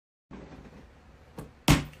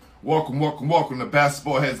Welcome to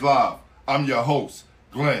Basketball Heads Live. I'm your host,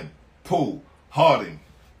 Glenn Poole Harding.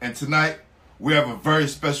 And tonight, we have a very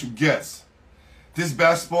special guest. This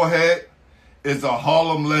basketball head is a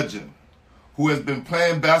Harlem legend who has been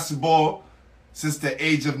playing basketball since the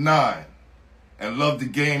age of 9 and loved the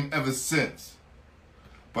game ever since.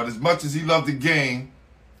 But as much as he loved the game,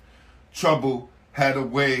 trouble had a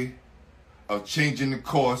way of changing the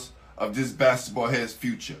course of this basketball head's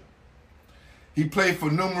future. He played for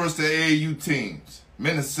numerous AAU teams,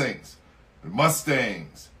 Saints, the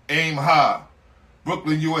Mustangs, Aim High,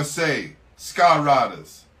 Brooklyn, USA, Sky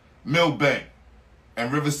Riders, Millbank,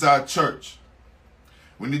 and Riverside Church.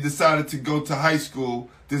 When he decided to go to high school,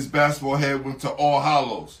 this basketball head went to All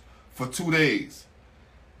Hallows for 2 days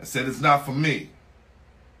and said, "It's not for me.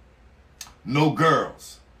 No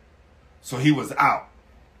girls." So he was out.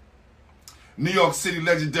 New York City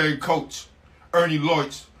legendary coach Ernie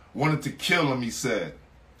Leutch wanted to kill him, he said,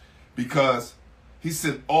 because he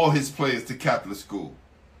sent all his players to Catholic school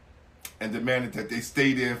and demanded that they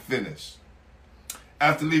stay there and finish.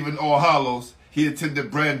 After leaving All Hallows, he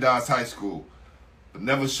attended Brandeis High School, but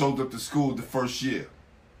never showed up to school the first year.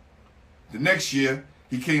 The next year,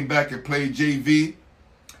 he came back and played JV,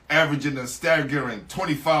 averaging a staggering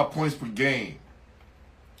 25 points per game.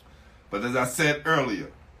 But as I said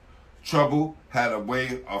earlier, trouble had a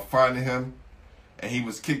way of finding him, and he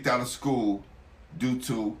was kicked out of school due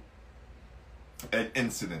to an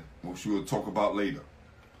incident, which we will talk about later.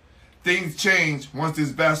 Things changed once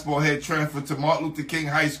this basketball head transferred to Martin Luther King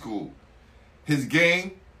High School. His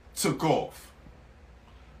game took off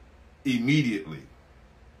immediately.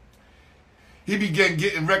 He began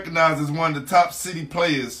getting recognized as one of the top city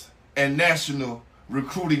players and national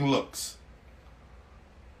recruiting looks.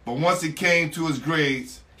 But once it came to his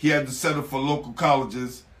grades, he had to settle for local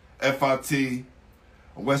colleges, FIT,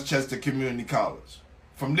 and Westchester Community College.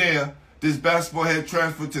 From there, this basketball head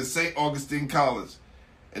transferred to St Augustine College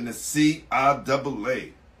in the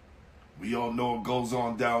CIAA. We all know what goes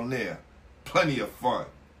on down there. Plenty of fun.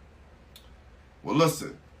 Well,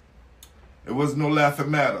 listen, it was no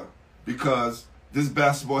laughing matter because this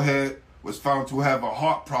basketball head was found to have a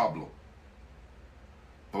heart problem.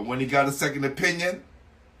 But when he got a second opinion,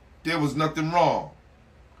 there was nothing wrong.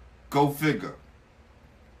 Go figure.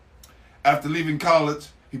 After leaving college,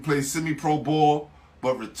 he played semi-pro ball,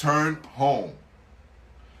 but returned home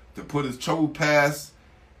to put his troubled past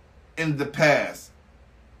in the past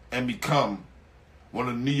and become one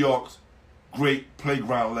of New York's great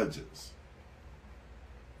playground legends.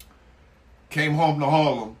 Came home to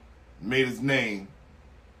Harlem, made his name.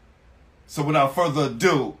 So without further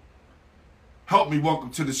ado, help me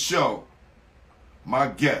welcome to the show my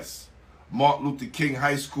guest, Martin Luther King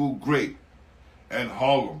High School great and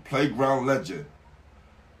Harlem playground legend,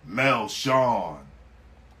 Melshawn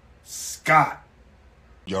Scott.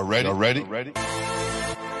 Y'all ready? Y'all ready?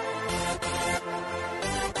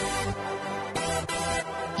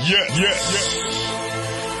 Yes.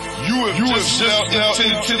 You have just stepped out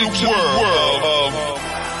into the world of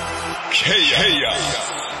chaos.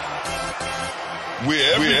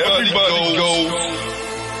 Where everybody goes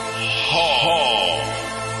hard.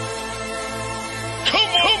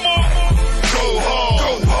 Come on. Go hard.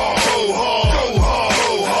 Go hard. Go hard.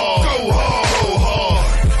 Go hard. Go hard.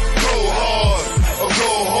 Go hard. Or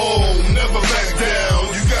go home. Never back down.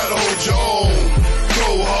 You gotta hold your own. Go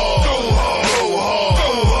hard. Go hard. Go hard.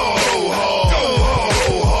 Go hard. Go hard.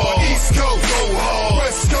 Go hard. East Coast. Go hard.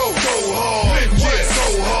 West Coast. Go hard. Midwest. Go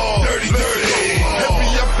hard. Dirty.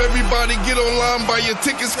 Hurry up, everybody. Get online, buy your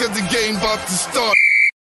tickets, cause the game about to start.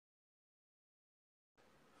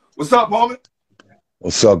 What's up, homie?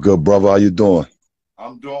 What's up, good brother? How you doing?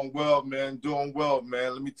 I'm doing well, man. Doing well,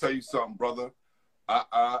 man. Let me tell you something, brother.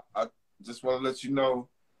 I just want to let you know,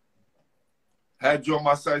 had you on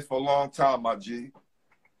my sites for a long time, my G.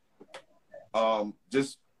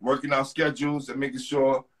 Just working out schedules and making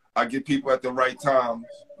sure I get people at the right times.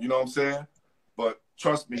 You know what I'm saying? But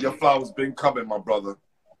trust me, your flowers been coming, my brother.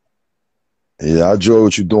 Yeah, I enjoy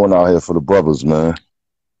what you're doing out here for the brothers, man.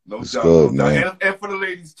 No it's doubt, good, no man. doubt. And for the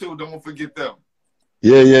ladies too, don't forget them.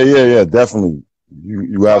 Yeah, definitely.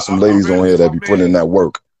 You have some ladies on here that be putting in that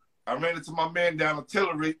work. I ran into my man down at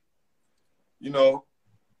Tillery, you know,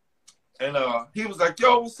 and he was like,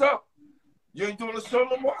 "Yo, what's up? You ain't doing a show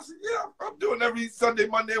no more?" I said, "Yeah, I'm doing every Sunday,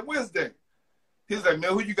 Monday, and Wednesday." He's like,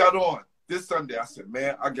 "Man, who you got on this Sunday?" I said,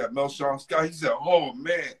 "Man, I got Melshawn Scott." He said, "Oh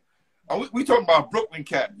man, we talking about Brooklyn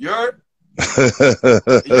cat, you heard?"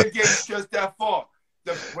 You didn't get stressed that far.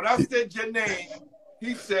 When I said your name,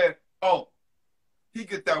 he said, "Oh, he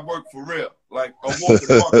get that work for real, like a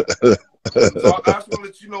walking market." So I just want to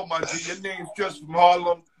let you know, my G, your name's just from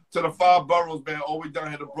Harlem, to the 5 boroughs, man, all the way down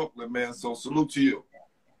here to Brooklyn, man. So salute to you.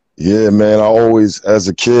 Yeah, man. I always, as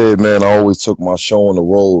a kid, man, I always took my show on the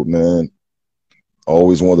road, man. I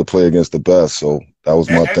always wanted to play against the best, so that was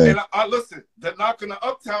my thing. And I listen, the knock on the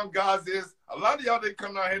Uptown guys is a lot of y'all didn't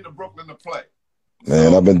come down here to Brooklyn to play.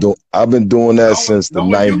 Man, so, I've been doing that since the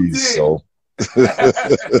 '90s. So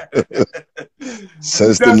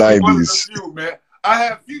since the '90s. One of the few, man. I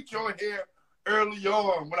had Future on here early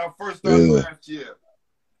on when I first started last year,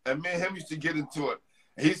 and me and him used to get into it.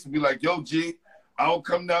 He used to be like, "Yo, G, I'll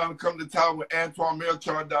come to town with Antoine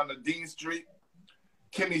Melshawn down to Dean Street.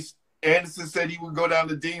 Kenny Anderson said he would go down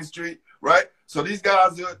to Dean Street, right? So these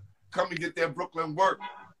guys would come and get their Brooklyn work.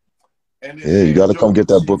 And yeah, you got to come get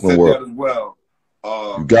that Brooklyn work as well.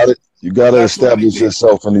 You got to establish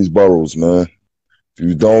yourself in these boroughs, man. If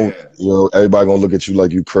you don't, you know, everybody gonna look at you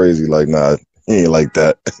like you crazy. Like, nah, he ain't like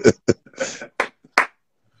that.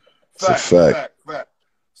 It's a fact.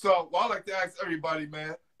 So, I like to ask everybody,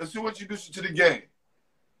 man, let's introduce you to the game.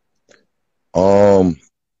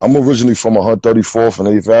 I'm originally from 134th and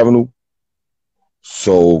 8th Avenue.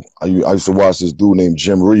 So I used to watch this dude named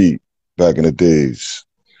Jim Reed back in the days.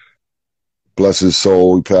 Bless his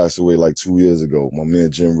soul, he passed away like 2 years ago. My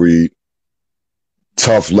man Jim Reed,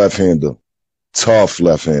 tough left-hander.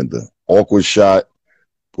 Awkward shot,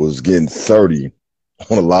 was getting 30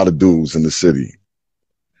 on a lot of dudes in the city.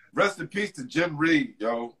 Rest in peace to Jim Reed,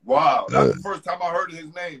 yo. Wow. That's the first time I heard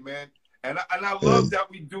his name, man. And I love that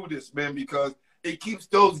we do this, man, because it keeps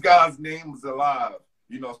those guys' names alive,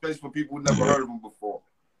 you know, especially for people who never heard of them before.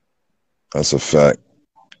 That's a fact.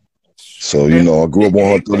 So, you know, I grew up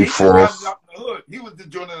on 134th. He was the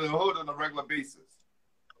joint in the hood on a regular basis.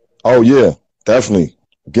 Oh, yeah, definitely.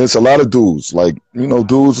 Against a lot of dudes. Like, you know,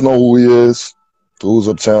 dudes know who he is. Dudes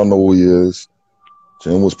uptown know who he is.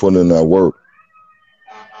 Jim was putting in that work.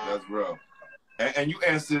 That's real. And you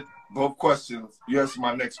answered both questions. You answered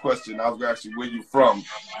my next question. I was going to ask you where you from.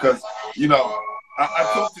 Because, you know,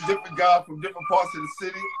 I talk to different guys from different parts of the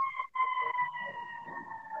city.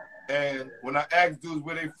 And when I ask dudes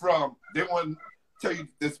where they from, they want to tell you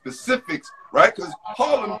the specifics, right? Because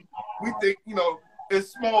Harlem, we think, you know,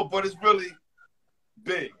 it's small, but it's really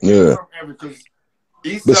big. Yeah. Because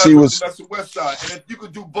East Side that's the West Side. And if you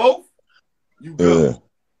could do both, you good. Yeah.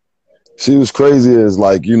 See, what's crazy is,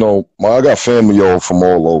 like, you know, I got family from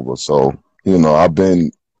all over. So, you know, I've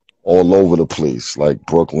been all over the place, like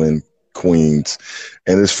Brooklyn, Queens.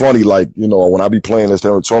 And it's funny, like, you know, when I be playing this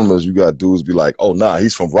tournaments, you got dudes be like, oh, nah,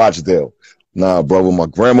 he's from Rochdale. Nah, brother, my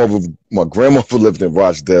grandmother lived in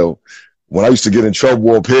Rochdale. When I used to get in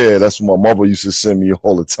trouble up here, that's what my mother used to send me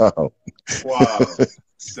all the time. Wow.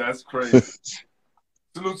 That's crazy.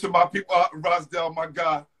 Salute to my people out in Rochdale, my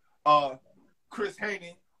guy, Chris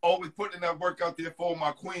Haney, always putting that work out there for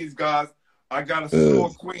my Queens guys. I got a sore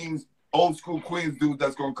Queens, old school Queens dude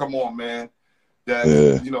that's going to come on, man.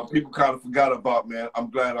 That, you know, people kind of forgot about, man. I'm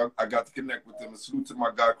glad I got to connect with them. And salute to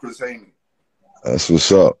my guy, Chris Haney. That's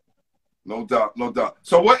what's up. No doubt, no doubt.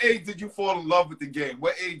 So what age did you fall in love with the game?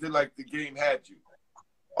 What age did, like, the game had you?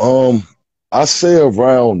 I say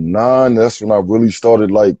around 9. That's when I really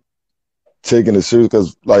started, like, taking it serious.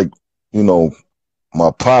 Because, like, you know,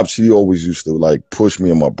 my pops, he always used to, like, push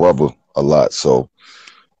me and my brother a lot. So,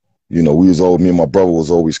 you know, me and my brother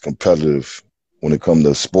was always competitive when it come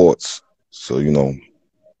to sports. So, you know,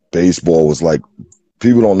 baseball was like,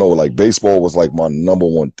 people don't know, like, baseball was like my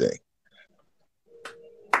 #1 thing.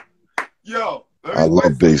 Yo, I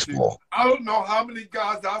love baseball. I don't know how many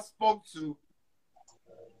guys I spoke to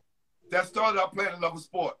that started out playing another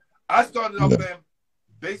sport. I started out playing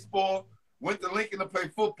baseball, went to Lincoln to play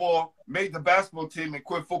football, made the basketball team and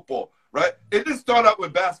quit football, right? It didn't start out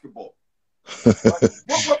with basketball. Right?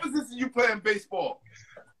 What position you playing baseball?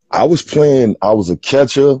 I was a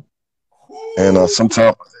catcher. And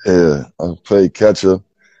sometimes, I played catcher.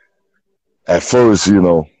 At first, you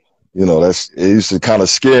know, it used to kind of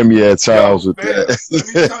scare me at times with that. Let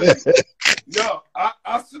me tell you, yo,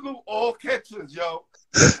 I salute all catchers, yo.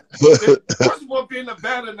 First of all, being a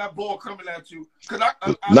batter and that ball coming at you,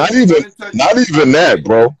 not even that,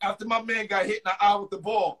 bro. After my man got hit in the eye with the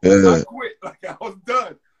ball, I quit. Like, I was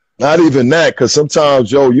done. Not even that, because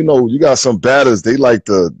sometimes, yo, you know, you got some batters, they like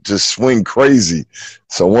to just swing crazy.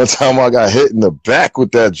 So one time I got hit in the back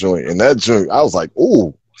with that joint, and that joint, I was like,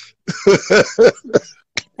 ooh.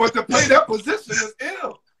 But to play that position is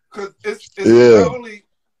ill, because it's not only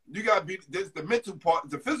you got to be, there's the mental part,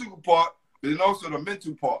 the physical part, but then also the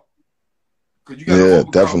mental part. Because you got to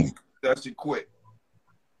overcome that shit quick.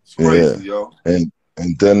 It's crazy, yo. And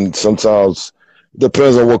then sometimes,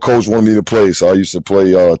 depends on what coach wanted me to play. So I used to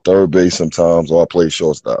play third base sometimes, or I played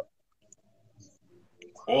shortstop.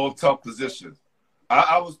 All tough positions.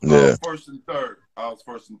 I was Yeah. first and third. I was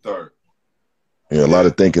first and third. Yeah, a lot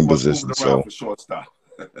of thinking I was moving positions. around So for shortstop.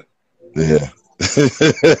 yeah.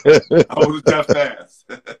 I was that fast.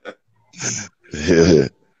 Yeah.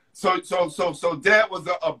 So dad was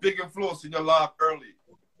a big influence in your life early.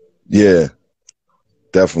 Yeah,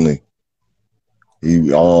 definitely.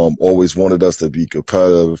 He always wanted us to be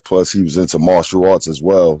competitive. Plus, he was into martial arts as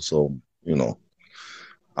well. So, you know,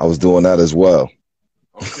 I was doing that as well.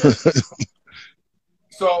 Okay.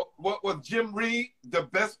 So, what was Jim Reed the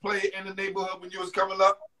best player in the neighborhood when you was coming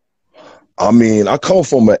up? I mean, I come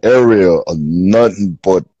from an area of nothing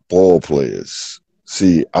but ball players.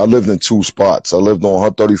 See, I lived in two spots. I lived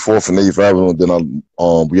on 134th and 8th Avenue, and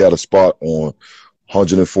then we had a spot on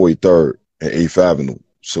 143rd and 8th Avenue.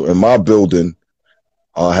 So in my building,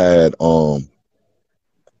 I had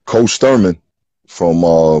Coach Thurman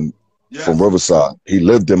from Yes. Riverside. He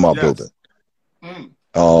lived in my building.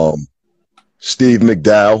 Mm. Steve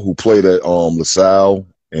McDowell, who played at LaSalle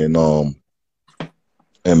and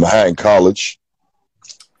Manhattan College.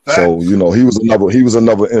 Facts. So, you know, he was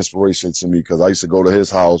another inspiration to me because I used to go to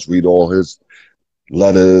his house, read all his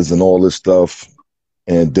letters and all this stuff.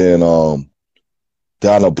 And then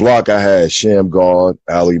down the block I had Shamgar,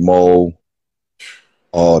 Ali Moe,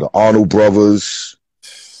 the Arnold brothers,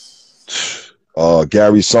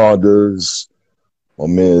 Gary Saunders, my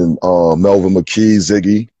man Melvin McKee,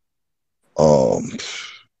 Ziggy.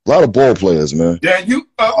 A lot of ball players, man. Yeah, you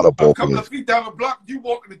a lot of ball couple players. of feet down the block, you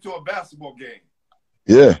walking into a basketball game.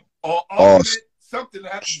 Yeah. Or argument, something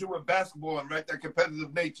that has to do with basketball and right, that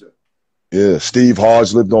competitive nature. Yeah, Steve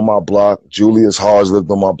Hodge lived on my block. Julius Hodge lived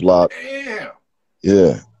on my block. Damn.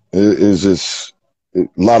 Yeah, it's just a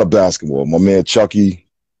lot of basketball. My man Chucky.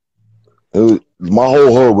 My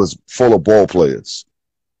whole hood was full of ball players.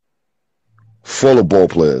 Full of ball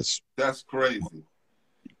players. That's crazy.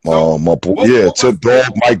 So, Tip Dog,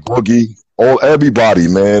 Mike Boogie, everybody,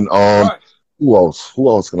 man. Right. Who else? Who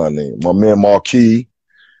else can I name? My man Marquis,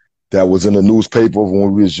 that was in the newspaper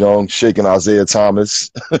when we was young, shaking Isaiah Thomas.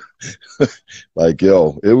 Like,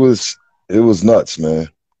 yo, it was nuts, man,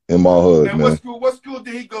 in my hood, and man. What school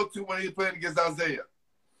did he go to when he was playing against Isaiah?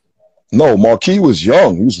 No, Marquis was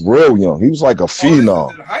young. He was real young. He was like a phenom.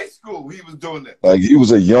 This is in high school he was doing it. Like,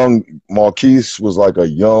 Marquise was like a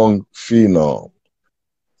young phenom.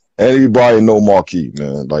 Everybody know Marquis,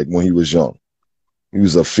 man, like when he was young. He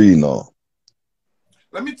was a phenom.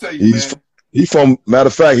 Let me tell you, Matter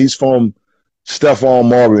of fact, he's from Stephon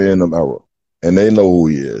Marbury in them era. And they know who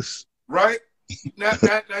he is. Right? Now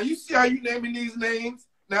you see how you naming these names?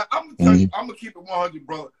 Now, I'm going to tell you, I'm going to keep it 100,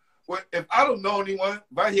 brother. Well, if I don't know anyone,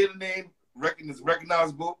 if I hear the name, it's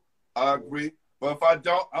recognizable, I agree. But if I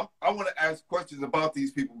don't, I want to ask questions about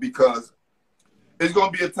these people because it's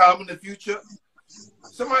going to be a time in the future.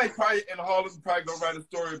 Somebody probably in Harlem probably going to write a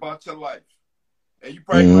story about your life. And you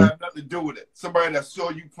probably going to have nothing to do with it. Somebody that saw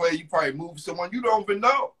you play, you probably moved someone you don't even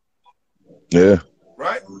know. Yeah.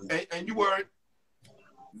 Right? And you weren't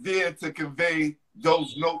there to convey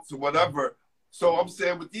those notes or whatever. So I'm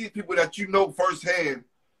saying with these people that you know firsthand,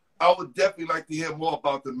 I would definitely like to hear more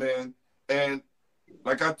about them, man. And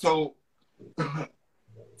like I told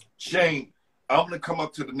Shane, I'm going to come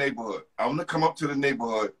up to the neighborhood. I'm going to come up to the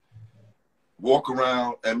neighborhood, walk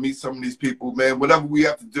around and meet some of these people, man, whatever we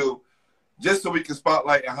have to do, just so we can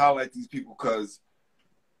spotlight and highlight these people because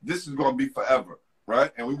this is going to be forever,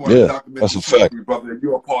 right? And we want to document that's this a fact. history, brother, and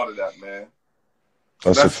you're a part of that, man.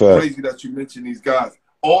 So That's a fact. Crazy that you mentioned these guys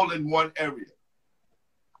all in one area.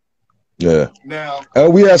 Yeah. Now,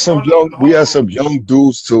 and we had some young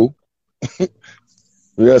dudes too.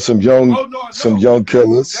 We had some young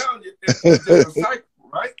killers. It's just a cycle,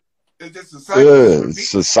 right? It's just a cycle. Yeah,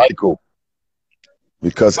 it's a cycle.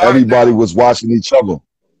 Because everybody was watching each other.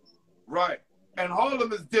 Right. And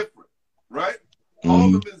Harlem is different, right?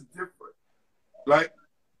 Harlem is different. Like,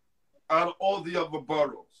 out of all the other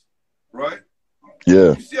boroughs, right?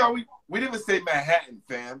 Yeah. You see how we didn't even say Manhattan,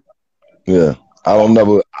 fam. Yeah.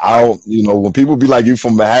 When people be like, you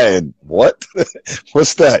from Manhattan, what?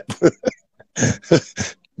 What's that?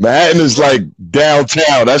 Manhattan is like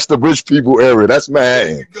downtown. That's the rich people area. That's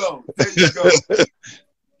Manhattan. There you go.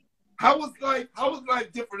 How was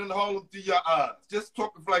life different in Harlem through your eyes? Just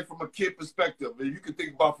talking like from a kid perspective. If you could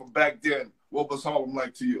think about from back then, what was Harlem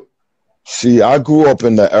like to you? See, I grew up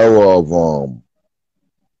in the era of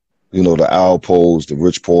the Alpos, the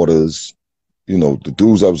Rich Porters, the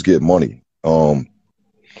dudes that was getting money.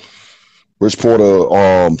 Rich Porter,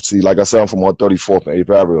 like I said, I'm from 134th and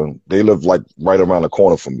 8th Avenue. They live like right around the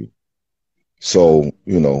corner from me. So,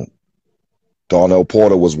 Darnell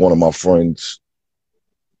Porter was one of my friends.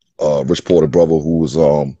 Rich Porter brother who was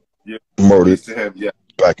Yeah. murdered Used to have, yeah.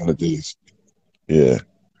 back in the days. Yeah.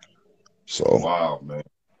 So Wow, man.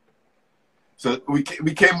 So we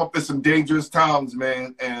came up in some dangerous times,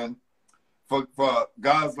 man, and for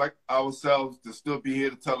guys like ourselves to still be here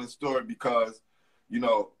to tell a story because, you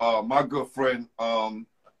know, my good friend are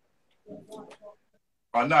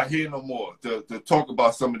not here no more to talk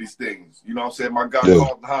about some of these things. You know what I'm saying? My guy yeah,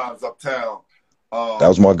 Carlton Hines uptown. that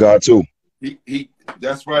was my guy too. He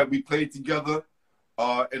that's right. We played together.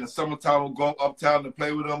 In the summertime we'll go uptown and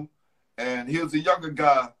play with him. And he was a younger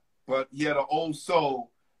guy, but he had an old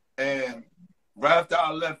soul. And right after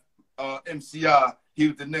I left MCI, he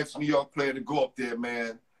was the next New York player to go up there,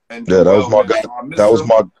 man, and do Yeah, that was well, my man. guy. So I miss That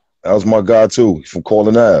was him. my guy too, from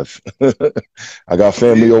Corlin Ave. I got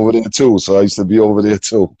family Yeah. over there too, so I used to be over there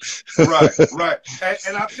too. Right.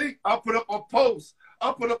 And I think I put up a post.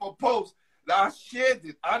 That I shared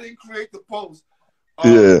it. I didn't create the post.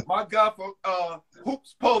 Yeah. My guy from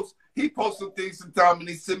Hoops Post, he posts some things sometimes and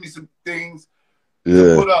he send me some things to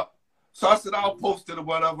Yeah. put up. So I said I'll post it or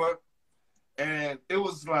whatever. And it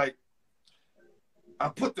was like I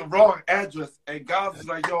put the wrong address and guys was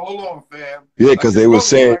like, yo, hold on, fam. Yeah, because Like, they were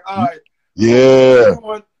saying, like, all right, yeah,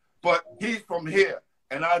 but he's from here.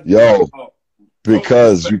 And I yo,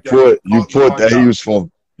 because you put that he was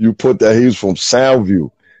from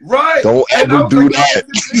Soundview. Right. Don't And I ever was do like,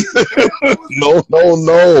 that.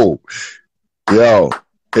 No. Yo,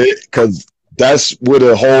 because that's where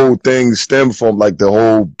the whole thing stemmed from, like the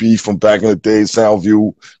whole beef from back in the day,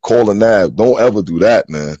 Soundview, calling Ave. Don't ever do that,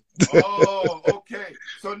 man. Oh, okay.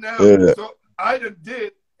 So now, Yeah. so I done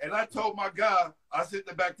did, and I told my guy, I sent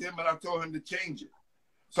it back to him and I told him to change it.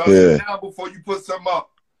 So I said, now before you put something up,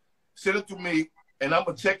 send it to me, and I'm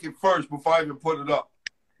going to check it first before I even put it up.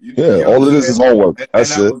 You all of this is homework.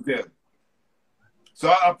 That's and that it. was them. So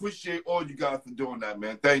I appreciate all you guys for doing that,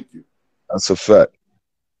 man. Thank you. That's a fact.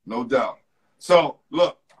 No doubt. So,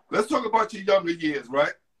 look, let's talk about your younger years,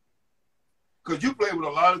 right? Because you played with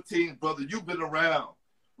a lot of teams, brother. You've been around,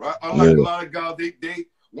 right? Unlike a lot of guys, they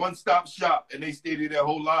one-stop shop, and they stayed there their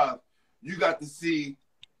whole lives. You got to see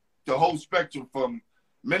the whole spectrum from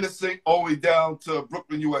Menacing all the way down to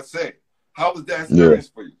Brooklyn, USA. How was that experience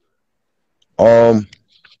for you?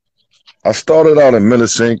 I started out in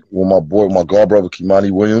Menacing with my god brother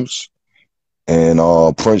Kimani Williams and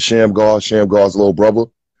Prince Shamgar's little brother.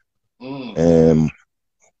 And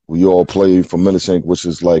we all played for Menacing, which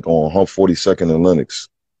is like on Hump 42nd and Lenox.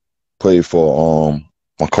 Played for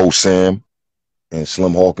my coach Sam and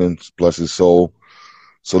Slim Hawkins, bless his soul.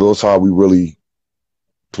 So that's how we really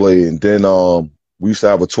played. And then we used to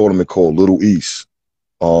have a tournament called Little East.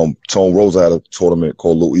 Tone Rosa had a tournament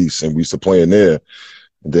called Little East, and we used to play in there.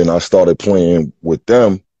 And then I started playing with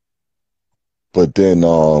them. But then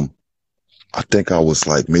I think I was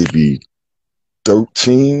like maybe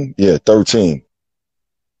 13. Yeah, 13.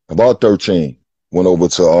 About 13. Went over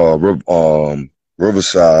to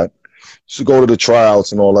Riverside. To go to the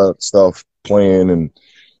tryouts and all that stuff, playing and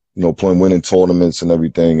winning tournaments and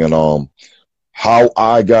everything. And how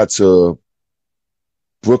I got to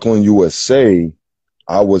Brooklyn, USA,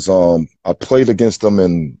 I played against them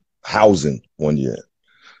in housing one year.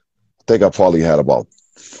 I think I probably had about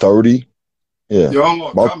 30. Yeah. Yo,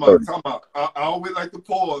 hold on, about time out. I always like to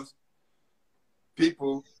pause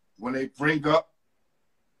people when they bring up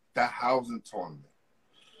the housing tournament.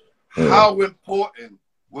 Yeah. How important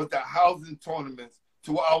was the housing tournaments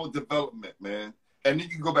to our development, man? And then you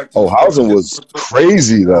can go back to housing was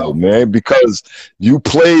crazy though, man, because you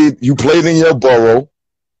played in your borough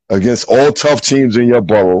against all tough teams in your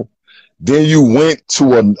borough. Then you went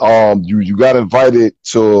to you got invited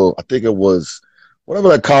to, I think it was whatever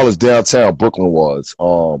that college downtown Brooklyn was.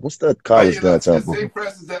 What's that college downtown Brooklyn? St.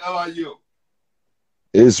 Francis at LIU.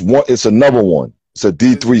 It's another one. It's a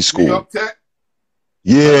D3 school. New York Tech?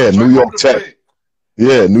 Yeah, New York Tech.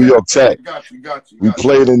 Yeah, New York Tech. Got you. We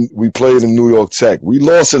played in New York Tech. We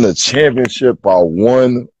lost in the championship by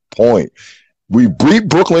 1 point. We beat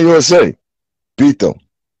Brooklyn USA. Beat them.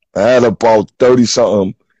 I had about 30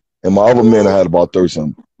 something, and my other man I had about 30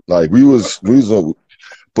 something. Like we was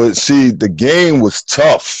but see, the game was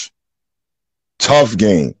tough. Tough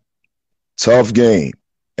game.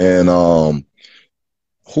 And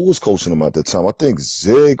who was coaching them at the time? I think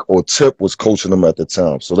Zig or Tip was coaching them at the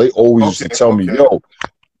time. So they always used to tell me, yo,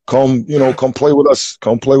 come play with us.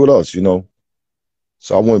 Come play with us, So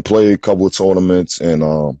I went and played a couple of tournaments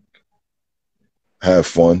and had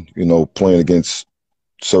fun, playing against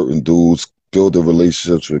certain dudes, build the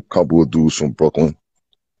relationships with a couple of dudes from Brooklyn.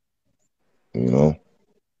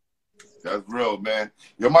 That's real, man.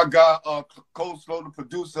 Yo, my guy, Coach Slow, the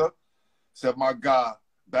producer, said my guy,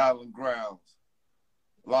 Battling Grounds,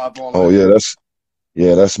 live on Oh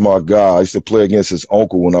Legend. that's my guy. I used to play against his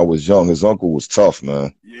uncle when I was young. His uncle was tough,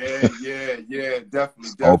 man. Yeah, definitely,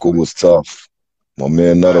 Uncle definitely. was tough. My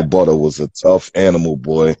man Nutter Facts. Butter was a tough animal,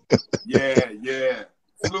 boy. Yeah.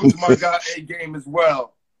 Salute to my guy A Game as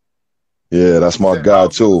well. Yeah, that's He my said guy House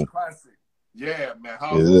was too. classic. Yeah, man,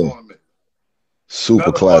 House was Yeah, on it. super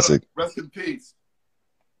Nutter Butter, classic. rest in peace.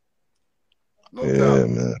 No Yeah, doubt.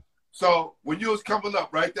 man. So when you was coming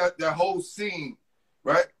up, right, that whole scene,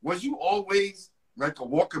 right, was you always like a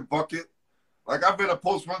walking bucket? Like I read a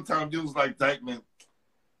post one time, dude was like, Dykeman,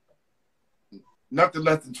 nothing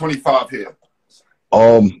less than 25 here.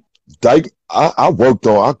 Dyke, I worked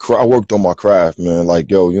on my craft, man. Like,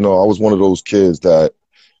 yo, I was one of those kids that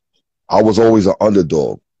I was always an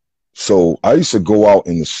underdog. So I used to go out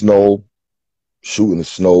in the snow, shoot in the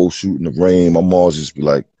snow, shoot in the rain. My mom just be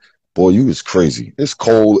like, boy, you is crazy. It's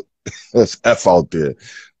cold. It's F out there.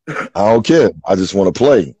 I don't care. I just want to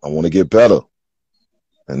play. I want to get better.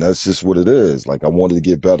 And that's just what it is. Like, I wanted to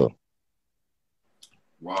get better. And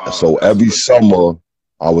Wow, so that's every good. summer,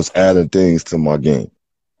 I was adding things to my game.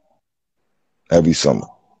 Every summer.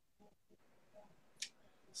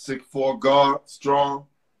 6'4" guard, strong.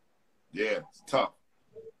 Yeah, it's tough.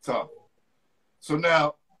 So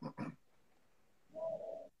now,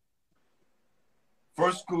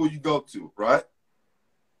 first school you go to, right?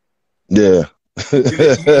 Yeah.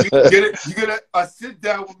 You get a sit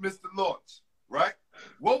down with Mr. Launch, right?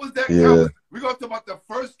 What was that Yeah. conversation? We're going to talk about the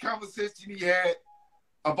first conversation he had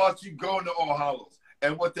about you going to All Hallows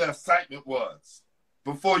and what the excitement was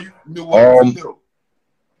before you knew what was new.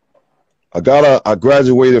 I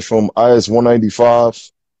graduated from IS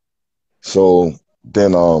 195. So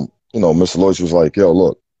then, Mr. Lloyd was like, yo,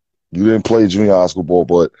 look, you didn't play junior high school ball,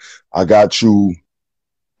 but I got you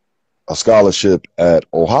a scholarship at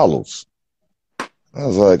All Hallows. I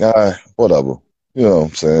was like, all right, whatever. You know what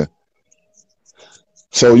I'm saying?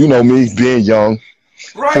 So, me being young,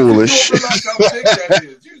 Right, foolish. you don't realize how big that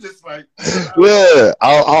is. You just like, Yeah,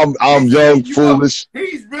 I'm young, foolish.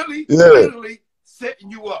 He's really, Yeah. literally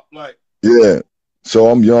setting you up. Like, yeah. So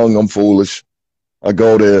I'm young, I'm foolish. I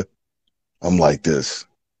go there. I'm like this.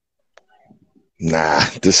 Nah,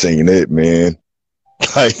 this ain't it, man.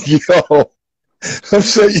 Like, yo, I'm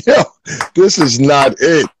saying, yo, this is not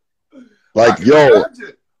it. Like, yo,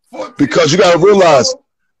 because you got to realize,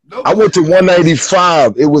 I went to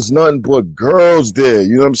 195. It was nothing but girls there.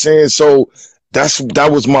 You know what I'm saying? So that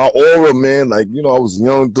was my aura, man. Like, I was a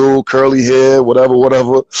young dude, curly hair, whatever.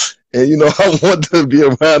 And, I wanted to be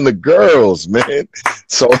around the girls, man.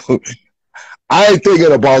 So I ain't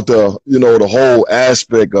thinking about the whole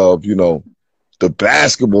aspect of, the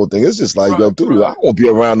basketball thing. It's just like, yo, dude, I won't be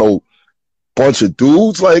around no bunch of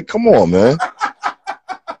dudes. Like, come on, man.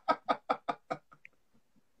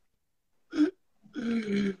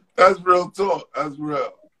 That's real talk. That's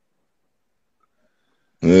real.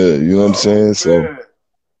 Yeah, you know what I'm saying? Man. So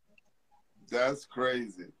that's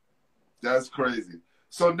crazy. That's crazy.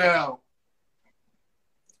 So now,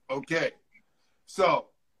 okay. So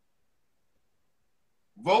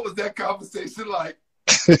what was that conversation like?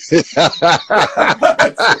 Yo,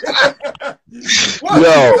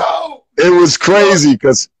 it was crazy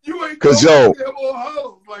because yo,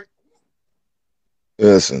 like,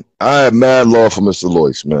 listen, I had mad love for Mr.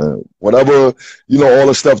 Loyce, man. Whatever, all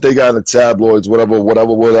the stuff they got in the tabloids, whatever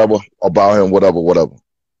about him, whatever.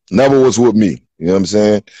 Never was with me. You know what I'm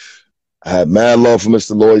saying? I had mad love for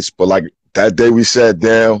Mr. Loyce, but like that day we sat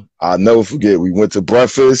down, I'll never forget. We went to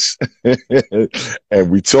breakfast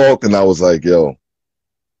and we talked, and I was like, yo,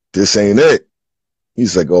 this ain't it.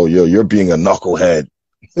 He's like, oh, yo, you're being a knucklehead.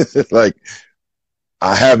 Like,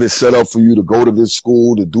 I have it set up for you to go to this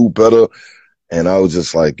school to do better. And I was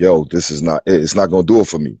just like, yo, this is not it. It's not going to do it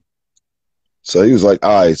for me. So he was like,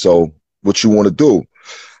 all right, so what you want to do?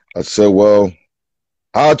 I said, well,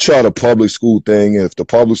 I'll try the public school thing. If the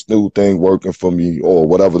public school thing working for me or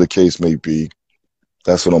whatever the case may be,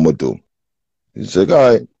 that's what I'm going to do. He said,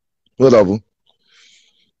 all right, whatever.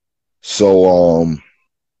 So, I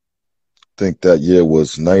think that year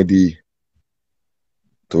was 93.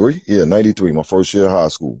 Yeah, 93, my first year of high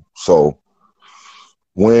school. So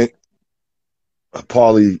went I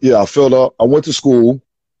filled up. I went to school,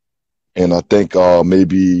 and I think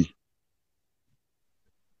maybe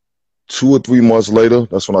 2 or 3 months later,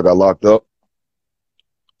 that's when I got locked up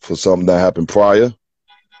for something that happened prior.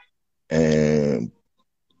 And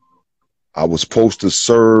I was supposed to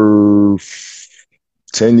serve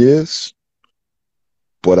 10 years,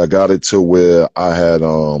 but I got it to where I had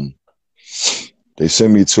they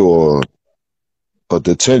sent me to a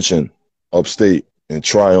detention upstate in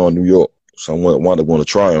Tryon, New York. So I wound up going to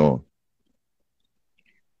Tryon.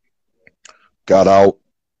 Got out,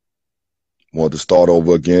 wanted to start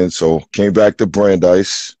over again. So came back to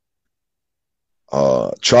Brandeis.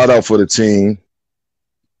 Tried out for the team.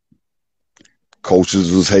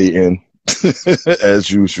 Coaches was hating, as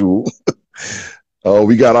usual.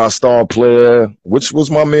 We got our star player, which was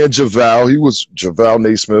my man JaVale. He was JaVale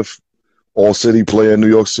Naismith, all-city player in New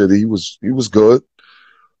York City. He was good.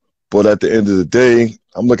 But at the end of the day,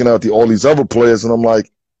 I'm looking at all these other players, and I'm like,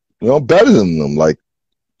 I'm better than them. Like,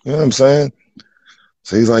 you know what I'm saying?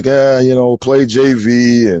 So he's like, play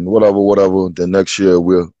JV and whatever. Then next year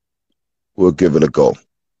we'll give it a go.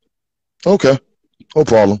 Okay, no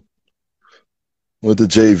problem. Went to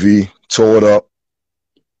JV, tore it up,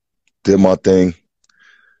 did my thing.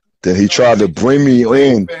 Then he tried to bring me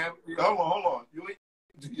in. Hold on. You ain't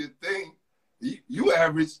do your thing. You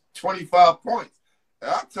averaged 25 points. And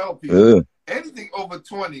I tell people, anything over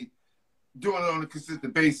 20, doing it on a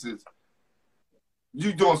consistent basis,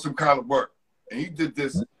 you doing some kind of work. And you did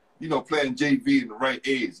this, playing JV in the right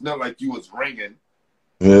age. Not like you was ringing.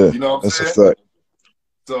 Yeah, you know what I'm that's saying? a fact.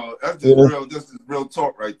 So that's just real. This is real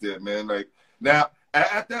talk right there, man. Like now,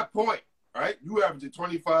 at that point, right? You averaging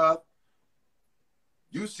 25.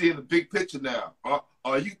 You seeing the big picture now.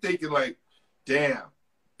 Are you thinking like, damn,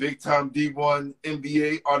 big time D1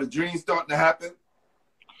 NBA? Are the dreams starting to happen?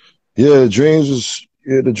 Yeah, the dreams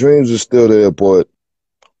are still there, but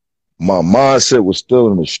my mindset was still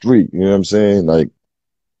in the street. You know what I'm saying? Like,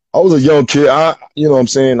 I was a young kid. You know what I'm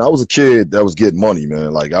saying? I was a kid that was getting money,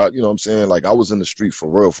 man. Like, you know what I'm saying? Like, I was in the street for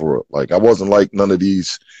real. Like, I wasn't like none of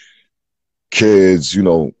these kids,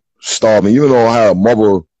 starving. Even though I had a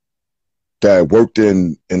mother that worked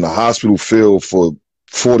in the hospital field for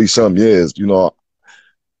 40-some years, there's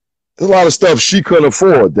a lot of stuff she couldn't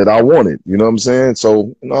afford that I wanted. You know what I'm saying?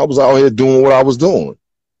 So, I was out here doing what I was doing.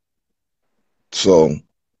 So.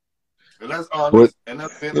 And that's honest. And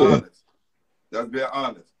that's being honest. That's being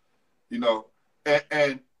honest.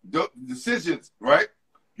 And the decisions, right?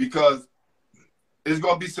 Because there's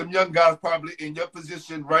going to be some young guys probably in your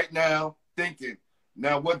position right now thinking,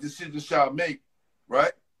 now what decision shall I make,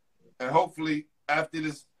 right? And hopefully after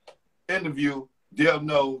this interview, they'll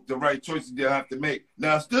know the right choices they'll have to make.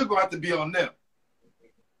 Now, it's still going to have to be on them.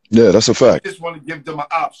 Yeah, that's a fact. You just want to give them an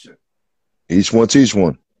option. Each one teach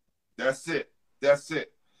one. That's it.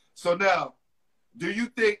 So now, do you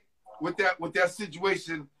think with that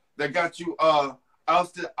situation that got you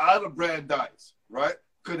ousted out of Brandeis, right?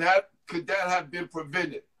 Could that have been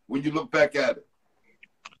prevented when you look back at it?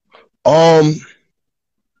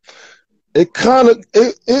 It kind of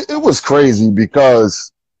it was crazy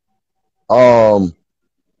because it all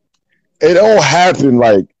happened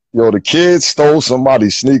like, the kids stole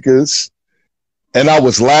somebody's sneakers and I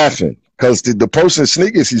was laughing because the person's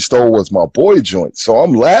sneakers he stole was my boy joint. So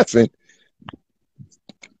I'm laughing.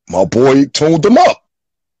 My boy tuned them up.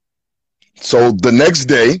 So the next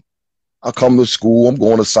day I come to school. I'm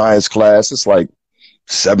going to science class. It's like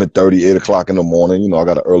 7:30, 8 o'clock in the morning. I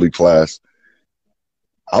got an early class.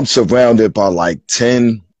 I'm surrounded by like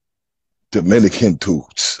 10 Dominican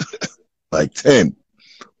dudes, like 10.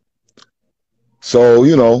 So,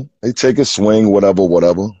 they take a swing,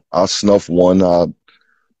 whatever. I snuff one.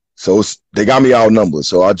 So they got me outnumbered.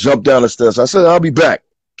 So I jumped down the stairs. I said, I'll be back.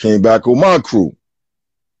 Came back with my crew.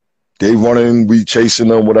 They running, we chasing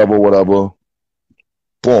them, whatever.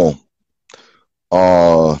 Boom.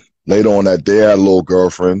 Later on that day, I had a little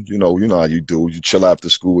girlfriend. You know how you do. You chill after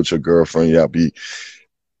school with your girlfriend. Y'all be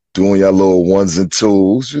doing your little ones and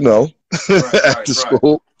twos, after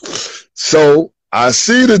school. So I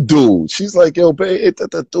see the dude. She's like, yo, babe,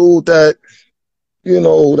 the dude that,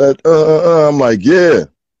 I'm like, yeah,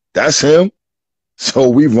 that's him. So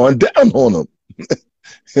we run down on him.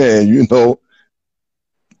 And,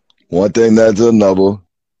 one thing led to another.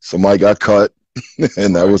 Somebody got cut.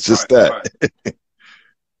 And that was just that.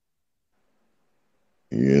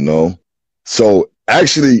 So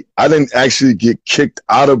actually, I didn't actually get kicked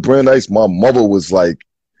out of Brandeis. My mother was like,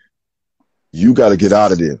 you got to get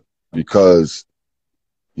out of there because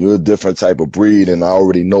you're a different type of breed and I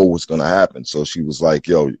already know what's going to happen. So she was like,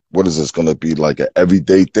 yo, what is this going to be, like an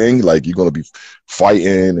everyday thing? Like you're going to be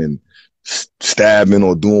fighting and stabbing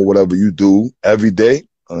or doing whatever you do every day?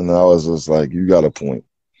 And I was just like, you got a point.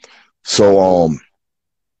 So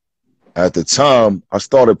at the time, I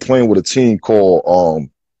started playing with a team called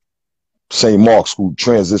St. Mark's, who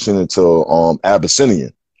transitioned into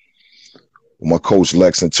Abyssinian with my coach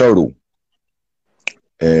Lex and Turtle.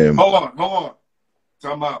 And hold on.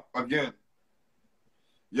 Time out again.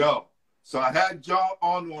 Yo, so I had John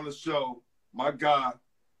on the show, my guy,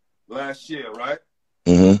 last year, right?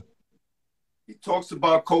 Mm-hmm. he talks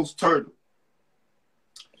about Coach Turtle.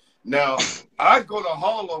 Now, I go to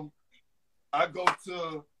Harlem, I go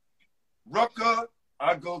to Rucker,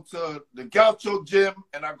 I go to the Gaucho Gym,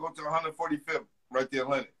 and I go to 145th, right there in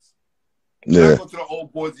Lenox. Yeah. I go to the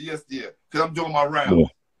old boys yesterday because I'm doing my rounds. Yeah.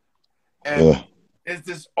 And Yeah. it's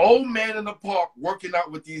this old man in the park working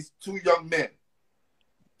out with these two young men.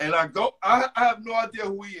 And I have no idea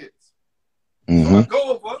who he is. So I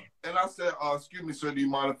go over and I said, excuse me, sir, do you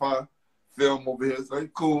mind if I film over here? It's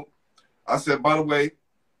like, cool. I said, by the way,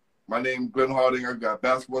 my name is Glenn Harding. I got a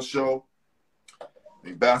basketball show.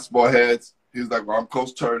 They basketball heads. He was like, well, I'm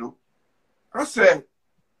Coach Turtle. I said,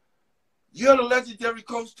 you're the legendary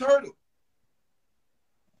Coach Turtle.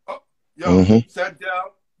 Sat down,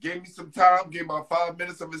 gave me some time, gave about 5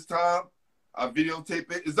 minutes of his time. I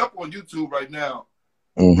videotape it. It's up on YouTube right now.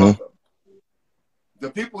 The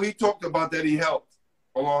people he talked about that he helped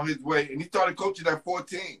along his way, and he started coaching at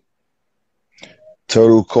 14.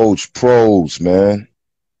 Turtle coach pros, man.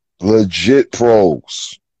 Legit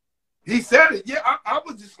pros. He said it. Yeah, I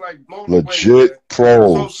was just like blown away. Legit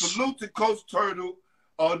pros. So salute to Coach Turtle,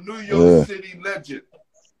 a New York City legend.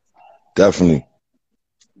 Definitely.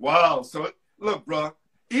 Wow. So look, bro,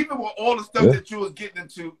 even with all the stuff that you was getting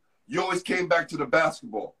into, you always came back to the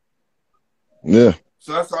basketball. Yeah.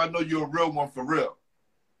 So that's how I know you're a real one for real.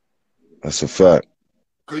 That's a fact.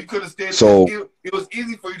 Because you could have stayed. So it was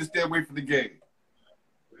easy for you to stay away from the game.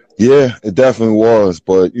 Yeah, it definitely was.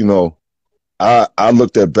 But you know, I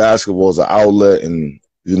looked at basketball as an outlet, and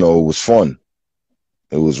you know, it was fun.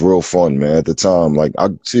 It was real fun, man. At the time, like I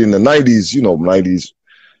see in the '90s, you know, '90s,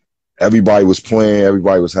 everybody was playing,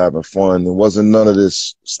 everybody was having fun. There wasn't none of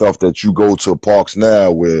this stuff that you go to parks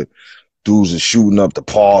now where dudes are shooting up the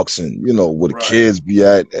parks and, you know, where the kids be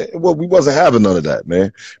at. Well, we wasn't having none of that,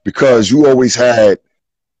 man, because you always had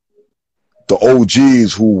the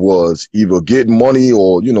OGs who was either getting money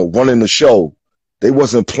or, you know, running the show. They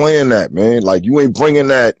wasn't playing that, man. Like, you ain't bringing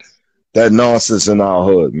that nonsense in our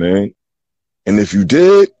hood, man. And if you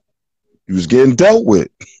did, you was getting dealt with.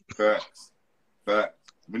 Facts.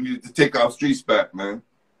 We needed to take our streets back, man.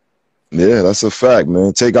 Yeah, that's a fact,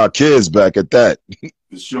 man. Take our kids back at that.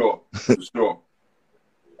 For sure.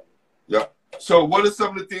 Yeah. So what are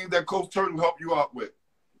some of the things that Coach Turtle helped you out with?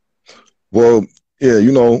 Well, yeah,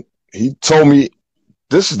 you know, he told me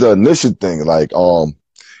this is the initial thing. Like,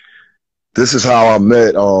 this is how I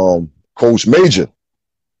met Coach Major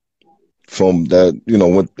from that, you know,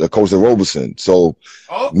 with Coach Roberson. So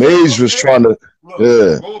Mage was trying to,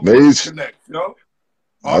 Mage connect, yo.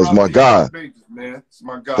 That was my guy. Man. It's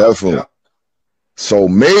my guy. Definitely. Yeah. So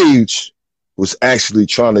Mage was actually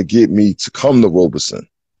trying to get me to come to Roberson.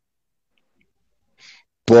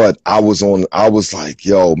 But I was like,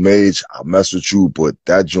 yo, Mage, I mess with you, but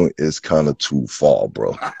that joint is kind of too far,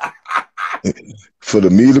 bro. For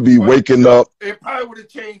me to be waking up. It probably would have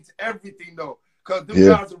changed everything, though. Because them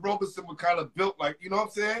guys at Roberson were kind of built like, you know what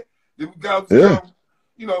I'm saying? Them guys were,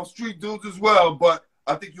 you know, street dudes as well. But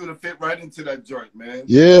I think you would have fit right into that joint, man.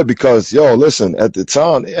 Yeah, because, yo, listen, at the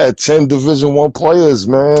time, they had 10 Division I players,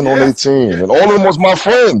 man, on their team. And all of them was my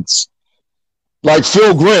friends. Like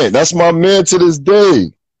Phil Grant, that's my man to this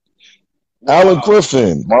day. Wow. Alan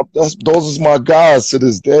Griffin, those are my guys to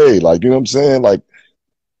this day. Like, you know what I'm saying? Like,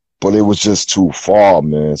 but it was just too far,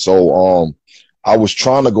 man. So, I was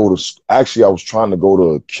trying to go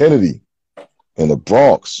to Kennedy in the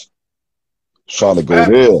Bronx. Trying to go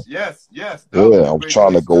there. Yes. Yeah, I was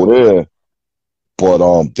trying to go there.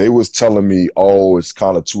 But they was telling me, oh, it's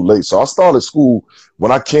kind of too late. So I started school.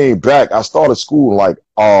 When I came back, I started school like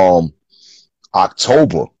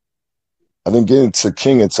October. I didn't get into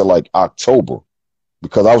King until like October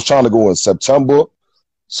because I was trying to go in September.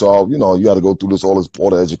 So, you know, you had to go through all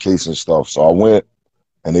the education stuff. So I went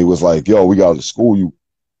and they was like, yo, we got to school you.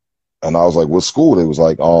 And I was like, what school? They was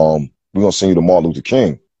like, we're going to send you to Martin Luther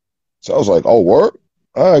King. So I was like, oh, word?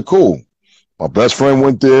 All right, cool. My best friend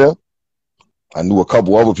went there. I knew a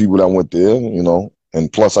couple other people that went there, you know.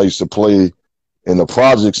 And plus I used to play in the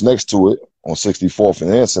projects next to it on 64th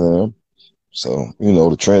and Amsterdam. So, you know,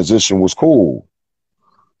 the transition was cool.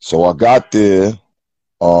 So I got there.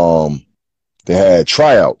 They had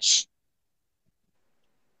tryouts.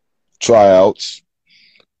 First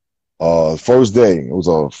day, it was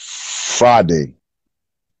a Friday.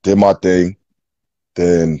 Did my thing.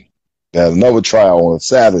 Then they had another tryout on a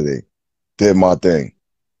Saturday. Did my thing.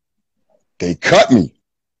 They cut me.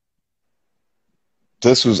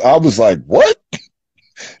 I was like, what?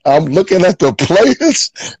 I'm looking at the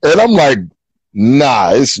players and I'm like,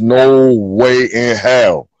 nah, it's no way in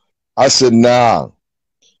hell. I said, nah.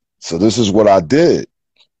 So this is what I did.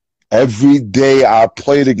 Every day I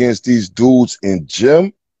played against these dudes in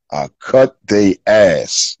gym, I cut they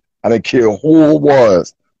ass. I didn't care who it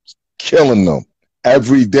was, killing them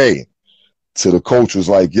every day. Till the coach was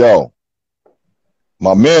like, yo,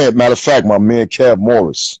 my man, matter of fact, my man Kev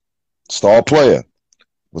Morris, star player,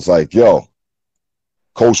 was like, yo,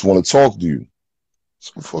 coach want to talk to you.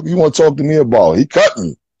 So what the fuck you want to talk to me about? He cut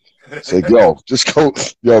me. Said, yo, just go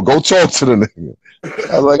talk to the nigga.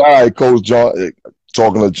 I was like, all right, Coach John.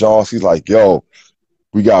 Talking to John, he's like, yo,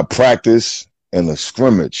 we got practice and a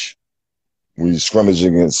scrimmage. We scrimmage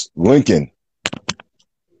against Lincoln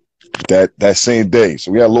that same day.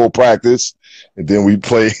 So we had a little practice, and then we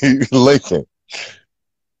played Lincoln.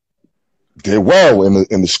 Did well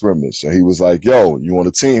in the scrimmage. So he was like, yo, you want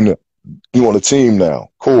a team? You want a team now?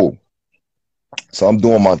 Cool. So I'm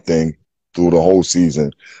doing my thing through the whole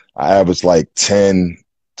season. I averaged like 10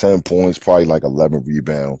 points, probably like 11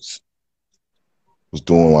 rebounds. Was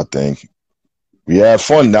doing my thing. We had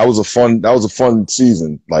fun. That was a fun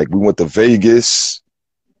season. Like we went to Vegas.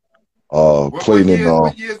 Played in.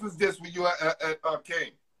 What years was this when you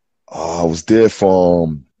came? I was there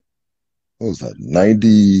from what was that?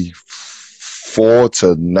 94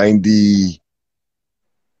 to 98.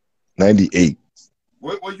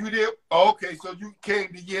 What were you there? Oh, okay, so you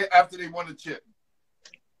came the year after they won the chip.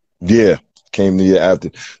 Yeah, came the year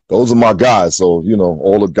after. Those are my guys. So you know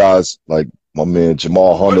all the guys like. My man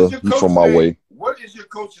Jamal Hunter, he's from my way. What is your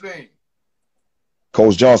coach name?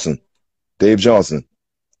 Coach Johnson, Dave Johnson.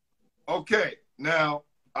 Okay, now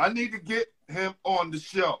I need to get him on the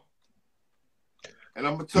show, and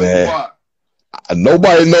I'm gonna tell you why.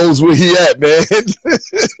 Nobody knows where he at, man.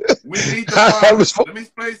 We need to find. Let me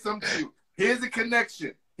explain something to you. Here's the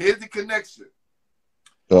connection.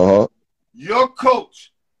 Your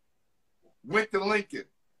coach went to Lincoln.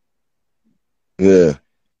 Yeah.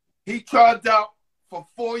 He tried out for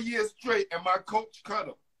 4 years straight, and my coach cut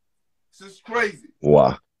him. This is crazy.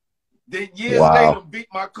 Wow. Then years later, beat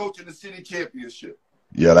my coach in the city championship.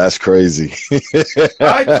 Yeah, that's crazy.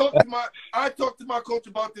 I talk to my coach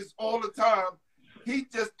about this all the time. He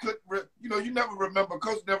just couldn't. You never remember.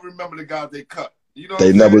 Coach never remember the guys they cut. You know.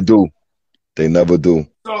 They never do. They never do.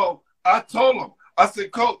 So I told him. I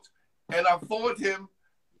said, Coach, and I forwarded him.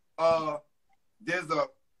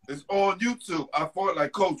 It's on YouTube. I thought,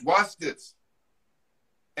 like, Coach, watch this.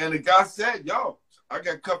 And the guy said, yo, I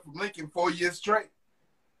got cut from Lincoln 4 years straight.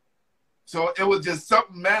 So it was just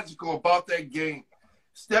something magical about that game.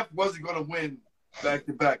 Steph wasn't going to win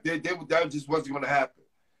back-to-back. That just wasn't going to happen.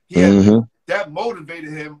 That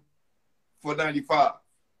motivated him for 95.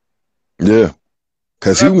 Yeah.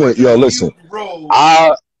 Because he went, yo, listen,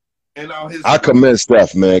 I commend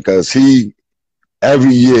Steph, man, because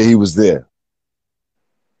every year he was there.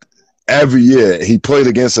 Every year he played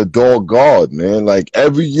against a dog guard, man. Like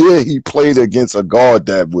every year he played against a guard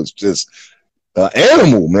that was just an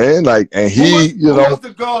animal, man. Like, and who was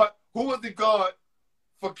the guard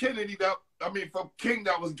for Kennedy? For King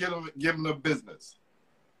that was giving the business.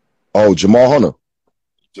 Oh, Jamal Hunter.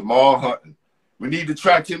 Jamal Hunter. We need to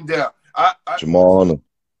track him down. Jamal Hunter.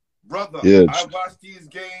 Brother, yeah. I watched these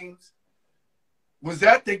games. Was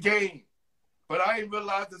at the game. But I didn't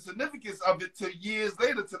realize the significance of it till years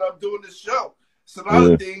later, till I'm doing this show. So a lot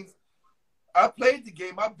of things, I played the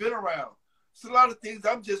game, I've been around. So a lot of things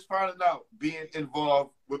I'm just finding out being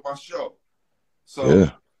involved with my show. So,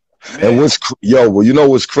 yeah. Man. And you know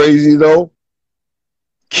what's crazy though?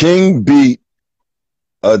 King beat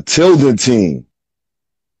a Tilden team,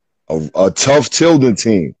 a tough Tilden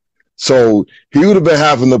team. So he would have been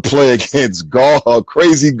having to play against a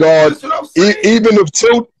crazy guard, even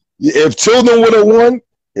if Tilden would have won,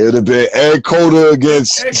 it would have been Ed Cota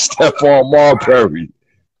against Stephon Marbury.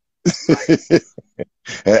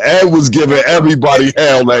 And Ed was giving everybody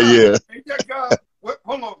hell that year. Hey, that guy,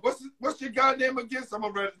 hold on. What's your guy name again? I'm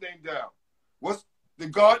going to write his name down. What's the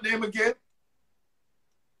guard name again?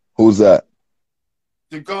 Who's that?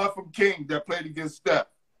 The guard from King that played against Steph.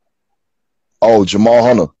 Oh, Jamal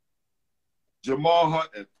Hunter. Jamal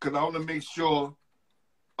Hunter. Because I want to make sure.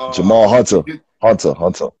 Jamal Hunter. Hunter,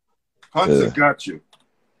 yeah. Got you.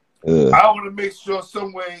 Yeah. I want to make sure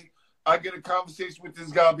some way I get a conversation with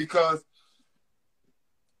this guy because,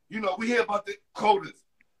 we hear about the coders,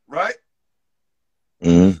 right?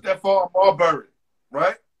 Stephon Marbury,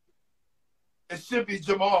 right? It should be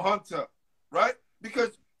Jamal Hunter, right?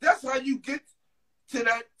 Because that's how you get to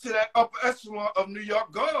that upper echelon of New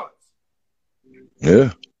York guards.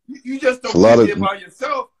 Yeah. You just don't get by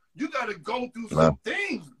yourself. You got to go through some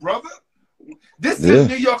things, brother. This is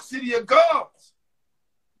New York City of guards.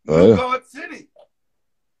 New Guard City.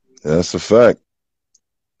 That's a fact.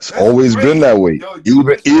 It's That's always been crazy. that way. Yo,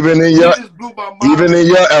 Even in you your just blew my mind.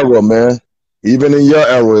 era, man. Even in your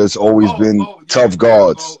era, it's always Oh, been oh, yeah, tough yeah. Oh,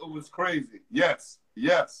 guards. it was crazy. Yes,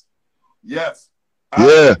 yes, yes.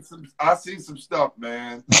 Yeah. I seen some stuff,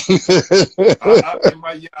 man. In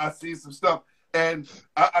my year, I see some stuff, and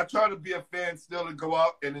I try to be a fan still and go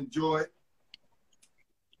out and enjoy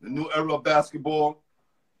the new era of basketball.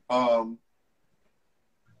 And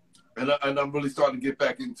I'm really starting to get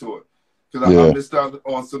back into it because I Yeah. missed out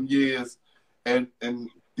on some years, and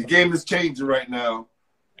the game is changing right now,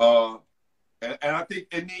 and I think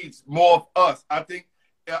it needs more of us. I think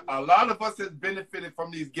a lot of us has benefited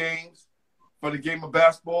from these games, for the game of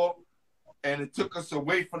basketball, and it took us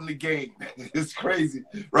away from the game. It's crazy,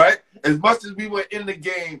 right? As much as we were in the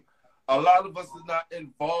game, a lot of us are not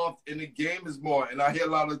involved in the game as more. And I hear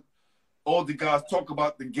a lot of older guys talk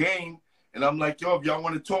about the game, and I'm like, yo, if y'all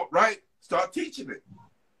want to talk right, start teaching it.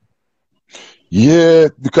 Yeah,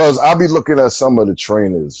 because I'll be looking at some of the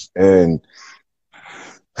trainers and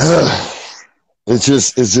it's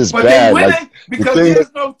just But they bad. winning Like the because thing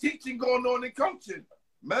there's no teaching going on in coaching.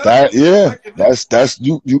 Man. that yeah, Like that's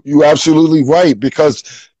you absolutely right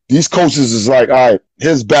because these coaches is like, all right,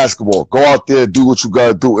 here's basketball. Go out there, do what you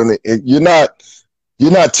gotta do, and you're not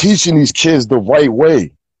teaching these kids the right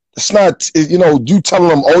way. It's not, you telling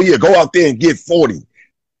them, oh yeah, go out there and get 40.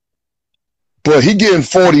 But he getting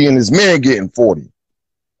 40 and his man getting 40.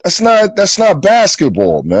 That's not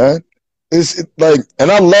basketball, man. It's like,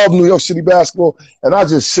 and I love New York City basketball, and I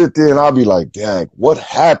just sit there and I'll be like, dang, what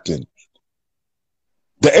happened?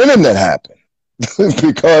 The internet happened.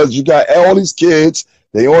 Because you got all these kids,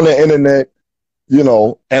 they on the internet,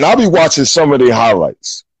 and I'll be watching some of their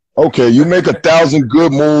highlights. Okay, you make 1,000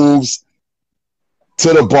 good moves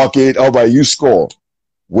to the bucket. All right, you score.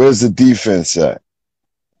 Where's the defense at?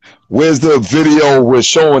 Where's the video we're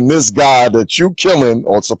showing this guy that you killing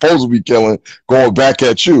or supposed to be killing going back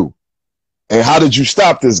at you? And how did you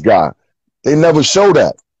stop this guy? They never show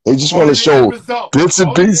that. They just want to show bits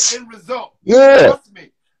and pieces. End result. Yeah. Trust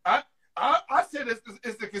me. I said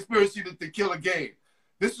it's the conspiracy to kill a game.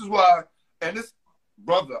 This is why, and this,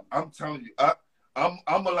 brother, I'm telling you,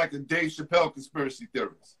 I'm like a Dave Chappelle conspiracy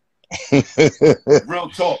theorist. Real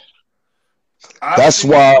talk. That's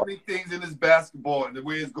why so many things in this basketball and the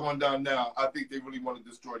way it's going down now, I think they really want to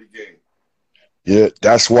destroy the game. Yeah,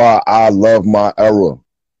 that's why I love my era.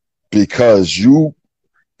 Because it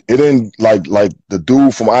didn't like the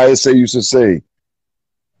dude from ISA used to say,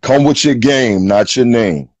 come with your game, not your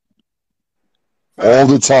name. Facts. All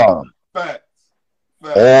the time. Facts.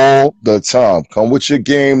 All the time. Come with your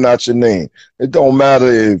game, not your name. It don't matter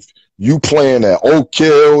if you playing at Oak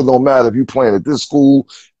Hill, don't matter if you playing at this school.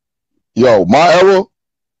 Yo, my era,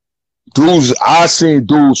 I seen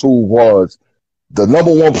dudes who was the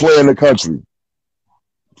number one player in the country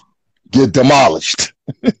get demolished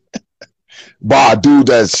by a dude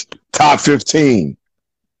that's top 15.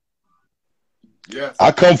 Yes.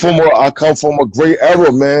 I come from a great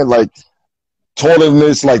era, man. Like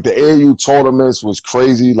tournaments, like the AAU tournaments was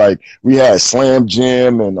crazy. Like we had Slam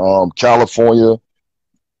Jam in California.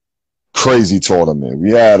 Crazy tournament.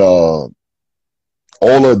 We had all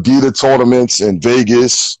the Adidas tournaments in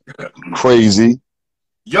Vegas. Crazy.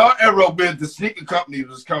 Your era where the sneaker company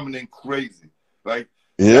was coming in crazy. Like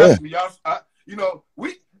yeah. We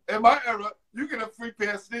in my era, you get a free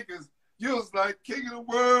pair of sneakers, you was like king of the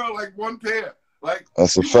world, like one pair. Like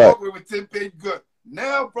that's a you fact. Walk away with 10 pair good.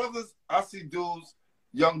 Now, brothers, I see dudes,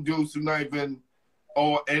 young dudes who not even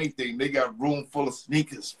own anything. They got room full of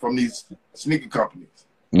sneakers from these sneaker companies.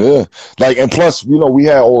 Yeah. Like, and plus, we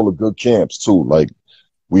had all the good camps too. Like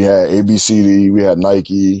we had ABCD, we had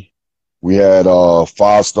Nike, we had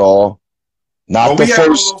 5-star. Not the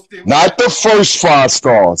first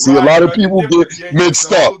 5-star. See, a lot of people get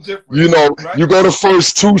mixed up. You go to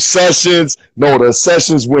first 2 sessions. No, the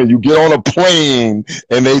sessions when you get on a plane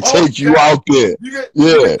and they take you out there.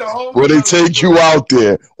 Where they take you out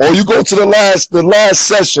there. Or you go to the last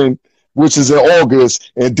session, which is in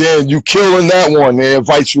August, and then you kill in that one. They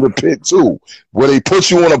invite you to pit 2, where they put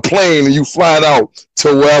you on a plane and you fly out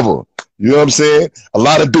to wherever. You know what I'm saying? A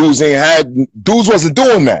lot of dudes wasn't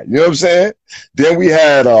doing that. You know what I'm saying? Then we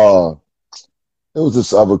had there was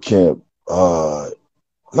this other camp,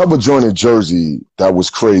 another joint in Jersey that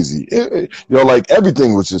was crazy. Like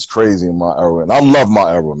everything was just crazy in my era, and I love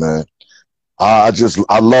my era, man. I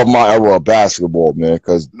love my era of basketball, man,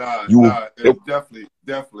 because definitely.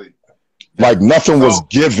 Like nothing was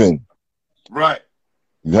given. Right.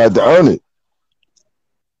 You had to earn it.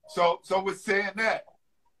 So with saying that,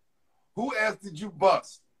 who else did you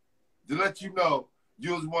bust to let you know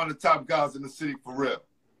you was one of the top guys in the city for real?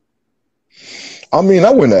 I mean,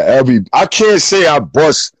 I went at I can't say I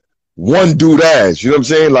bust one dude ass. You know what I'm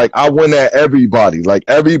saying? Like, I went at everybody. Like,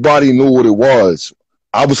 everybody knew what it was.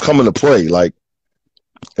 I was coming to play. Like,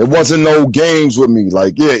 it wasn't no games with me.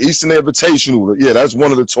 Like, yeah, Eastern Invitational. Yeah, that's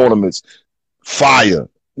one of the tournaments. Fire.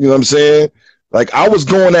 You know what I'm saying? Like, I was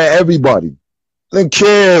going at everybody. I didn't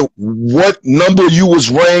care what number you was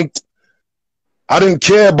ranked. I didn't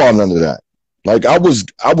care about none of that. Like, I was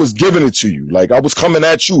giving it to you. Like, I was coming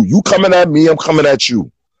at you. You coming at me, I'm coming at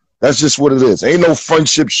you. That's just what it is. Ain't no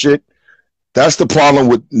friendship shit. That's the problem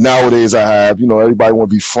with nowadays I have. You know, everybody want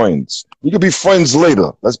to be friends. We could be friends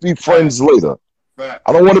later. Let's be friends later. I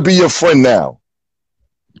don't want to be your friend now.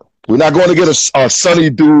 We're not going to get a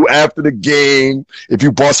sunny do after the game if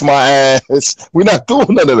you bust my ass. We're not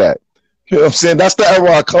doing none of that. You know what I'm saying? That's the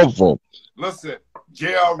era I come from. Listen,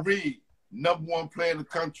 J.R. Reed, #1 player in the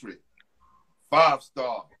country,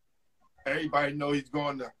 5-star. Everybody know he's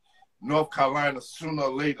going to North Carolina sooner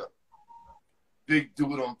or later. Big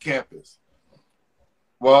dude on campus.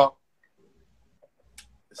 Well,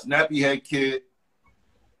 snappy head kid,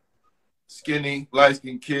 skinny,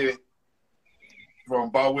 light-skinned kid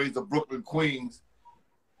from by ways of Brooklyn, Queens,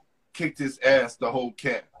 kicked his ass the whole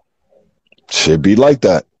camp. Should be like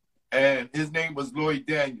that. And his name was Lloyd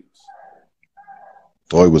Daniels.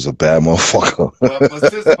 Lloyd was a bad motherfucker.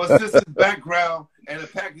 but since his background and the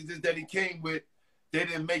packages that he came with, they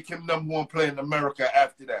didn't make him #1 player in America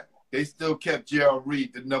after that. They still kept J.R.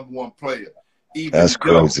 Reed the #1 player. Even That's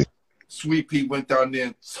crazy. Sweet Pea went down there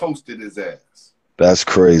and toasted his ass. That's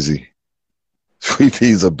crazy. Sweet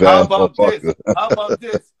Pea's a bad motherfucker. How about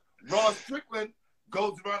this? Ron Strickland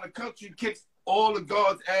goes around the country, kicks all the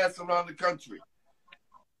guards' ass around the country.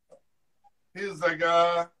 He was like,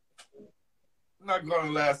 I'm not going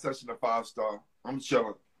to last session a 5-star. I'm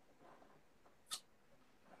chilling.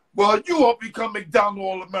 Well, you won't become McDonald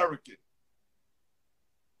All-American.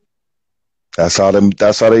 That's how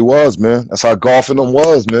they was, man. That's how golfing them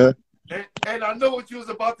was, man. And I know what you was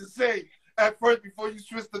about to say at first before you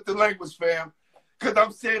switched up the language, fam, because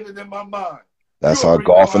I'm saying it in my mind. That's how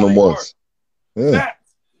golfing them was. Yeah. That,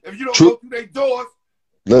 if you don't go through their doors.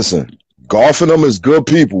 Listen, golfing them is good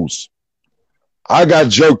peoples. I got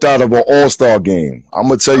jerked out of an all-star game. I'm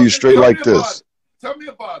going to tell you straight like this. Tell me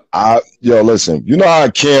about it. Yo, listen, you know how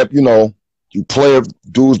at camp, you know,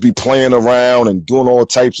 dudes be playing around and doing all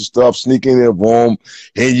types of stuff, sneaking in their room,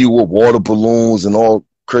 hitting you with water balloons and all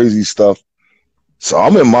crazy stuff. So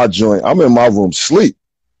I'm in my joint. I'm in my room, sleep.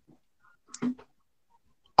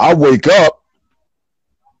 I wake up.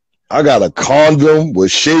 I got a condom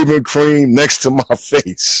with shaving cream next to my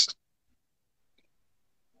face.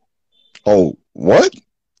 Oh, what?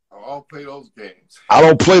 I don't play those games. I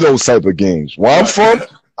don't play those type of games. Where I'm from,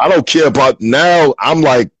 I don't care about now. I'm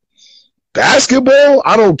like, basketball?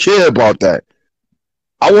 I don't care about that.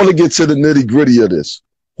 I want to get to the nitty gritty of this.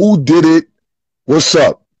 Who did it? What's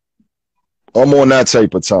up? I'm on that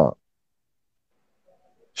type of time.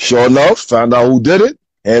 Sure enough, found out who did it,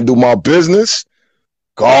 handle my business.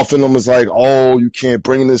 Golfing them is like, oh, you can't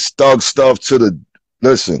bring this thug stuff to the.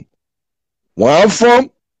 Listen, where I'm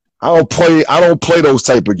from, I don't play those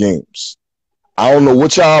type of games. I don't know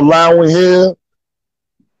what y'all allowing here.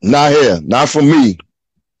 Not here. Not for me.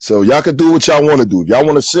 So y'all can do what y'all want to do. If y'all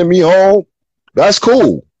want to send me home, that's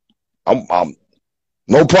cool. I'm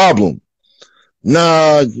no problem.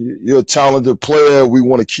 Nah, you're a talented player. We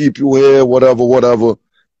want to keep you here, whatever.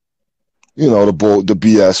 You know, the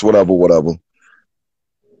BS, whatever.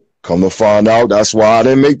 Come to find out, that's why I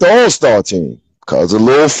didn't make the All-Star team. Because of a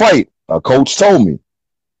little fight. Our coach told me.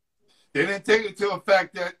 They didn't take it to the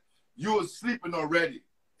fact that you was sleeping already.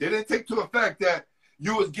 They didn't take to the fact that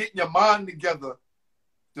you was getting your mind together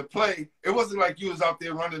to play. It wasn't like you was out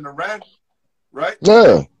there running around, right?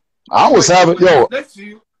 Yeah. I was having fun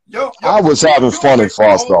in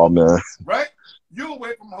 5-star, man. Right? You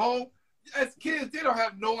away from home. As kids, they don't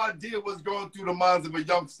have no idea what's going through the minds of a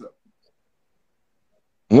youngster.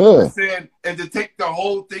 Yeah. And to take the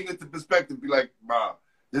whole thing into perspective, be like, wow,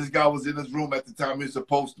 this guy was in his room at the time he was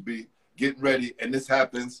supposed to be getting ready, and this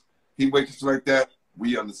happens. He wakes up like that.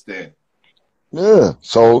 We understand. Yeah.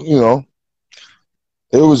 So, you know,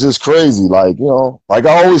 it was just crazy. Like, you know, like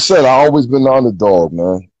I always said, I always been the underdog,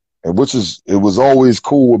 man. And it was always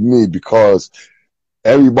cool with me because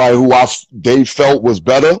everybody who they felt was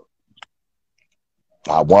better,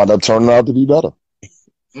 I wound up turning out to be better.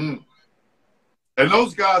 Mm. And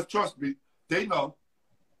those guys, trust me, they know.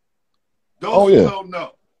 Those who don't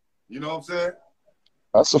know. You know what I'm saying?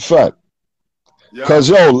 That's a fact. Because,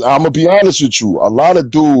 yo, I'm going to be honest with you. A lot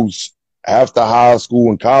of dudes after high school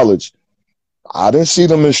and college, I didn't see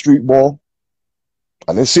them in street ball.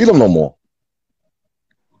 I didn't see them no more.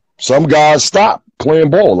 some guys stop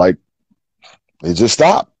playing ball. Like they just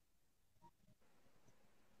stop.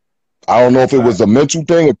 I don't know if it was the mental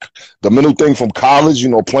thing from college,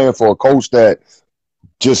 playing for a coach that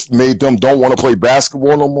just made them don't want to play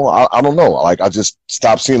basketball no more. I don't know. Like I just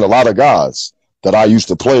stopped seeing a lot of guys that I used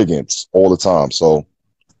to play against all the time. So,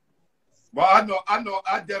 well, I know.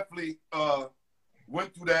 I definitely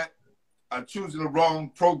went through that. I chose the wrong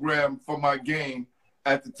program for my game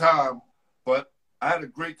at the time, but I had a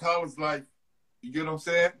great college life. You get what I'm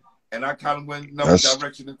saying? And I kind of went another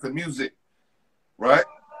direction into music, right?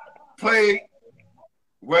 Played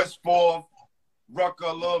West Fourth, Rucker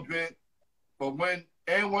a little bit, but when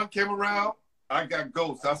N1 came around, I got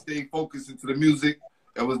ghosts. I stayed focused into the music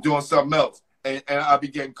and was doing something else, and I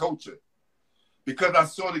began coaching because I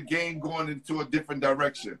saw the game going into a different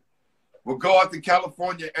direction. We'll go out to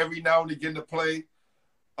California every now and again to play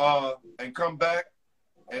and come back,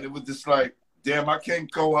 and it was just like, damn, I can't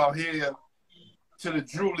go out here to the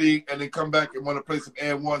Drew League and then come back and want to play some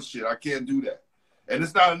N1 shit. I can't do that. And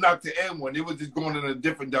it's not a knock to N1. It was just going in a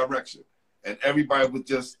different direction. And everybody was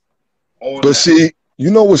just on that. See,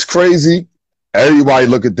 you know what's crazy? Everybody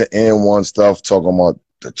look at the N1 stuff, talking about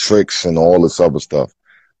the tricks and all this other stuff.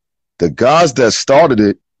 The guys that started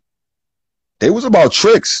it, they was about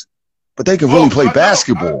tricks, but they can really play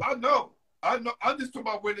basketball. I know. I'm just talking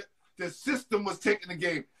about where the system was taking the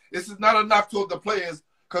game. This is not a knock toward the players,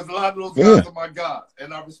 because a lot of those guys are my guys,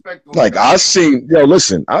 and I respect those guys.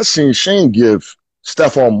 I seen Shane give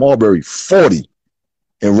Stephon Marbury 40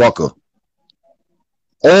 in Rucker.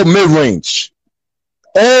 All mid-range.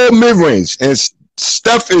 And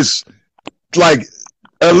Steph is like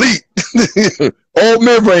elite. All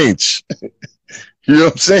mid-range. You know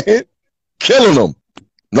what I'm saying? Killing them.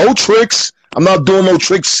 No tricks. I'm not doing no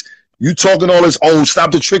tricks. You talking all this,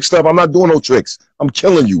 stop the trick stuff. I'm not doing no tricks. I'm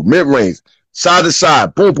killing you. Mid-range. Side to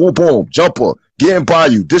side. Boom, boom, boom. Jumper. Getting by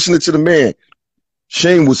you. Dishing it to the man.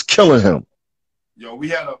 Shane was killing him. Yo, we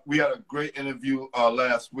had a great interview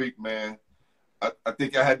last week, man. I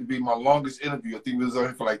think I had to be my longest interview. I think we was on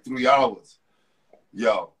here for like 3 hours.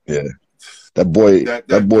 Yo. Yeah. That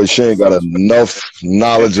boy Shane got enough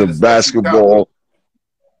knowledge of basketball.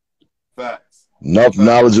 Facts. Enough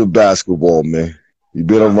knowledge of basketball, man. He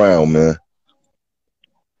been around, man.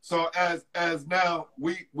 So as now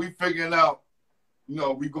we figuring out,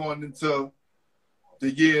 we going into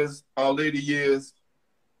the years, our later years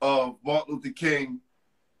of Martin Luther King,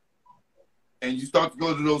 and you start to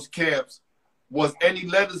go to those camps. Was any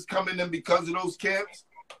letters coming in because of those camps?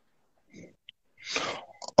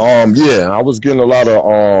 Yeah, I was getting a lot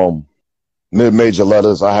of mid-major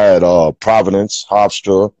letters. I had Providence,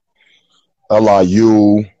 Hofstra,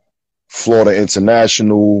 LIU, Florida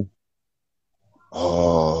International.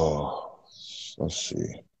 Let's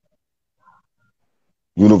see.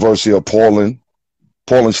 University of Portland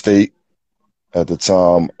State at the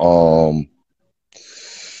time.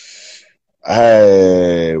 I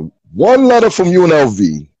had one letter from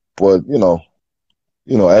UNLV, but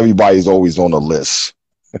everybody's always on the list.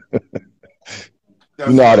 You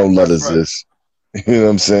know how them letters is. You know what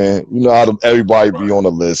I'm saying? You know how everybody be on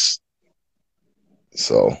the list.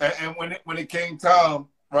 So and when it came time,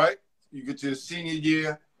 right? You get your senior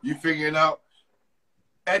year, you figuring out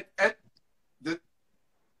at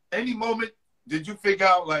any moment did you figure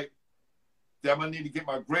out like, damn, I need to get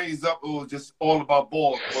my grades up, or was just all about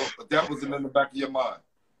ball? But that wasn't in the back of your mind.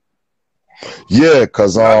 Yeah,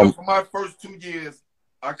 because for my first 2 years,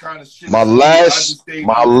 I kind of shit. My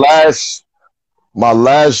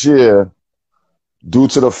last year, due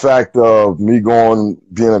to the fact of me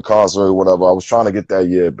being incarcerated or whatever, I was trying to get that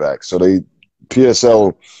year back. So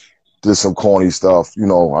PSL did some corny stuff.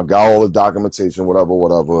 I got all the documentation,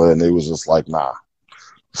 whatever, and they was just like, nah.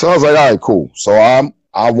 So I was like, all right, cool. So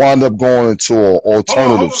I wound up going to an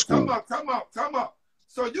alternative school. Come out.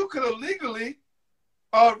 So you could have legally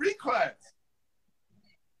reclass.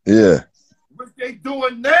 Yeah. What they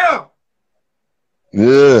doing now?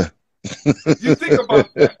 Yeah. You think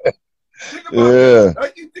about that. That.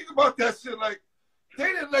 Like, you think about that shit like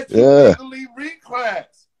they didn't let you legally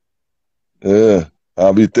reclass. Yeah.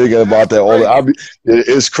 I'll be thinking about that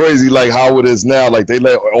it's crazy like how it is now. Like they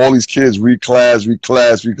let all these kids reclass.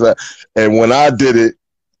 And when I did it,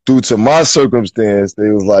 due to my circumstance, they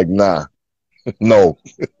was like, nah, no.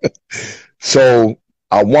 So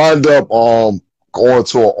I wound up going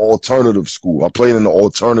to an alternative school. I played in the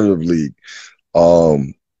alternative league.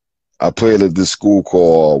 I played at this school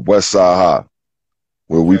called Westside High,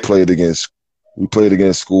 where we played against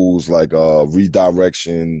schools like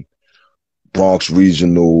Redirection, Bronx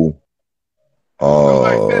Regional.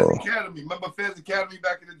 Like Fez Academy. Remember Fez Academy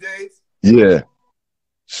back in the days? Yeah.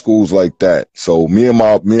 schools like that. So me and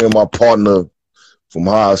my partner from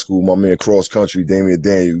high school, my man cross country, Damian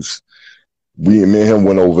Daniels, me and him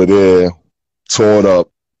went over there, tore it up.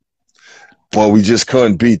 But we just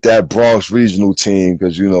couldn't beat that Bronx regional team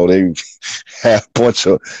because, you know, they had a bunch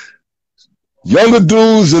of younger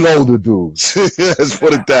dudes and older dudes. Let's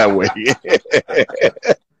put it that way.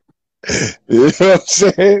 You know what I'm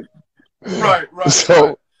saying? Right. So,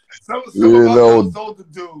 right. Some you of know, those older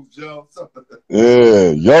dudes, yo.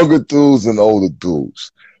 yeah, younger dudes and older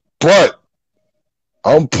dudes. But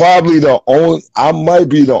I might be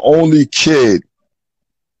the only kid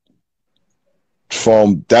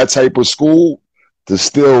from that type of school to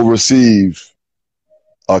still receive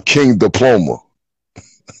a king diploma.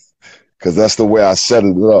 Because that's the way I set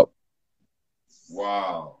it up.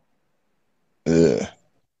 Wow. Yeah.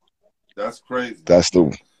 That's crazy.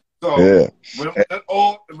 So yeah. When it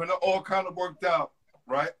all kind of worked out,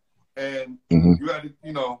 right? And you had to,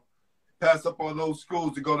 you know, pass up on those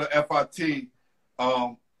schools to go to FIT.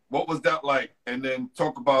 What was that like? And then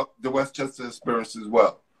talk about the Westchester experience as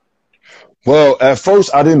well. Well, at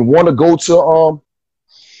first I didn't want to go to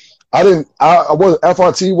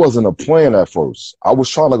FIT wasn't a plan at first. I was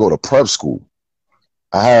trying to go to prep school.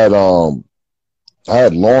 I had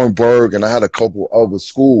Laurenburg and I had a couple other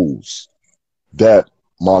schools that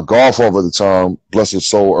my godfather at the time, bless his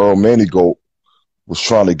soul, Earl Manigault, was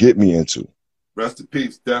trying to get me into. Rest in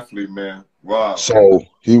peace, definitely, man. Wow. So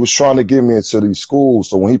he was trying to get me into these schools.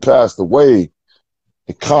 So when he passed away,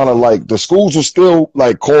 it kind of like the schools were still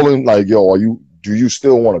like calling, like, yo, do you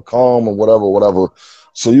still want to come or whatever.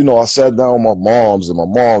 So, you know, I sat down with my mom's, and my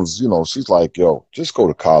mom's, you know, she's like, yo, just go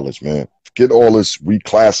to college, man. Get all this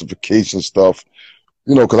reclassification stuff,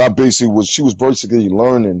 you know, because she was basically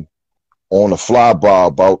learning on the fly by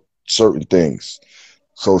about certain things.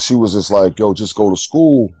 So she was just like, yo, just go to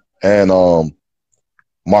school. And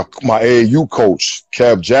my AAU coach,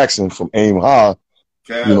 Kev Jackson from AIM High,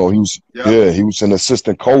 you know, he was an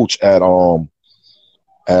assistant coach at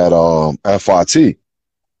FIT.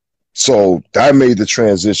 So that made the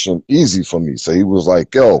transition easy for me. So he was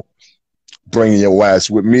like, yo, bringing your ass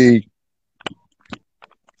with me.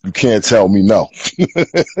 You can't tell me no.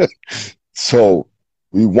 So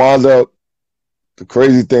we wound up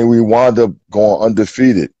going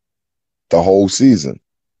undefeated the whole season.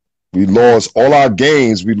 We lost all our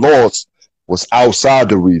games. We lost was outside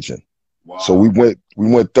the region. Wow. So we went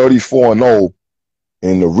 34-0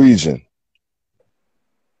 in the region.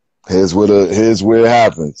 Here's where it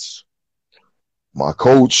happens. My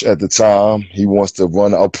coach at the time, he wants to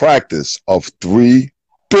run a practice of 3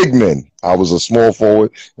 big men. I was a small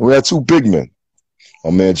forward, and we had 2 big men.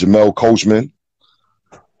 My man Jamel Coachman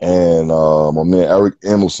and my man Eric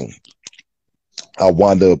Emerson. I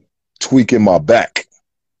wound up tweaking my back.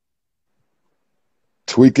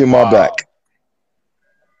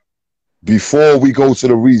 Before we go to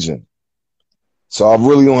the region. So I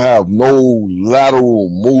really don't have no lateral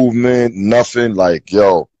movement, nothing. Like,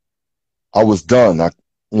 yo, I was done. You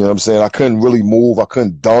know what I'm saying? I couldn't really move. I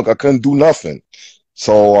couldn't dunk. I couldn't do nothing.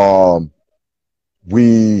 So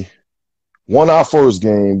we won our first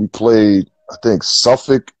game. We played, I think,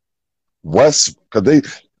 Suffolk West, because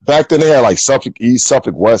back then they had like Suffolk East,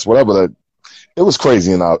 Suffolk West, whatever. That it was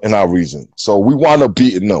crazy in our region. So we wound up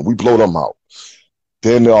beating them. We blew them out.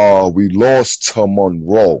 Then we lost to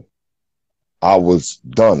Monroe. I was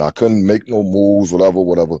done. I couldn't make no moves, whatever.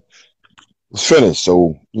 It was finished.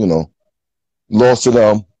 So, you know, lost to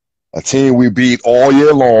them. A team we beat all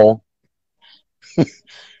year long.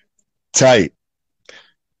 Tight.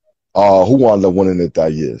 Who wound up winning it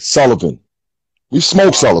that year? Sullivan. We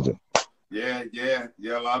smoked Sullivan. Yeah. A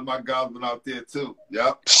lot of my guys went out there too.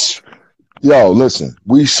 Yep. Yo, listen,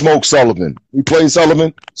 we smoked Sullivan. We played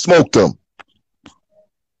Sullivan, smoked them.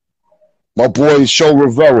 My boy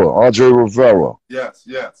Andre Rivera. Yes.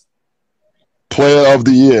 Player of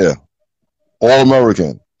the year,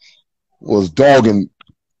 All-American. Was dogging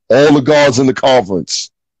all the guards in the conference.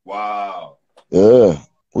 Wow. Yeah.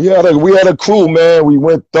 We had a crew, man. We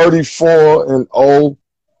went 34-0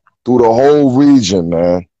 through the whole region,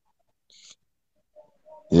 man.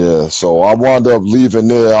 Yeah, so I wound up leaving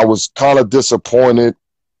there. I was kind of disappointed.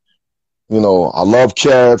 You know, I love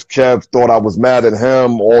Kev. Kev thought I was mad at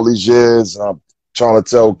him all these years. I'm trying to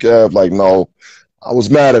tell Kev, like, no, I was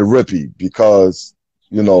mad at Rippy because,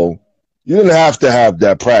 you know, you didn't have to have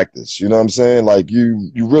that practice. You know what I'm saying? Like, you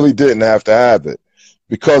really didn't have to have it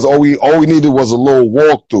because all we needed was a little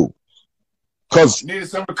walkthrough. Cause needed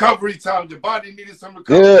some recovery time. Your body needed some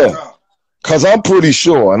recovery time. Because I'm pretty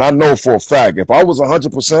sure, and I know for a fact, if I was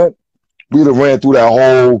 100%, we'd have ran through that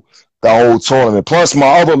whole tournament. Plus,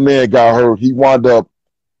 my other man got hurt. He wound up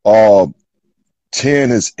uh, tearing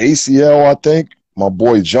his ACL, I think. My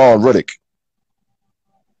boy John Riddick.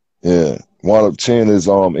 Yeah, wound up tearing his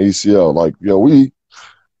ACL. Like, yo, we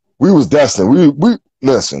was destined. We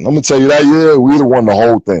listen. I'm gonna tell you that year we would have won the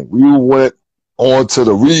whole thing. We went on to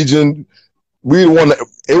the region. We won.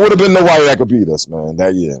 It would have been nobody that could beat us, man.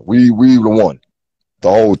 That year we would have won the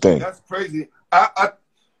whole thing. That's crazy. I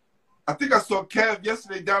think I saw Kev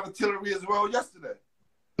yesterday down at Tillery as well. Yesterday.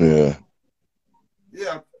 Yeah.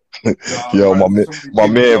 Yeah. Yo, my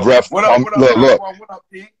man, ref. What up? Look. What up,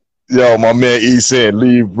 E? Yo, my man E saying,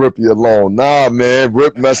 leave Rippy alone. Nah, man,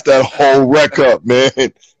 Rip messed that whole wreck up, man.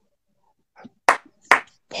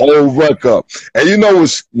 Whole wreck up. And you know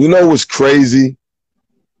what's crazy?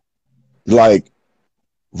 Like,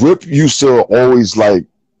 Rip used to always, like,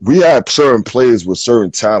 we had certain players with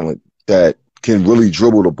certain talent that can really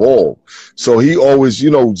dribble the ball. So he always,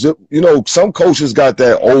 some coaches got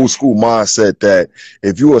that old school mindset that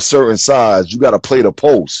if you're a certain size, you got to play the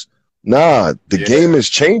post. Nah, the game is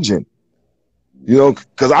changing.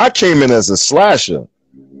 Because I came in as a slasher.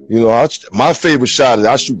 My favorite shot is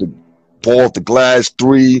I shoot the ball off the glass,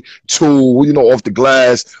 3, 2, off the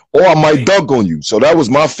glass, or I might dunk on you. So that was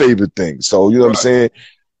my favorite thing. So, you know what I'm saying?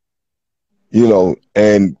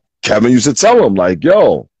 And Kevin used to tell him, like,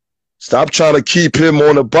 yo, stop trying to keep him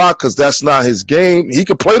on the box because that's not his game. He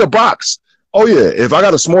can play the box. Oh, yeah. If I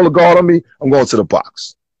got a smaller guard on me, I'm going to the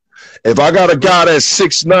box. If I got a guy that's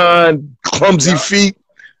 6'9", clumsy feet,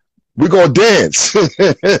 we're going to dance. You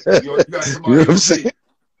know what I'm saying?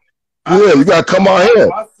 Yeah, you got to come out here.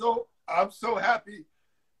 I'm so happy.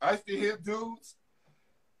 I used to hear dudes,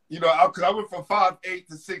 because I went from 5'8"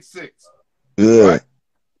 to 6'6". Yeah. Right?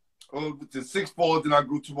 To 6'4", then I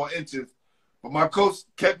grew 2 more inches. But my coach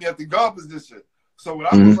kept me at the guard position. So when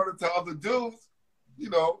I was running to other dudes,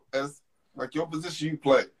 as like your position you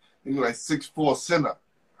play, and you're like 6'4" center.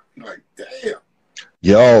 You're like, damn.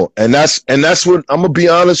 Yo, and that's what I'm gonna be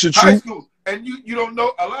honest with you. High school. And you don't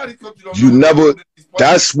know a lot of these coaches don't know. You never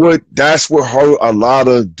that's what hurt a lot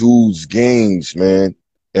of dudes' games, man.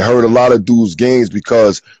 It hurt a lot of dudes' games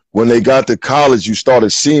because when they got to college, you started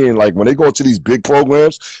seeing, like, when they go to these big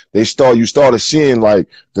programs, you started seeing, like,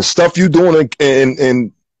 the stuff you doing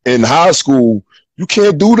in high school, you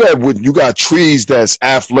can't do that when you got trees that's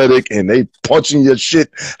athletic and they punching your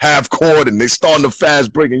shit half court and they starting to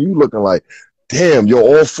fast break and you looking like, damn,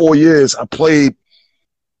 all 4 years I played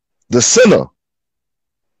the center.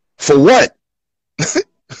 For what? Listen,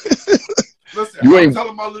 I'm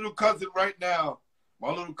telling my little cousin right now, my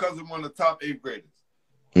little cousin, one of the top 8th graders.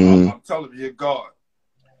 I'm telling you, God.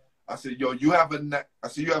 I said, yo, you have a knack. I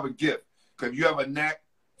said, you have a gift. Because you have a knack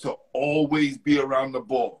to always be around the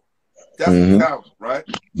ball. That's a talent, right?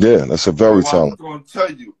 Yeah, that's a very talent. I'm going to tell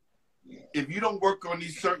you, if you don't work on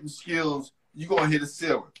these certain skills, you're going to hit a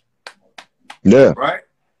ceiling. Yeah. Right?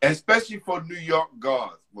 Especially for New York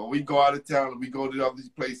guards. When we go out of town and we go to all these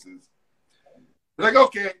places, they're like,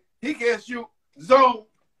 okay, he can't shoot zone.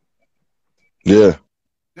 Yeah.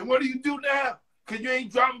 Then what do you do now? Because you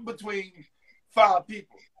ain't driving between 5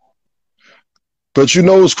 people. But you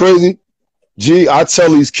know what's crazy? G, I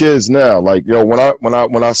tell these kids now, like, yo,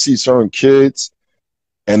 when I see certain kids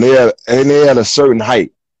and they at a certain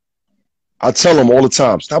height, I tell them all the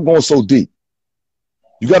time, stop going so deep.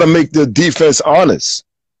 You got to make the defense honest.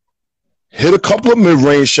 Hit a couple of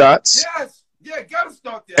mid-range shots. Yes. Yeah, got to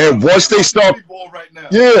start there. And once they start,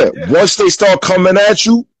 once they start coming at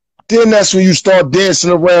you, then that's when you start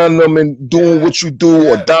dancing around them and doing what you do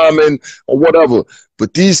or diamond or whatever.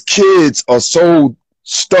 But these kids are so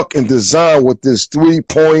stuck in design with this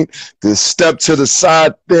 3-point, this step to the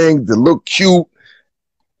side thing, to look cute.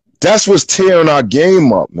 That's what's tearing our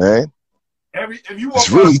game up, man. If you walk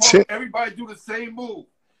really everybody do the same move.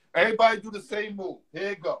 Everybody do the same move.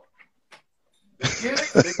 Here you go. They get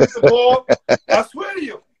the ball. I swear to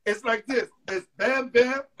you, it's like this. It's bam,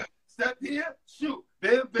 bam, step here, shoot.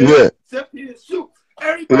 Bam, bam, step here, shoot.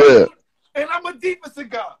 Everybody, and I'm a defensive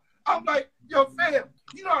guy. I'm like, yo, fam,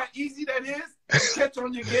 you know how easy that is to catch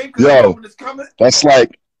on your game because you know when it's coming? That's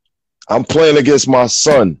like, I'm playing against my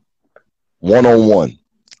son, 1-on-1.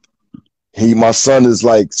 My son is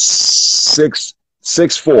like 6'4".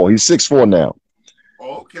 He's 6'4" now.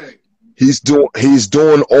 Okay. He's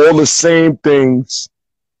doing all the same things.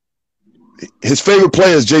 His favorite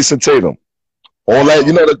player is Jason Tatum. All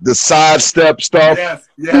that, the sidestep stuff. Yes.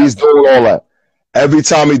 He's doing all that. Every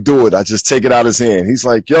time he do it, I just take it out of his hand. He's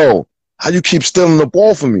like, yo, how you keep stealing the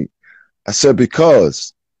ball from me? I said,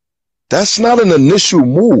 because that's not an initial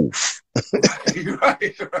move.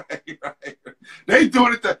 Right. They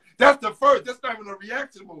doing it. That's the first. That's not even a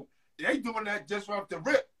reaction move. They doing that just off the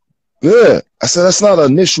rip. Yeah. I said, that's not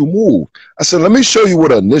an initial move. I said, let me show you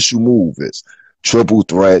what an initial move is. Triple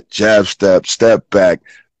threat, jab step, step back,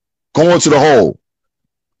 going to the hole.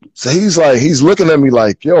 So he's looking at me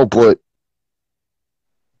like, yo, but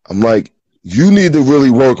I'm like, you need to really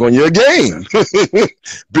work on your game.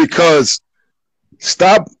 Because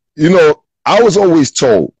stop, I was always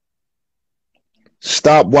told,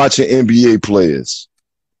 stop watching NBA players.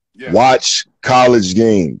 Yeah. Watch college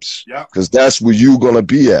games. Yeah. Because that's where you're going to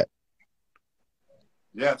be at.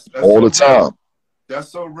 Yes. That's all so the time. Real. That's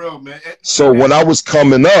so real, man. So when I was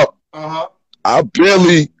coming up, I'm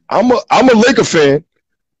a Laker fan,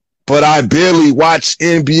 but I barely watch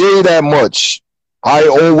NBA that much. I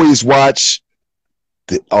always watch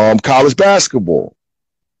the college basketball.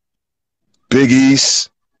 Big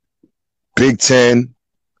East, Big Ten,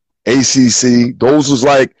 ACC. Those was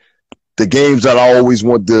like the games that I always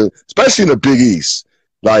wanted to, especially in the Big East.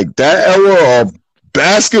 Like that era of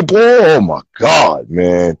basketball, oh my God,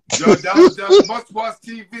 man. Yo, that was must-watch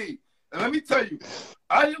TV. And let me tell you,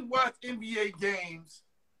 I didn't watch NBA games.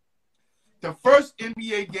 The first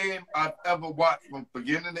NBA game I've ever watched from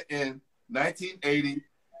beginning to end, 1980,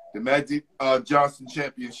 the Magic Johnson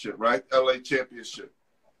Championship, right? LA Championship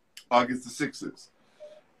against the Sixers.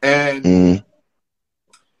 And,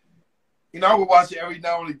 I would watch it every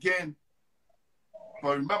now and again.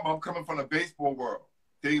 But remember, I'm coming from the baseball world.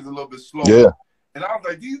 Things a little bit slower. Yeah. And I was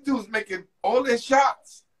like, these dudes making all their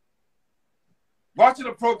shots. Watching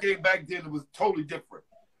a pro game back then, it was totally different,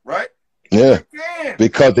 right? Yeah. Like,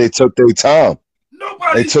 because they took their time.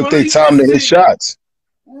 They took their time to hit shots.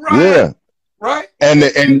 Right. Yeah. Right.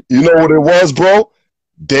 And you know what it was, bro?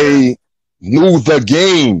 They knew the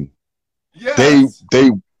game. Yes.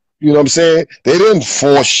 They you know what I'm saying? They didn't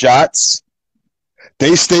force shots.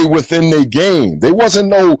 They stayed within their game. They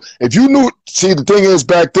wasn't if you knew, see, the thing is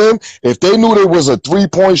back then, if they knew there was a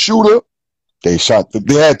 3-point shooter, they had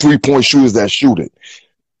 3-point shooters that shoot it.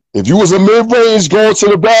 If you was a mid-range going to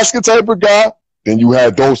the basket type of guy, then you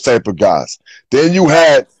had those type of guys. Then you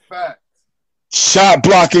had shot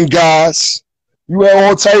blocking guys. You had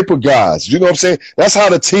all type of guys. You know what I'm saying? That's how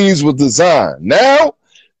the teams were designed. Now,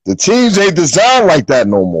 the teams ain't designed like that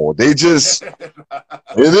no more. They just, it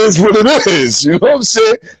is what it is. You know what I'm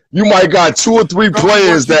saying? You might got 2 or 3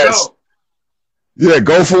 players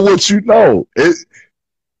go for what you know.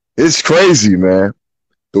 It's crazy, man.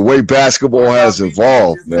 The way basketball has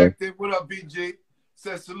evolved, man. What up, BG?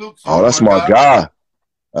 Says salute to that's my guy.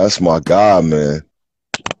 That's my guy, man.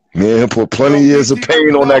 Me and him put plenty of years of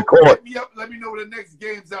pain on that court. Let me know when the next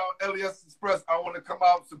game's out. LES Express. I want to come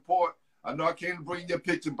out and support. I know I can't bring your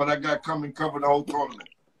picture, but I got to come and cover the whole tournament.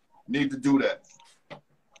 Need to do that.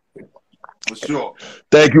 For sure.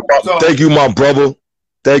 Thank you, my brother.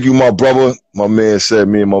 Thank you, my brother. My man said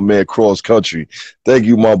me and my man cross country. Thank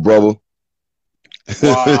you, my brother.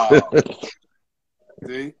 Wow.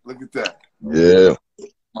 See? Look at that. Yeah.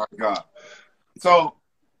 My God. So,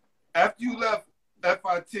 after you left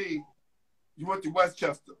FIT, you went to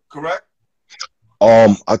Westchester, correct?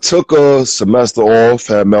 I took a semester off,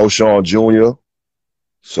 had Melshawn Jr.,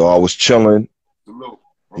 so I was chilling, doing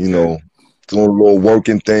a little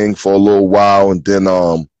working thing for a little while, and then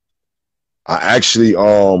I actually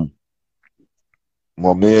my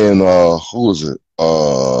man who was it?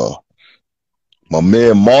 My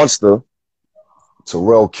man Monster,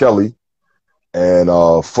 Terrell Kelly, and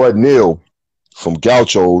Fred Neal from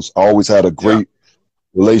Gauchos. I always had a great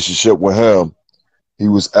relationship with him. He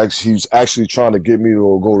was actually trying to get me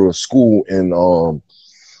to go to a school in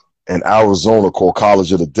Arizona called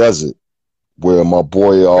College of the Desert, where my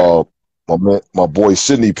boy my boy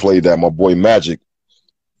Sidney played that. My boy Magic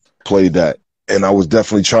played that, and I was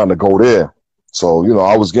definitely trying to go there. So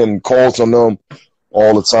I was getting calls from them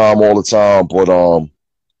all the time. But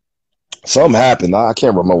something happened. I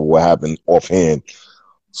can't remember what happened offhand.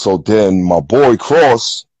 So then my boy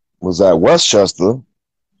Cross was at Westchester.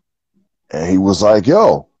 And he was like,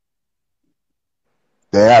 yo,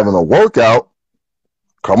 they're having a workout.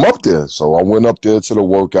 Come up there. So I went up there to the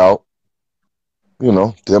workout. Did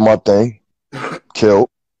my thing. Killed.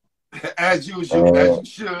 As usual, as you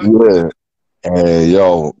should. Yeah. And,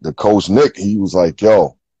 yo, the coach, Nick, he was like,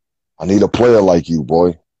 yo, I need a player like you,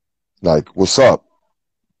 boy. Like, what's up?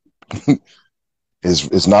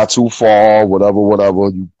 It's not too far, whatever.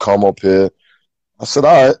 You come up here. I said,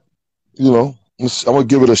 all right, I'm going to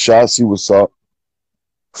give it a shot, see what's up.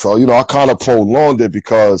 So, I kind of prolonged it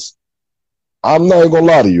because I'm not even going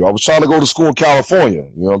to lie to you. I was trying to go to school in California.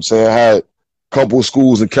 You know what I'm saying? I had a couple of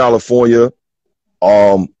schools in California.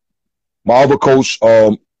 My other coach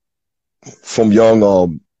from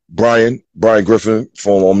Young, Brian Griffin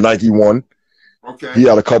from Nike One. Okay. He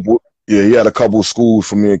had a couple Yeah, he had a couple of schools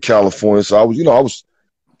for me in California. So I was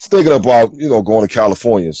thinking about, going to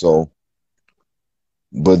California. So,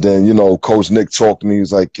 but then, Coach Nick talked to me. He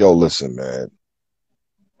was like, yo, listen, man,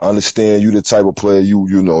 I understand you the type of player you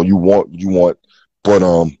want, but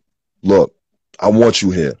look, I want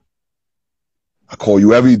you here. I call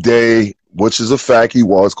you every day, which is a fact. He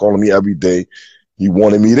was calling me every day. He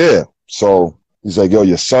wanted me there. So he's like, yo,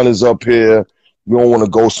 your son is up here. You don't want to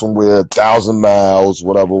go somewhere 1,000 miles,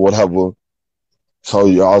 whatever. So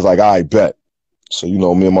I was like, I bet. So,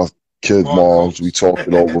 me and my kid Come on, moms, we coach. talked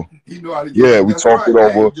it over. He knew how to get Yeah, you. we That's talked right.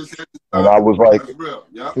 it Hey, over. you just had to And stop. I was like, That's real.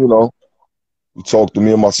 Yeah. we talked to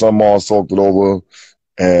me and my son moms talked it over.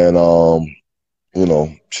 And,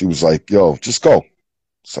 she was like, yo, just go.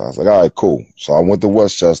 So I was like, all right, cool. So I went to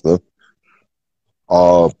Westchester.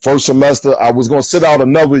 First semester, I was going to sit out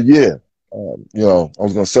another year. I was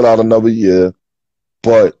going to sit out another year.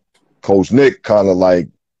 But Coach Nick kind of like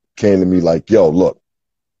came to me like, yo, look,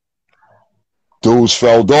 dudes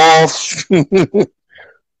fell off.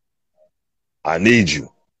 I need you.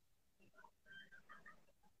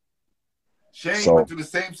 Shane So went through the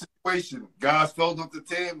same situation. Guys filled up the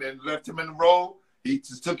team and left him in the role. He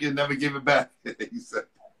just took it and never gave it back. He said,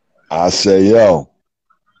 I say, yo,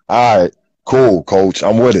 all right, cool, coach.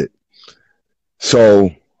 I'm with it.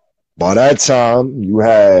 So by that time, you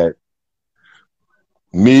had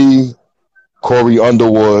me, Corey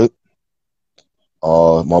Underwood,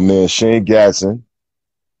 my man Shane Gatson,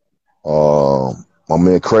 my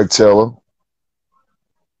man Craig Taylor.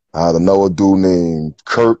 I had another dude named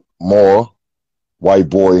Kurt Moore, white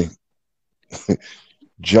boy,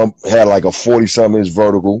 had like a 40-something inch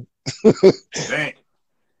vertical. dang.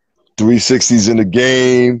 360s in the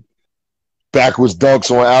game, backwards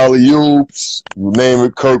dunks on alley oops. You name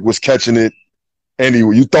it, Kirk was catching it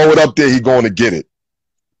anyway. You throw it up there, he going to get it.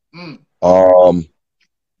 Mm.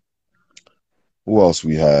 Who else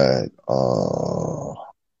we had?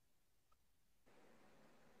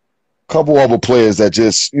 Couple other players that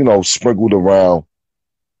just, sprinkled around.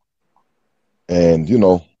 And,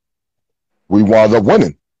 we wound up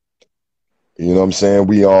winning. You know what I'm saying?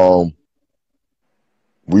 We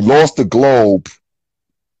lost the Globe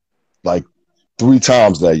like 2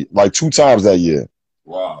 times that year.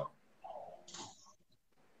 Wow.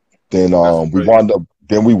 Then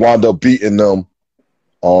we wound up beating them.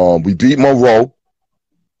 We beat Monroe.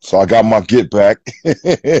 So I got my get back.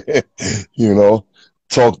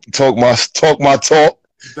 Talk my talk.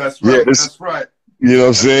 That's Yeah, right. That's right. You know what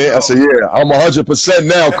I'm saying? I said, yeah, I'm 100%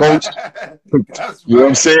 now, coach. That's You know what I'm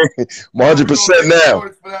right. saying? I'm 100% now.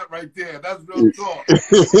 Noise for that right there. That's real talk.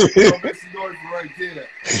 We're gonna make some noise for right there.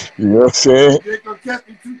 You know what I'm saying? They're gonna catch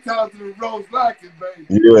me 2 times in a row lacking, baby.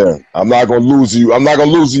 Yeah, I'm not gonna lose you. I'm not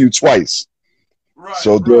gonna lose you twice. Right.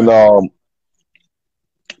 So then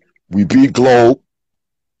we beat Globe,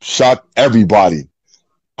 shocked everybody.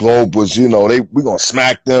 Globe was, we gonna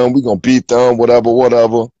smack them, we gonna beat them,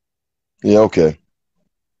 whatever. Yeah, okay.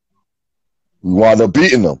 We wound up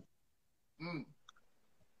beating them.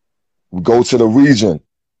 We go to the region.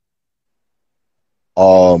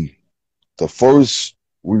 The first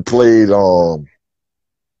we played, I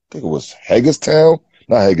think it was Hagerstown,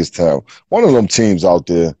 not Hagerstown. One of them teams out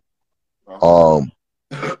there. I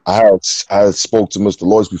had spoke to Mr.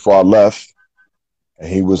 Lloyd before I left, and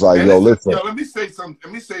he was like, "Yo, listen." Yo, let me say something.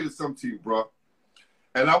 Let me say this something to you, bro.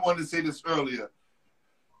 And I wanted to say this earlier.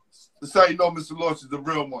 That's how you know Mr. Lloyd is the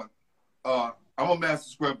real one. I'm a Master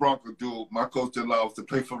Square Bronco dude. My coach allows to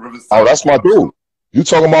play for Riverside. Oh, that's my dude. You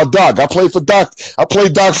talking about Doc? I played for Doc. I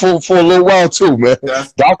played Doc for a little while too, man.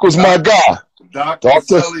 Doc was my guy. Doc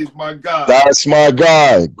Selly's my guy. That's my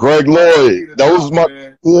guy. Greg Lloyd. That was my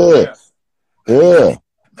man. Yeah.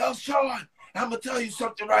 Melshawn, I'm gonna tell you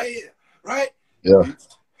something right here, right? Yeah.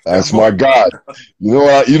 That's my guy. You know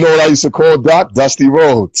what I used to call Doc? Dusty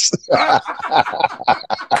Rhodes.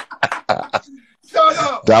 Shut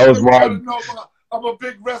up. That was my. I'm a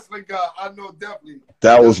big wrestling guy. I know definitely.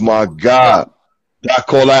 That was my guy. That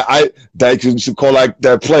call that you should call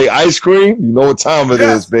that play ice cream. You know what time it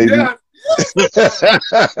is, baby. Yes.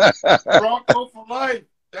 Bronco for life.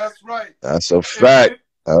 That's right. That's a fact.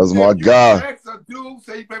 That was my guy. If a dude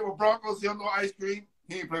say he play with Broncos, he don't know ice cream.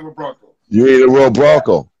 He ain't play with Broncos. You ain't a real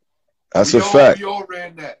Bronco. That's a fact. We all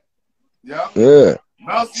ran that. Yeah. Yeah.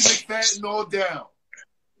 Mousy McFadden all down.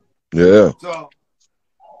 Yeah. So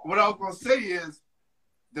what I was gonna say is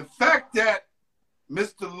the fact that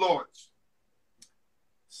Mr. Lorch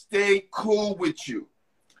stayed cool with you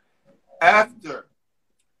after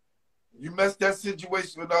you messed that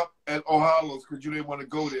situation up at O'Hallows because you didn't want to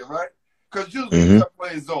go there, right? Because usually you cut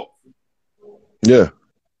players off. Yeah.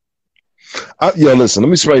 Yo, listen, let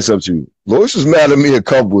me explain something to you. Lois was mad at me a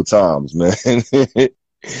couple of times, man.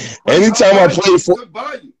 Anytime I played for,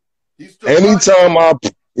 anytime I,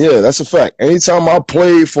 yeah, that's a fact. Anytime I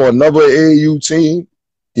played for another AAU team,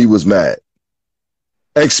 he was mad.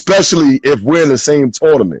 Especially if we're in the same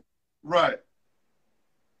tournament. Right.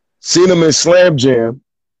 Seen him in Slam Jam.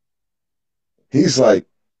 He's like,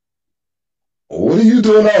 what are you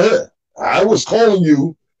doing out here? I was calling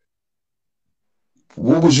you.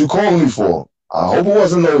 What was you calling me for? I hope it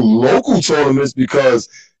wasn't no local tournaments because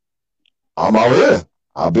I'm out here.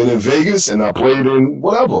 I've been in Vegas and I played in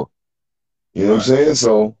whatever. You know what I'm saying?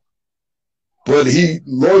 So, but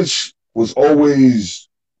Lloyd was always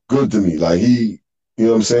good to me. Like you know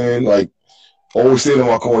what I'm saying? Like, always stayed in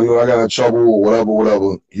my corner. You know, I got in trouble or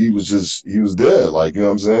whatever. He was there. Like, you know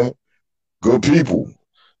what I'm saying? Good people.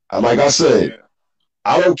 And like I said,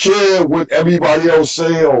 I don't care what everybody else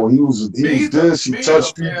say. Oh, he was this. He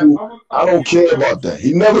touched people. I don't care about that.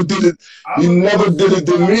 He never did it. He never did it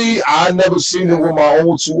to me. I never seen it with my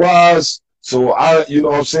own two eyes. So you know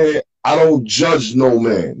what I'm saying? I don't judge no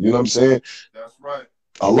man. You know what I'm saying? That's right.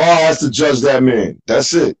 Allah has to judge that man.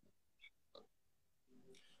 That's it.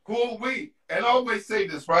 Who we? And I always say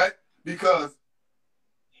this, right? Because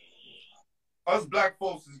us black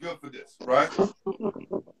folks is good for this, right?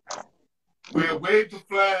 We'll wave the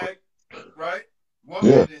flag, right? 1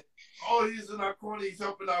 minute. Oh, he's in our corner. He's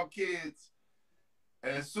helping our kids.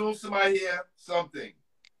 And as soon as somebody hear something,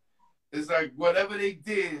 it's like whatever they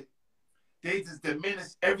did, they just diminish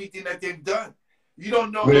everything that they've done. You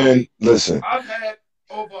don't know. Man, listen. I've had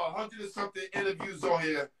over 100 and something interviews on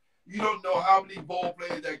here. You don't know how many ball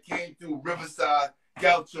players that came through Riverside,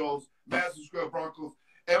 Gauchos, Madison Square Broncos.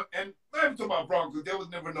 And not even talking about Broncos. There was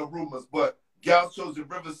never no rumors. But Gauchos and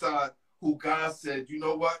Riverside, who God said, you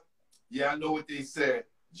know what? Yeah, I know what they said.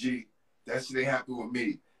 Gee, that shit ain't happening with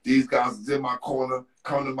me. These guys is in my corner,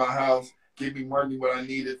 come to my house, give me money when I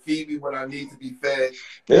need it, feed me when I need to be fed.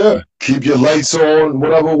 Yeah, keep your lights on,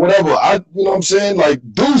 whatever. You know what I'm saying? Like,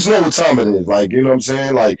 dudes know what time it is. Like, you know what I'm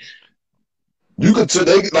saying? Like,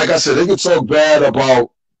 like I said, they could talk bad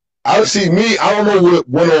about. I don't know what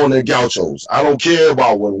went on in Gauchos. I don't care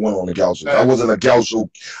about what went on in Gauchos. I wasn't a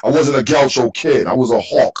Gaucho kid. I was a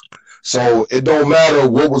Hawk. So it don't matter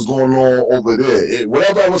what was going on over there.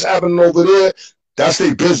 Whatever was happening over there, that's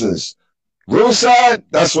their business. Riverside,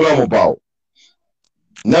 that's what I'm about.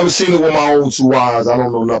 Never seen it with my own two eyes. I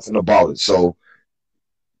don't know nothing about it. So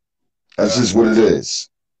that's just what it is.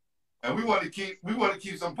 And we want to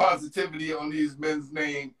keep some positivity on these men's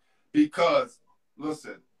names because,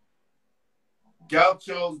 listen,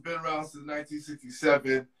 Gaucho's been around since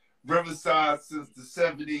 1967, Riverside since the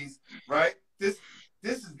 70s, right? This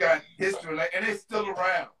has got history, and it's still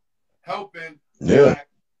around, helping black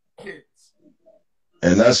kids.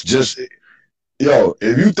 And that's just,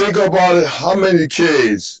 if you think about it, how many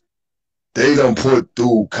kids they done put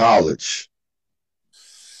through college?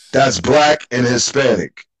 That's black and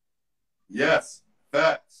Hispanic. Yes,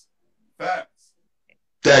 facts.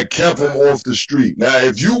 That kept them off the street. Now,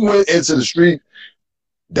 if you went into the street,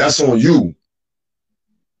 that's on you.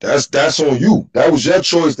 That's on you. That was your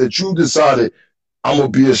choice that you decided, I'm going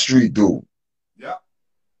to be a street dude. Yeah.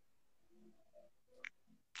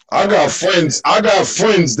 I got friends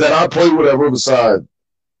that I play with at Riverside.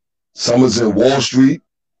 Some is in Wall Street.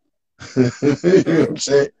 You know what I'm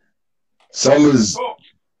saying? Some is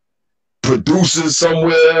producers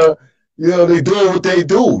somewhere. You know, they doing what they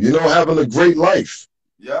do, having a great life.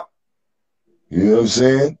 Yeah. You know what I'm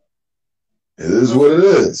saying? It is what it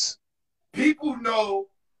is. People know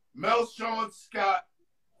Melshawn Scott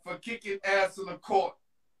for kicking ass on the court.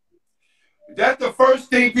 That's the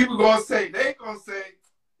first thing people gonna say. They gonna say,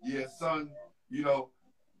 yeah, son,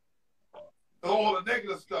 all the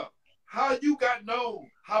negative stuff. How you got known,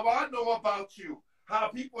 how I know about you, how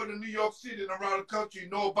people in New York City and around the country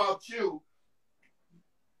know about you.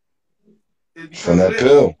 From that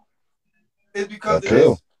pill. It's because of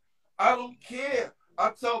this. I don't care.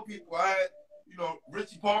 I tell people, I had,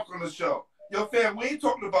 Richie Parker on the show. Yo, fam, we ain't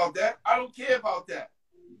talking about that. I don't care about that.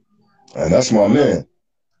 And that's my man.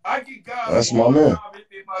 I get guys that's my man.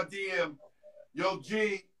 In my DM, yo,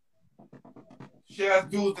 G, she asks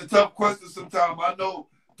dudes the tough questions sometimes. I know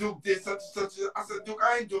Duke did such and such. I said, Duke,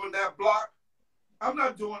 I ain't doing that block. I'm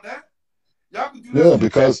not doing that. Y'all can do that. Yeah,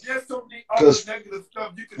 because there's so many other negative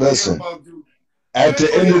stuff you can hear about Duke. At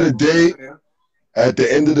the end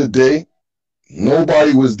of the day,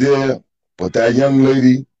 nobody was there but that young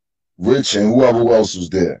lady, Rich, and whoever else was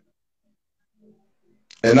there.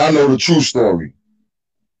 And I know the true story.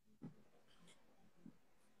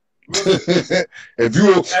 If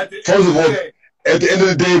you, first of all, at the end of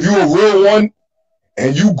the day, if you're a real one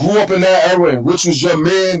and you grew up in that era and Rich was your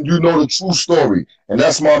man, you know the true story. And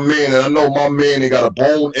that's my man. And I know my man ain't got a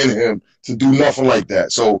bone in him to do nothing like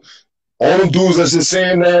that. So all them dudes that's just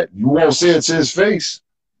saying that, you won't say it to his face.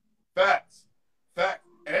 Facts. Facts.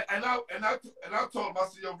 And I told him, I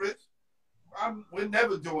said, yo, Rich, we're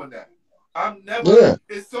never doing that. I'm never. Yeah.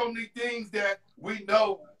 It's so many things that we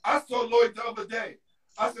know. I saw Lloyd the other day.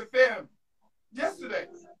 I said, fam, yesterday,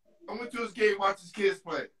 I went to his game, watch his kids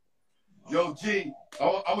play. Yo, G,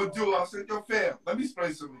 I'm going to do it. I said, yo, fam, let me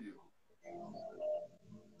explain something to you.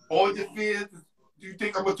 All your fears, do you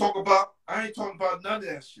think I'm going to talk about? I ain't talking about none of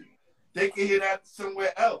that shit. They can hear that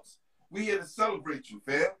somewhere else. We here to celebrate you,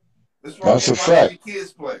 fam. That's why That's a I'm watching fact. your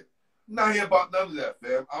kids play. I'm not here about none of that,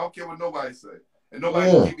 fam. I don't care what nobody say. And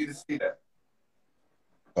nobody can get me to see that.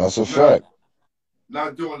 That's a fact.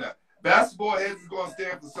 Not doing that. Basketball heads is going to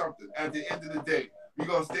stand for something at the end of the day. We're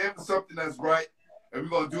going to stand for something that's right, and we're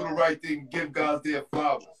going to do the right thing and give guys their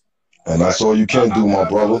flowers. And that's all you can do, my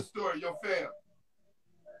brother. Tell a story. Yo, fam,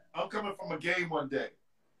 I'm coming from a game one day.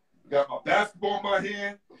 Got my basketball in my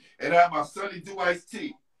hand, and I had my Sunny Do iced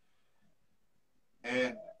tea.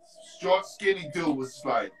 And short, skinny dude was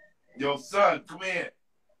like, yo, son, come in.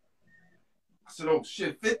 I said, oh,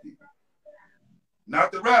 shit, 50.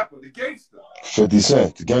 Not the rapper, the gangster. 50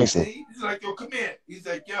 Cent, the gangster. He's like, yo, come here. He's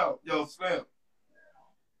like, yo, Slim.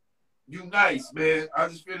 You nice, man. I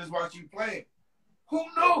just finished watching you playing. Who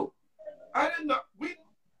knew? I didn't know.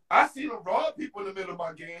 I seen him rob people in the middle of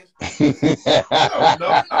my games. I don't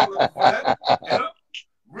know. I'm looking for that. And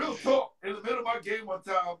real talk, in the middle of my game one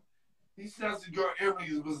time, he snatched a girl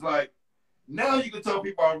earrings and was like, now you can tell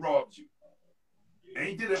people I robbed you. And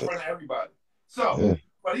he did it in front of everybody. So,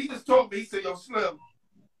 but he just told me, he said, yo, Slim,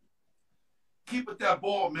 keep it that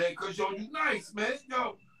ball, man, because, yo, you nice, man.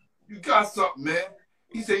 Yo, you got something, man.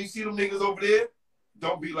 He said, you see them niggas over there?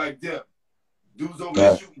 Don't be like them. Dudes over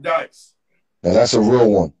there shooting dice. Now, that's a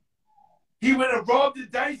real one. He went and robbed the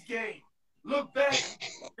dice game. Look back.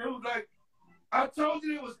 It was like, I told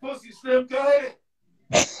you it was pussy, Slim. Go ahead.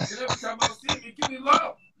 And every time I see him, he give me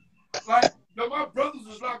love. Like, yo, my brothers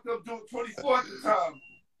was locked up doing 24 at the time.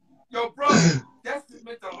 Yo, bro, that's just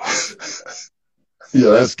meant a lot to me.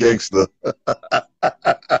 Yeah, that's gangster. Went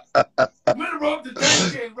and robbed the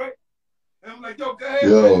dice game, right? And I'm like, yo, go ahead,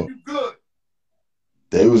 Yo, man, you good.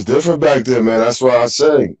 they was different back then, man. That's why I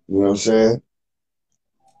say, you know what I'm saying?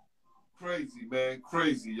 Crazy, man.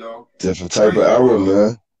 Crazy, yo. Different type of era,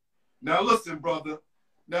 man. Now, listen, brother.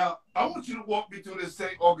 Now, I want you to walk me through this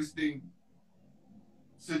St. Augustine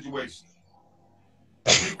situation.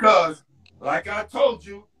 Because, like I told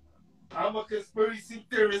you, I'm a conspiracy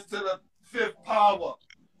theorist to the fifth power.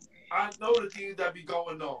 I know the things that be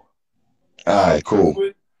going on. All right, cool.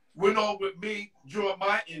 Went on with me during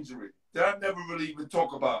my injury that I never really even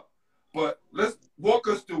talk about. But let's walk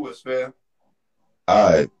us through it, fam.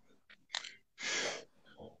 All right.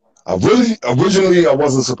 Originally, I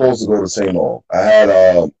wasn't supposed to go to St. Aug. I had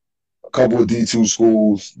a couple of D2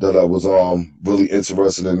 schools that I was really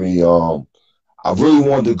interested in me. I really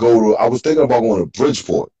wanted to go to. I was thinking about going to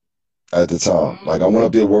Bridgeport at the time. Like I went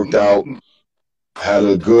up there, worked out, had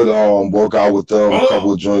a good workout with them, a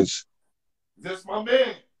couple of joints. This my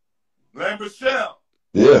man, Lambershell.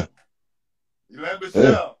 Yeah. Lambershell.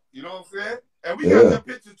 Yeah. You know what I'm saying? And we got that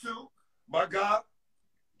picture too. My God.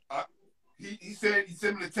 He said he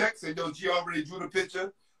sent me the text and yo, G already drew the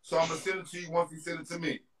picture, so I'm gonna send it to you once he sent it to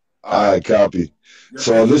me. All right, copy.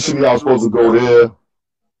 So initially I was supposed to go there.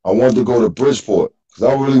 I wanted to go to Bridgeport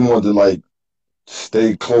because I really wanted to like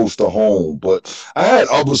stay close to home. But I had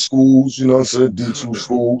other schools, you know what I'm saying, D2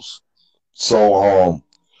 schools. So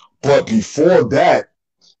but before that,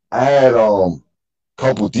 I had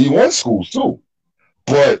couple D1 schools too.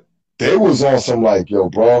 But they was on some like, yo,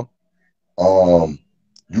 bro,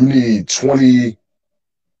 you need 24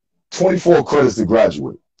 credits to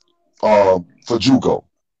graduate for JUCO.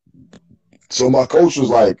 So my coach was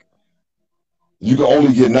like, you can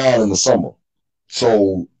only get 9 in the summer.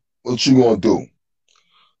 So what you gonna do?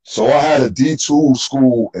 So I had a D2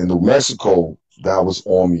 school in New Mexico that was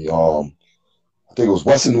on me. I think it was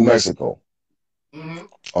Western New Mexico.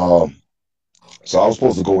 So I was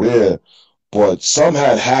supposed to go there, but something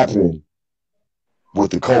had happened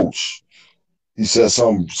with the coach. He said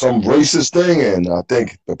some racist thing, and I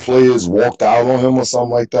think the players walked out on him or something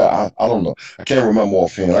like that. I don't know. I can't remember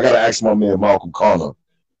offhand. I got to ask my man Malcolm Connor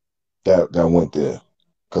that went there.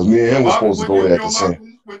 Because me and him were supposed to go there at the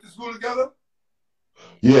same. Went to school together?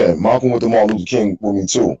 Yeah, Malcolm went to Martin Luther King with me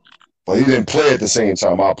too. But he didn't play at the same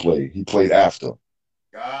time I played. He played after.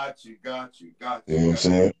 Got you. You know what I'm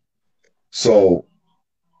saying? So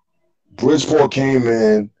Bridgeport came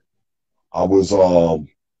in. I was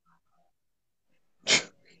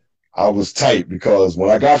I was tight because when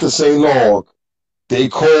I got to St. Aug, they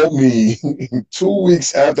called me 2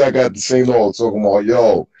 weeks after I got to St. Aug talking about,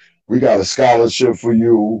 yo, we got a scholarship for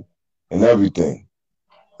you and everything.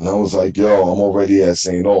 And I was like, yo, I'm already at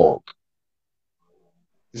St. Aug.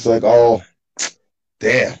 He's like, oh,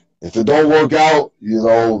 damn. If it don't work out,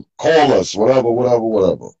 call us, whatever, whatever,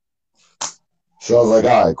 whatever. So I was like,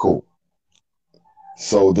 all right, cool.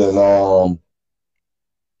 So then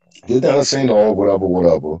get down to St. Aug, whatever,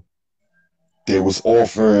 whatever. They was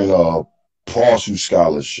offering partial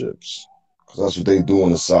scholarships. Because that's what they do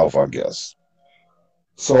in the South, I guess.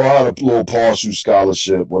 So I had a little partial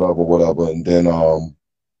scholarship, whatever, whatever. And then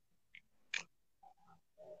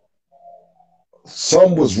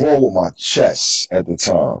something was wrong with my chest at the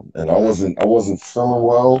time. And I wasn't feeling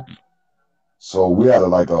well. So we had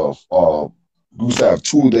we used to have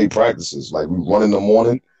 2-day practices. Like we run in the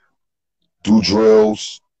morning, do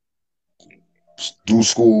drills, do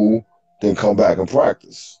school, then come back and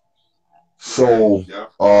practice. So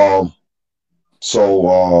I'll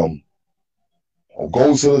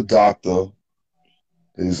go to the doctor.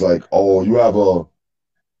 He's like, oh, you have a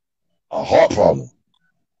heart problem.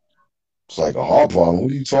 It's like, a heart problem?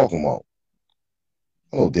 What are you talking about?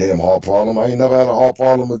 No damn heart problem. I ain't never had a heart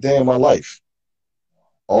problem a day in my life.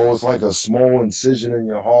 Oh, it's like a small incision in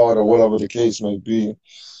your heart or whatever the case may be.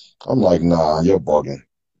 I'm like, nah, you're bugging.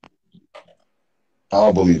 I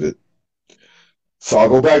don't believe it. So I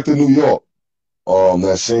go back to New York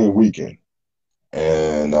that same weekend.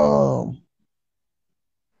 And I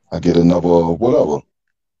get another whatever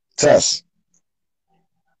test.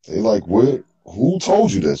 They like, what? Who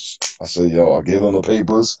told you this? I said, yo, I gave them the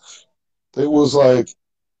papers. They was like,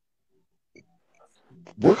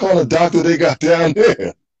 what kind of doctor they got down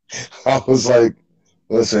there? I was like,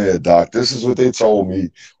 listen here, doc, this is what they told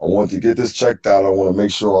me. I want to get this checked out. I want to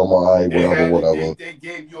make sure I'm all right, whatever, whatever. They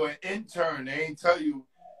gave you an intern. They ain't tell you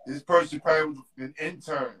this person probably was an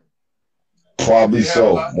intern. Probably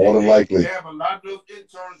so, more than likely. They have a lot of those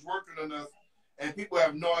interns working on us, and people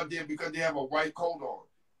have no idea because they have a white coat on,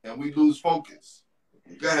 and we lose focus.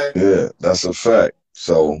 Go ahead. Yeah, that's a fact.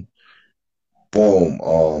 So, boom.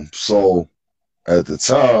 So at the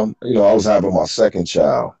time, I was having my second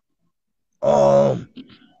child.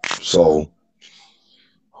 So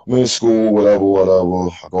I'm in school, whatever, whatever.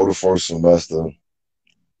 I go to first semester.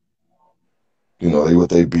 They with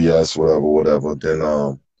their BS, whatever, whatever.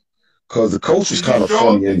 Then because the coach was kind of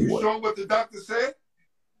funny anyway. Did you show what the doctor said?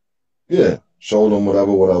 Yeah, showed him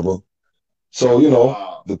whatever, whatever. So,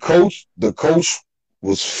 the coach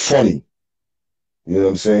was funny. You know what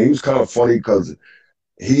I'm saying? He was kind of funny because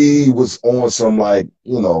he was on some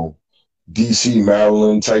DC,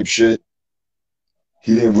 Maryland type shit.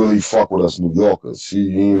 He didn't really fuck with us New Yorkers. He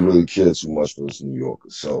didn't really care too much for us New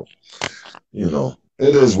Yorkers. So, it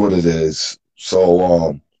is what it is.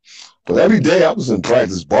 So, but every day I was in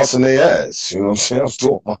practice busting their ass. You know what I'm saying? I was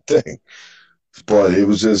doing my thing. But it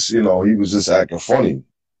was just, he was just acting funny.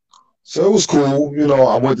 So it was cool.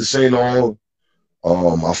 I went to St. Aug.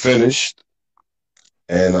 I finished.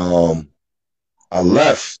 And I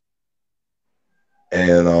left.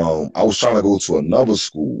 And I was trying to go to another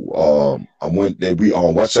school. I went there.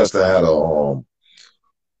 Westchester had a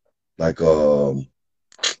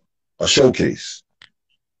showcase.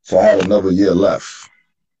 So I had another year left.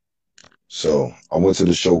 So I went to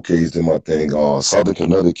the showcase, did my thing. Southern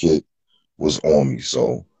Connecticut was on me.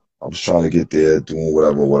 So I was trying to get there, doing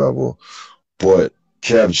whatever, whatever. But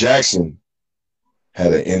Kev Jackson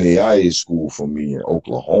had an NAIA school for me in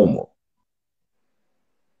Oklahoma.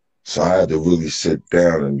 So I had to really sit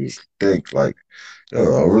down and just think, like, I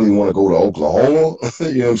really want to go to Oklahoma.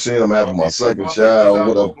 You know what I'm saying? I'm having my second child,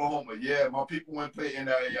 whatever. Oklahoma. Yeah, my people went play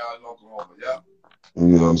NAIA in Oklahoma. Yeah. You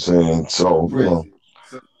know what I'm saying? So,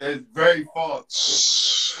 So it's very far.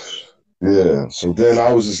 Yeah. So then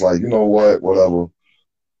I was just like, you know what, whatever.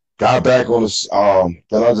 Got back on this. Then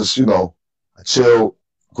I just, I chilled,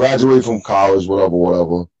 graduated from college, whatever,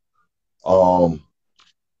 whatever.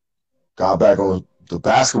 Got back on the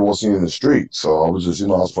basketball scene in the street. So I was just, I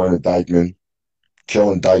was playing at Dykeman,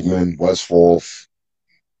 killing Dykeman, West Fourth,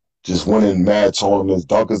 just winning mad tournaments,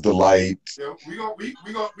 Dunker's Delight. Yeah, we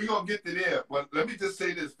gonna get to there. But let me just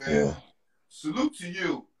say this, man. Yeah. Salute to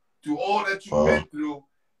you, to all that you've been through,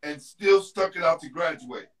 and still stuck it out to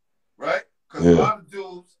graduate, right? Because a lot of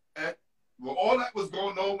dudes, with all that was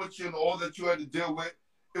going on with you and all that you had to deal with,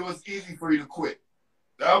 it was easy for you to quit.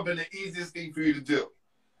 That would have been the easiest thing for you to do.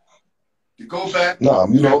 To go back,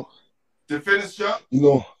 to finish up,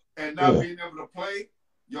 and not being able to play,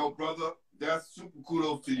 yo, brother, That's super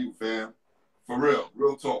kudos to you, fam. For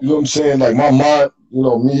real talk. You know what I'm saying? Like my mind, you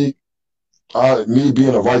know, me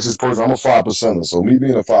being a righteous person, I'm a 5%er. So me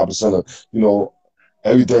being a 5%er, you know,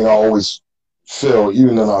 everything I always feel,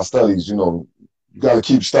 even in our studies, you know, you got to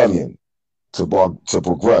keep studying to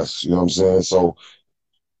progress. You know what I'm saying? So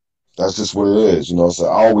that's just what it is. You know, so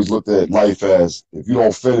I always looked at life as if you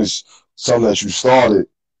don't finish something that you started,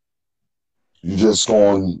 you just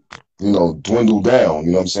going, you know, dwindle down.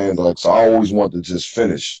 You know what I'm saying? Like, so I always want to just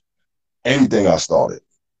finish anything I started.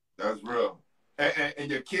 That's real. And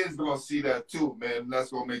your kids gonna see that too, man. And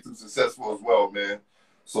that's gonna make them successful as well, man.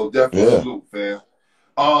 So definitely Yeah, salute, fam.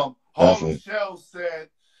 Harlem definitely. Shell said,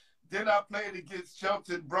 then I played against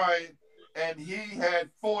Shelton Bryant and he had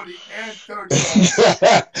 40 and 30 on me.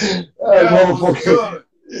 That That was motherfucker. good.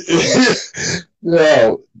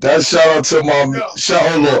 Yo, that shout out to my Yo, shout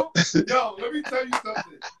out. yo, let me tell you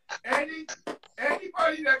something.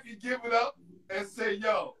 Anybody that can give it up and say,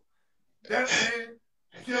 yo, that man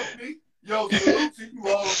killed me, yo, salute to you,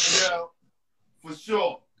 Harlem Shell, for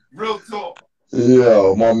sure. Real talk.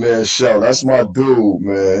 Yo, my man Shell, Real that's my talk. dude,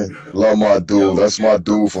 man. Love my dude. Yo, That's my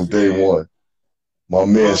dude from day shit. one. My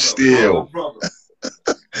man Steel. Brother.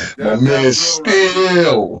 My man That's real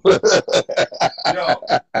right there. Steel. Yo,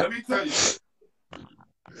 let me tell you,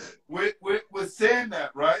 with saying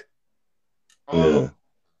that, right? Yeah.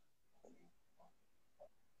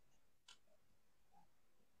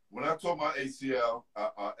 When I tore my ACL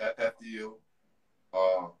at FDU,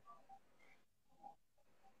 I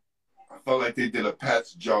felt like they did a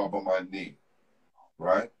patch job on my knee,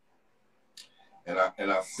 right? And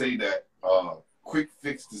I say that quick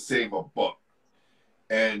fix to save a buck.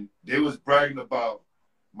 And they was bragging about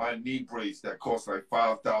my knee brace that cost like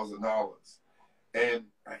 $5,000. And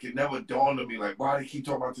like it never dawned on me, like, why do they keep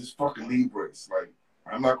talking about this fucking knee brace? Like,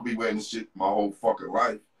 I'm not gonna be wearing this shit my whole fucking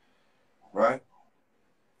life, right?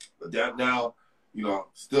 But that now, you know,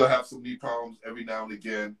 still have some knee problems every now and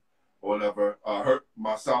again, or whatever. Hurt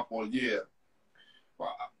my sophomore year. But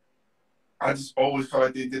I just always felt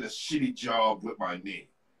like they did a shitty job with my knee.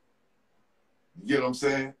 You know what I'm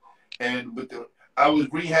saying? And I was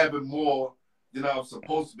rehabbing more than I was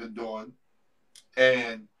supposed to be doing,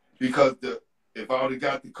 and because if I would have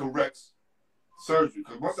got the correct surgery,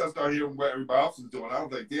 because once I started hearing what everybody else was doing, I was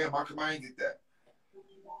like, damn, how come I ain't get that?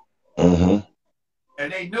 Mm-hmm.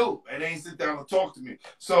 And they knew, and they ain't sit down and talk to me.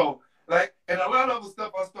 So, like, and a lot of other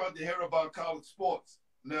stuff I started to hear about college sports.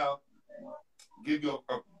 Now, give you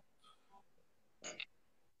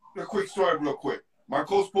a quick story real quick. My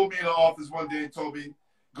coach pulled me in the office one day and told me,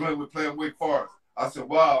 Glenn, we're playing Wake Forest. I said,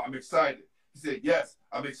 wow, I'm excited. He said, yes,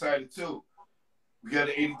 I'm excited too. We got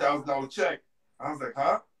an $80,000 check. I was like,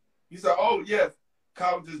 huh? He said, oh, yes,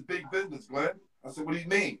 college is big business, Glenn. I said, what do you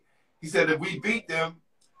mean? He said, if we beat them,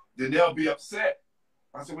 then they'll be upset.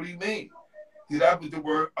 I said, what do you mean? He said, that's what the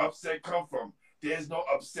word upset come from. There's no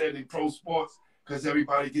upset in pro sports because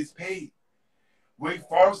everybody gets paid. Wake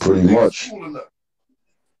Forest is the Pretty biggest much. school in the.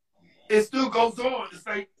 It still goes on. It's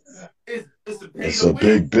like, it's a pay It's to a win.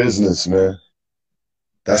 big business, man.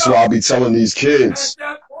 That's why I Yo, be telling these kids.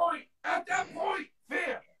 at that point,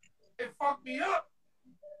 fair, it fucked me up.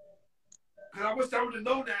 Because I wish I would have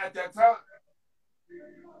known that at that time.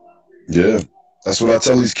 Yeah. That's what I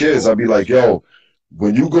tell these kids. I be like, yo,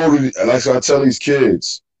 when you go to, and like I tell these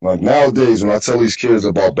kids, like nowadays, when I tell these kids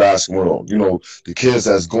about basketball, you know, the kids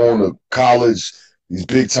that's going to college, these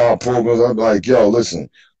big time programs, I'm like, yo, listen,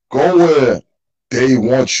 go where they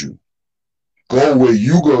want you. Go where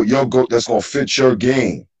you go, that's gonna fit your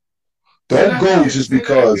game. Say Don't that go again. just Say that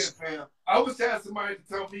again, because, fam. I wish I had somebody to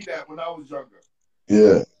tell me that when I was younger.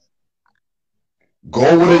 yeah.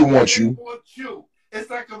 Go where they Go where want they you. want you. It's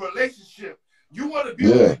like a relationship. You want to be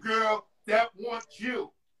with Yeah. a girl that wants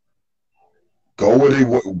you. Go where they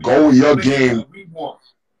We go got where this your relationship game. that we want.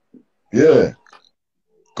 Yeah.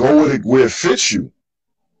 Go where it fits you.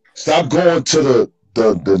 Stop going to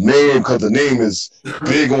the name because the name is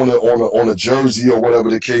big on a jersey or whatever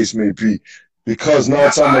the case may be. Because nine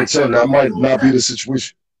times out I of ten, thought I that was might doing not be that. the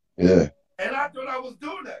situation. Yeah. And I thought I was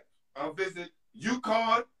doing that. I visit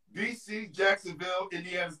UConn, BC, Jacksonville,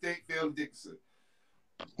 Indiana State, Fairleigh Dickinson.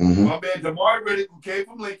 Mm-hmm. My man Damari Riddick, who came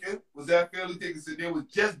from Lincoln, was at Fairleigh Dickinson. They was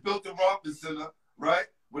just built the Rompton Center, right?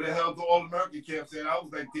 Where they held the All-American camps. And I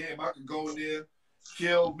was like, damn, I could go in there,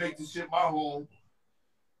 kill, make this shit my home.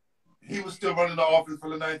 He was still running the office for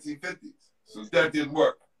the 1950s. So that didn't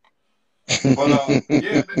work. But,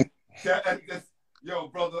 yeah, man, yo,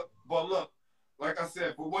 brother. But look, like I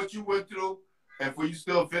said, for what you went through and for you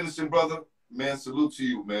still finishing, brother, man, salute to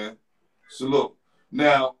you, man. Salute.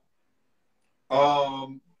 Now,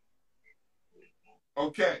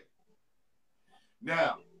 okay.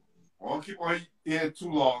 Now, I won't keep on here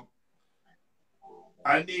too long.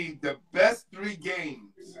 I need the best 3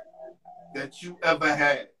 games that you ever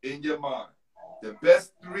had in your mind. The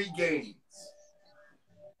best 3 games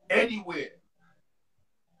anywhere.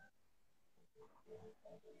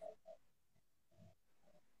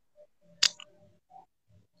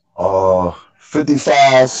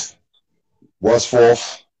 55 West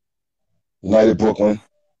 4th, United Brooklyn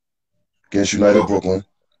against United Woo. Brooklyn.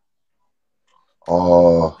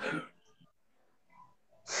 Uh,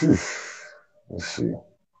 let's see.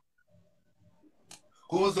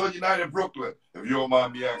 Who was on United Brooklyn? If you don't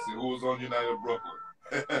mind me asking, who was on United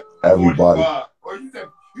Brooklyn? Everybody. 45. Or you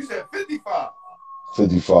said 55.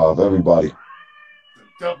 55. Everybody. The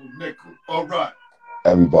double nickel. All right.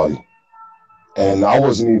 Everybody. And I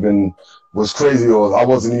wasn't even, what's crazy was I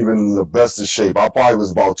wasn't even in the best of shape. I probably was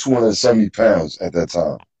about 270 pounds at that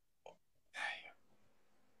time.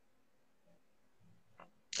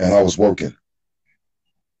 And I was working.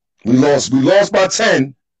 We lost by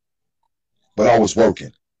 10, but I was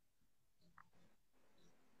working.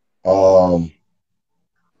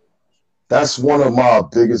 That's one of my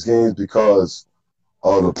biggest games because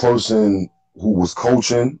the person who was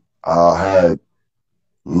coaching, I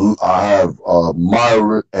have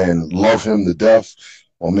admired and love him to death.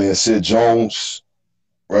 My man Sid Jones,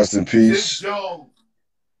 rest in peace. Sid Jones,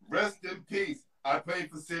 rest in peace. I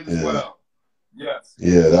played for Sid as well. Yes.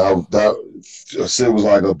 Yeah, that Sid was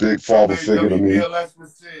like a big father figure to me. WBLS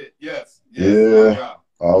with Sid. Yes. Yeah, that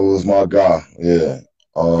was my guy. Yeah.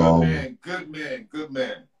 Good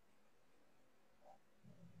man.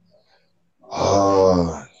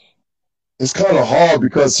 It's kind of hard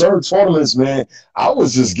because certain tournaments, man, I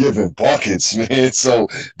was just giving buckets, man. So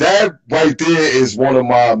that right there is one of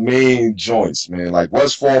my main joints, man. Like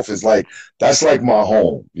West 4th is that's like my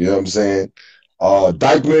home. You know what I'm saying?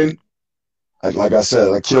 Dykeman, like I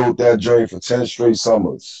said, I killed that joint for 10 straight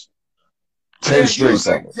summers. 10 straight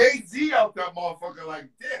summers. Like Jay-Z out that motherfucker like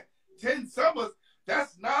that. 10 summers.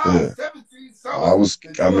 That's 17 summers. I was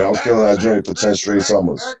killing that joint for 10 straight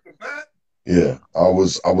summers. Yeah, I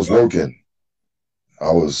was working.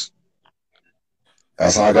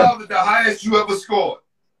 That's how I got the highest you ever scored.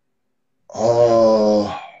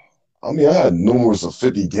 I mean, I had numerous of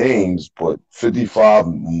 50 games, but 55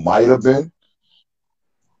 might have been.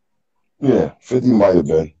 Yeah, 50 might have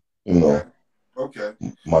been. You know. Okay.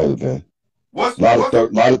 Might have been. A lot of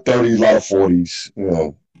 30s, a lot of 40s. You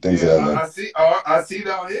know, things like that. I see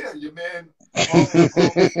down here, your man. A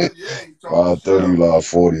lot of 30s, a lot of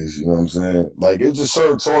 40s. You know what I'm saying? Like it's just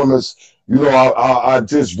certain tournaments. You know, I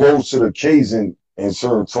just rose to the occasion in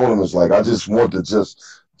certain tournaments. Like I just want to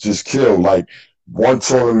just kill. Like one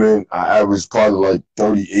tournament, I averaged probably like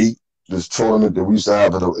 38. This tournament that we used to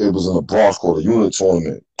have, it was in the Bronx called a unit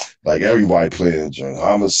tournament. Like everybody played in it.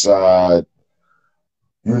 Homicide,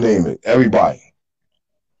 you name it, everybody.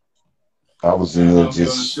 I was in there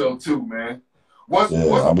just. On the show too, man. What's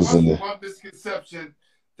one misconception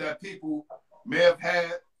that people may have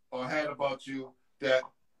had or had about you that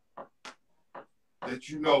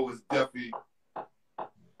you know is definitely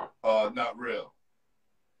not real?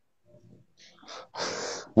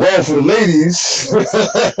 Well, for the ladies,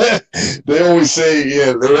 they always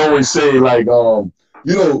say like,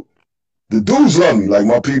 you know, the dudes love me. Like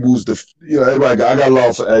my people's everybody, I got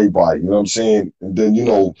love for everybody, you know what I'm saying? And then, you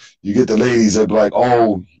know, you get the ladies that be like,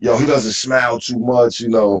 oh, yo, he doesn't smile too much, you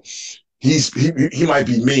know, he might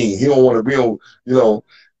be mean. He don't want to be on, you know,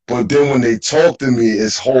 but then when they talk to me,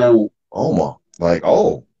 it's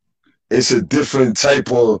it's a different type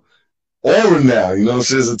of aura now, you know what I'm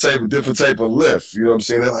saying? It's a different type of lift, you know what I'm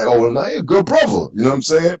saying? They're like, oh, now you're a good brother, you know what I'm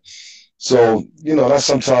saying? So, you know, that's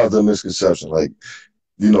sometimes the misconception. Like,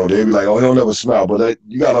 you know, they be like, oh, he don't never smile. But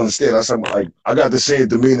you got to understand, I got the same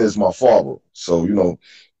demeanor as my father. So, you know,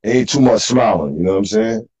 it ain't too much smiling, you know what I'm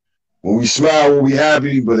saying? When we smile, when we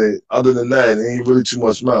happy, but other than that, it ain't really too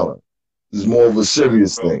much smiling. It's more of a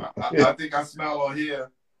serious thing. I think I smile on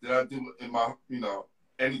here that I do in my, you know,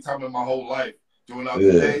 anytime in my whole life. Doing out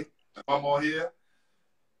the day, if I'm on here.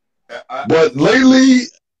 But lately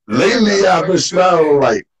I've been smiling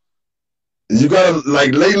like, you gotta,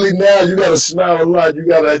 like lately now, you gotta smile a lot. You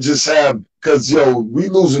gotta just have, cause yo, we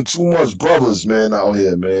losing too much brothers, man, out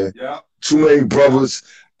here, man. Yeah. Too many brothers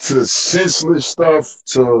to senseless stuff,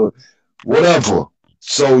 to whatever.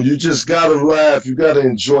 So you just gotta laugh. You gotta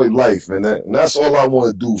enjoy life, man. And that's all I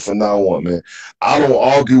want to do from now on, man. I don't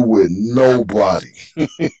argue with nobody.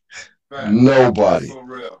 Nobody. That's so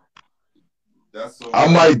real. That's so real.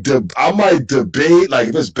 I might debate, like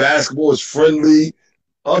if it's basketball, it's friendly.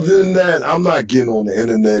 Other than that, I'm not getting on the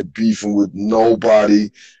internet beefing with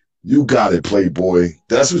nobody. You got it, Playboy.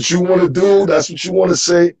 That's what you want to do. That's what you want to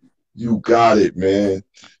say. You got it, man.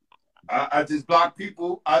 I just block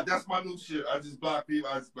people. That's my new shit. I just block people.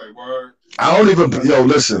 I just play word. I don't even, yo,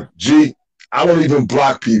 listen, G, I don't even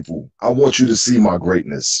block people. I want you to see my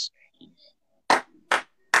greatness.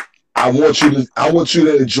 I want you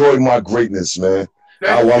to enjoy my greatness, man.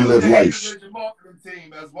 How I live life.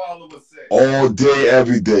 Team, as Waller would say. All day,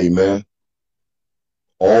 every day, man.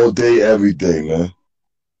 All day, every day, man.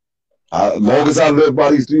 As long as I live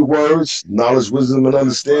by these 3 words, knowledge, wisdom, and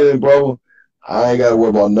understanding, bro, I ain't got to worry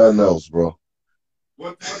about nothing else, bro.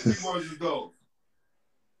 What 3 words is those?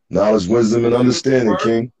 Knowledge, wisdom, and understanding,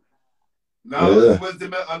 King. Knowledge,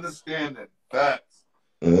 wisdom, and understanding. Facts.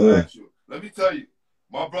 Facts. Let me tell you,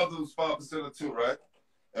 my brother was 5% too, right?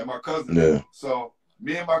 And my cousin. Yeah. So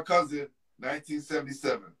me and my cousin,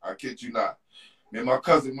 1977. I kid you not. Me and my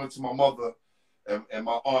cousin went to my mother and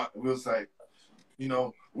my aunt, and we was like, you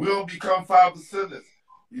know, we don't become 5%ers.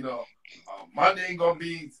 You know, my name gonna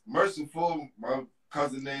be Merciful. My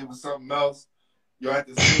cousin name was something else. Yo, at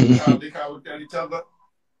the same time, they kind of looked at each other.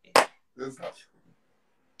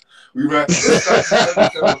 We ran.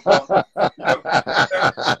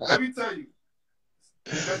 Let me tell you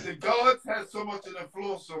that the gods had so much of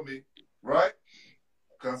influence on me, right?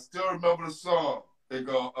 Cause I still remember the song. They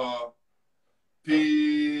go,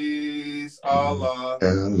 peace, Allah,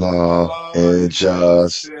 Allah and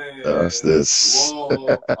justice.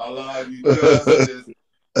 Whoa, Allah, you justice.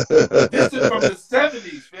 This is from the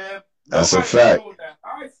 70s, man. That's a fact. That.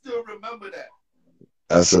 I still remember that.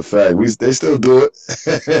 That's a fact. They still do it.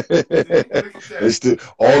 They still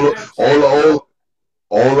all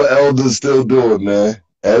the elders still do it, man.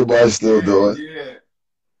 Everybody still do it. Yeah.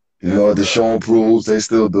 You know, the Sean proves they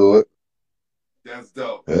still do it. That's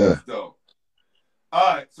dope. Yeah. That's dope.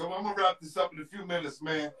 All right, so I'm gonna wrap this up in a few minutes,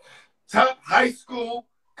 man. Top high school,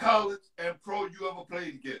 college, and pro you ever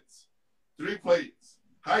played against. 3 players.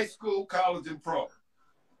 High school, college, and pro.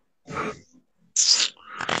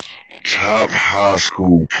 Top high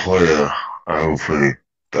school player I ever played.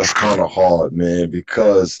 That's kind of hard, man,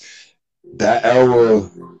 because that era,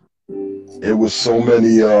 it was so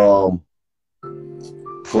many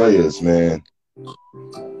players, man.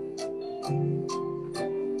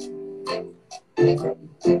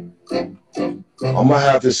 I'm gonna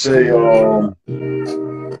have to say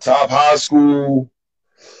top high school.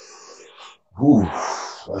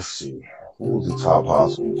 Let's see. Who was the top high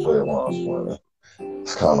school player when I was playing?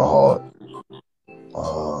 It's kind of hard.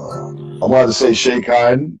 I'm gonna have to say Shea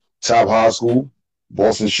Hyden, top high school,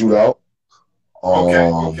 Boston Shootout.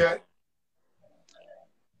 Okay.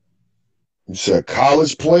 You said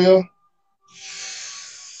college player?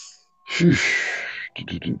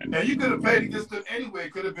 And you could have played against them anyway.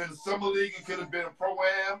 It could have been a summer league. It could have been a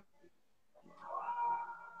pro-am.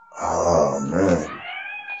 Oh, man.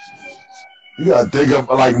 You gotta think of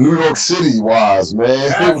like New York City wise,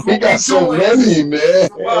 man. We got so many, man.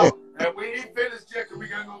 And we ain't finished yet because we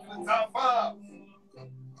gotta go to the top 5.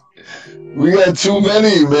 We got too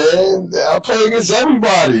many, man. I play against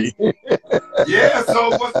everybody. Yeah, so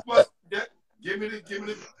what's give me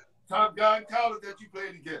the top guy in college that you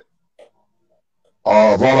played against.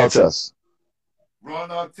 Ron Artest. Ron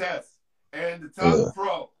Artest. And the top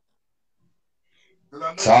pro. Because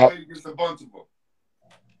I know top, you played against a bunch of them.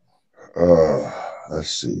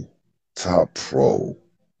 Let's see. Top pro.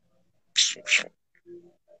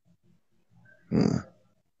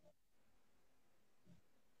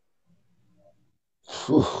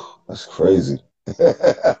 Whew, that's crazy.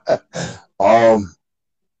 I'm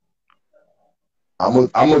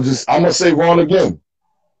gonna say Ron again.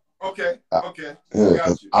 Okay. Yeah,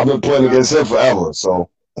 got you. I've been playing against him forever, so.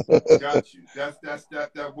 Got you.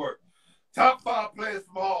 That worked. Top 5 players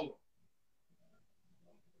from Harlem.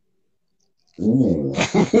 Ooh.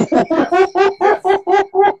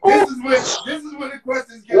 Yes. This is when the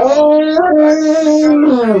questions get on.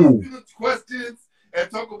 The questions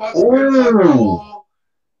and talk about the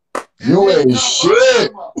you ain't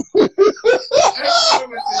shit.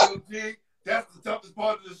 That's the toughest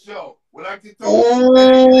part of the show. When I can talk,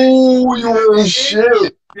 you ain't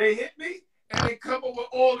shit. They hit me and they come up with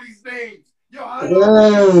all these names.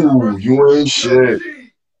 Yo, you ain't shit.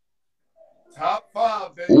 Top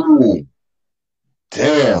 5, baby. Ooh.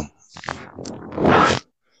 Damn.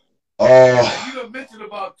 You done mentioned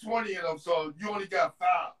about 20 of them, so you only got 5.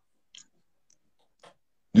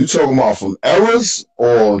 You talking about from eras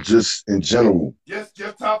or just in general? Just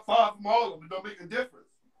your top 5 from all of them. It don't make a difference.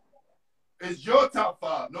 It's your top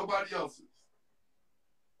 5, nobody else's.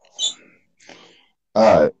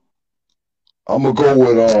 All right. I'm gonna go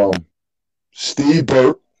with Steve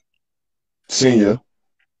Burt, Sr.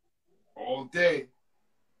 Day.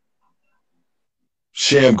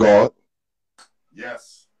 Shamgar.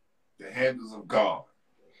 Yes. The Handles of God.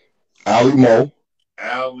 Ali Mo.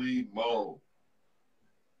 Ali Mo.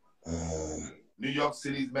 Um, New York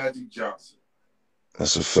City's Magic Johnson.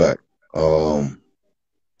 that's a fact. Damn.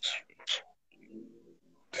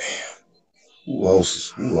 Who else?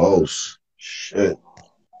 Who else? Shit.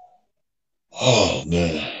 Oh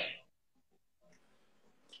man.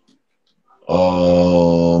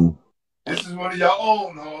 This is one of your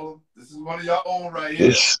own, Harlem. This is one of your own right here.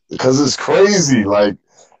 It's because it's crazy. Like,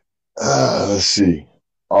 let's see.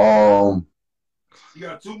 You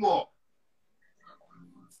got two more.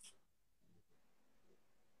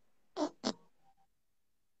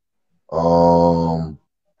 I'm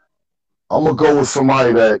gonna go with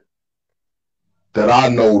somebody that I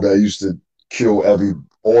know that used to kill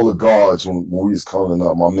all the guards when we was coming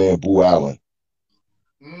up. My man Boo Allen.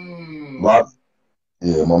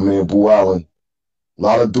 Yeah, my man Boo Allen. A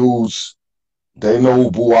lot of dudes, they know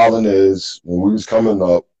who Boo Allen is. When we was coming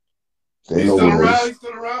up, they know still who around? He's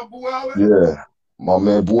still around, Boo Allen? Yeah. My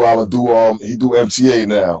man Boo Allen he do MTA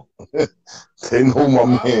now. They know my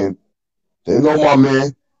man. They know my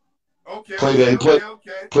man. Okay. Played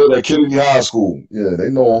at Kennedy High School. Yeah, they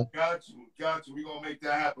know him. Got you. We're gonna make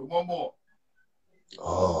that happen. One more.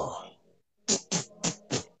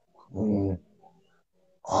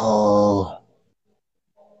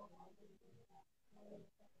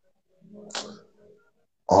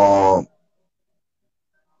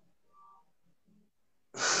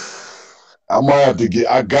 I might have to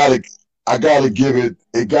I gotta give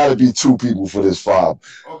it gotta be two people for this five.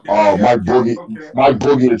 Mike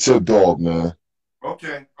Boogie and Tip Dog, man.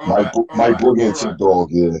 Okay. Mike Boogie and Tip Dog,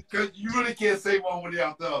 yeah. Because you really can't say one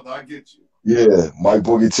without the other. I get you. Yeah, Mike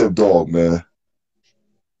Boogie, Tip Dog, man.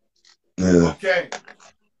 Yeah. Okay.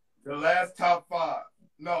 The last top five.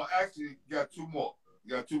 No, actually, you got two more.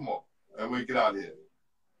 And we get out of here.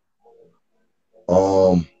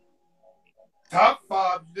 Top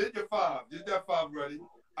five. You did your five. Did that five ready?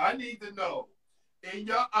 I need to know, in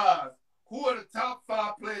your eyes, who are the top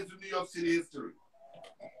five players in New York City history?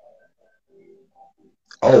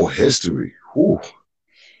 Oh, history. Whew.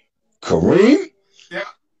 Kareem? Yeah.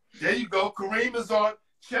 There you go. Kareem is on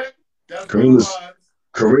check. That's Kareem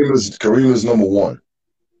is number one.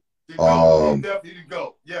 Definitely to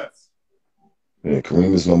go. Yes. Yeah,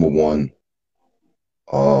 Kareem is number one.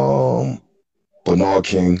 Bernard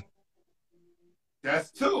King.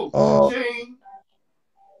 That's two. King.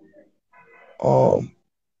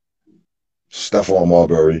 Stephon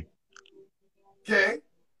Marbury. Okay.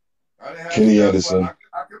 Kenny Anderson.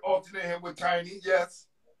 I could alternate him with Tiny. Yes.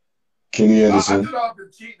 Kenny Anderson. I thought I'd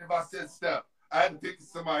been cheating if I said Steph. I had to pick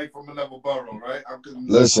somebody from another borough, right?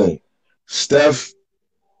 Listen, Steph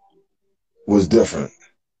was different,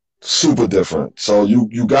 super different. So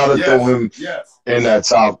you gotta throw him in that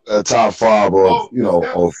top five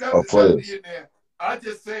of players. In there. I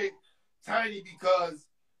just say Tiny because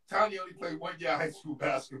Tiny only played 1 year high school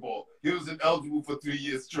basketball. He was ineligible for 3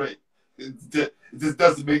 years straight. It just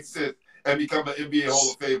doesn't make sense. And become an NBA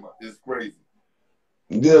Hall of Famer. It's crazy.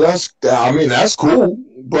 Yeah, that's cool.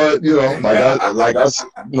 But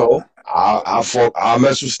I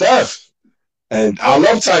mess with Steph. And I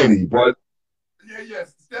love Tiny, but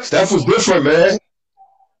Steph was different, man.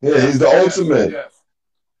 Yeah, he's the ultimate.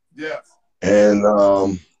 Yes. And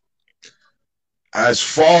as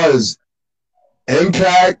far as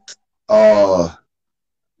impact,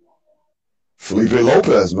 Felipe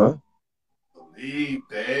Lopez, man. Felipe.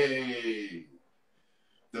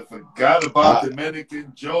 They forgot about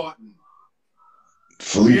Dominican Jordan.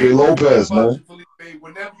 Felipe Lopez, man. Felipe.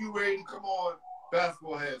 Whenever you ready to come on,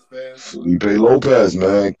 basketball heads, man. Felipe Lopez,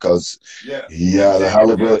 man, because he had a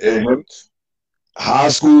hell of a high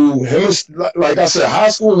school. Like I said, high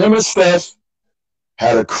school, him and Steph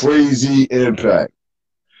had a crazy impact.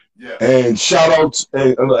 Yeah. And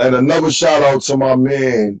and another shout out to my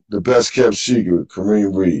man, the best kept secret,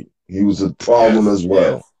 Kareem Reed. He was a problem as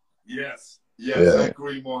well. Yes. I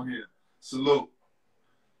agree on here. Salute.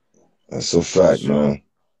 That's a fact, man.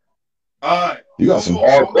 All right. You got some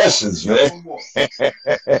hard questions, man.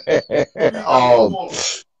 Damn.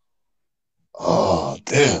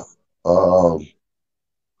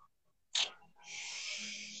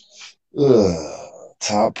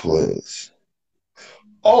 Top players.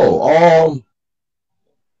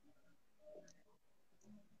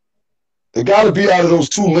 They got to be out of those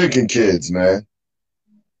two Lincoln kids, man.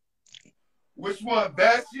 Which one?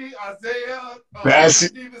 Bashi, Isaiah? Bashi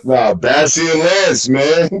and Lance,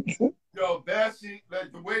 man. Yo, Bashi,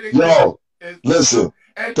 like the way they listen,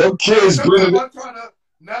 them kids bring it.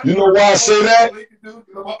 Not You know why I say that?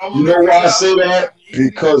 You know why I say that?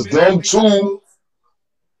 Because them two,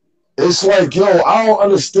 it's like, yo, I don't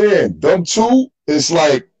understand. Them two, it's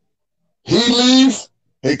like he leave,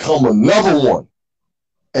 here come another one.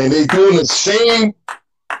 And they doing the same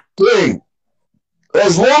thing.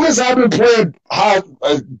 As long as I've been playing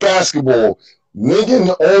basketball,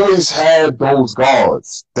 nigga always had those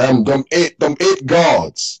guards. Them it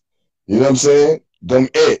guards. You know what I'm saying? Them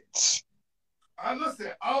it's.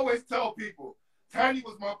 Listen, I always tell people, Tiny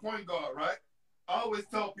was my point guard, right? I always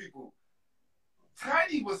tell people,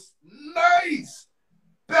 Tiny was nice.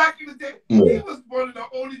 Back in the day, he was one of the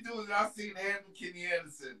only dudes that I seen handle Kenny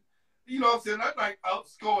Anderson. You know what I'm saying? Not like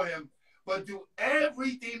outscore him, but do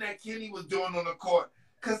everything that Kenny was doing on the court.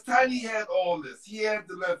 Because Tiny had all this. He had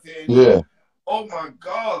the left hand. Yeah. Oh, my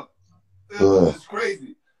God. It was just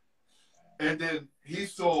crazy. And then he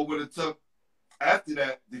saw what it took after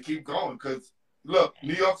that to keep going. Because, look,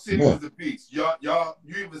 New York City was a beast. Y'all,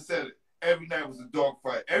 you even said it. Every night was a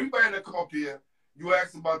dogfight. Everybody that come up here, you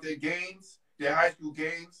ask about their games, their high school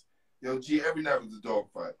games. Yo, G, every night was a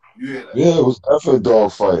dogfight. You hear that? Yeah, it was definitely a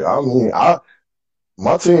dogfight. I mean,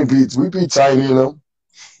 my team we beat Tiny and them.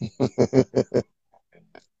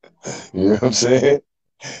 You know what I'm saying?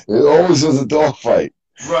 It always was a dogfight.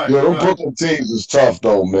 Right. You know, them Brooklyn teams is tough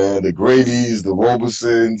though, man. The Gradys, the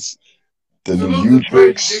Robersons, the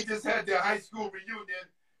Utricks. They just had their high school reunion,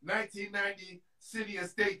 1990 City and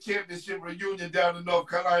State Championship reunion down in North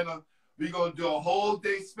Carolina. We're going to do a whole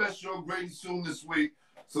day special Grady soon this week.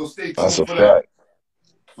 So stay tuned for that.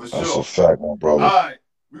 For sure. That's a fact, my brother. All right.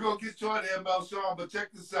 We're going to get you on there, Melshawn, but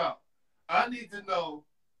check this out. I need to know,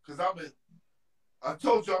 because I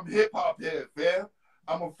told you I'm hip-hop head, fam.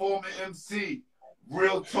 I'm a former MC.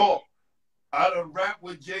 Real talk. I done rap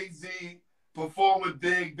with Jay-Z, perform with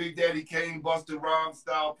Big Daddy Kane, Busta Rhymes,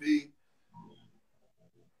 Style P.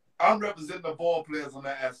 I'm representing the ball players on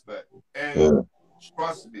that aspect. And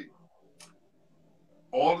trust me,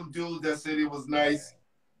 all the dudes that said it was nice,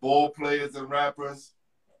 ball players and rappers,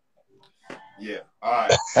 yeah, all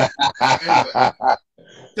right. Anyway,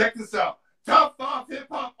 check this out. Top 5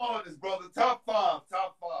 hip-hop artists, brother. Top 5.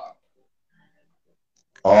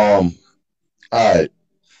 All right.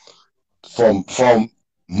 From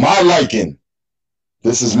my liking,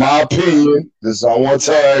 this is my opinion. I want to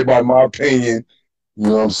tell everybody my opinion. You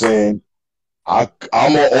know what I'm saying? I'm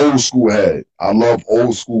an old school head. I love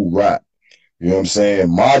old school rap. You know what I'm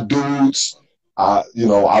saying? My dudes, I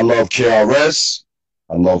love KRS.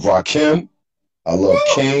 I love Rakim. I love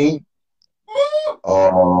Kane.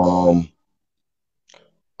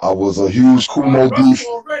 I was a huge Kumo Beef.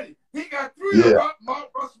 He got 3 Mount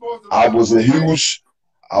Rushmores. I was a huge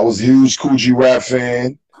Coogee Rap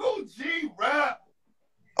fan. Coogee Rap.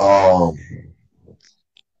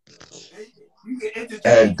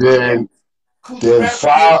 And then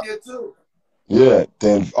 5. Yeah,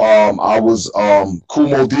 then I was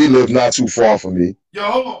Kumo D lived not too far from me. Yo,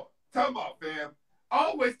 hold on. Time out, fam. I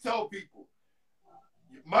always tell people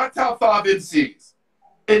my top 5 MCs.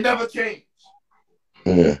 It never changed.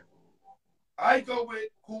 Yeah. I go with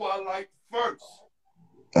who I like first.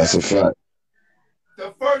 That's a fact.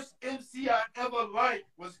 The first MC I ever liked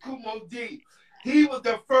was Kumo D. He was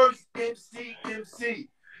the first MC.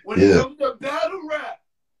 When it comes to battle rap,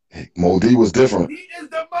 Mo D was different. He is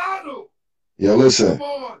the model. Yeah, listen. Come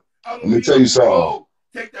on. Let me tell you something.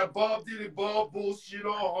 Take that Bob Diddy Bob bullshit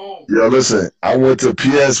on home. Yeah, listen. I went to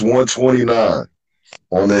PS 129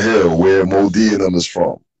 on the hill where Mo D and them is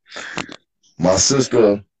from. My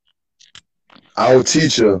sister, our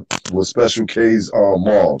teacher was Special K's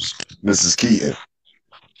moms, Mrs. Keaton.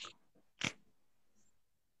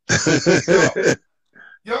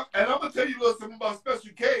 Yeah, and I'm gonna tell you a little something about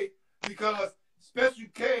Special K because Special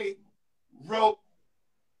K wrote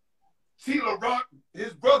Tila Rock,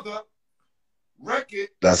 his brother, record.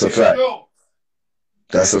 That's a fact.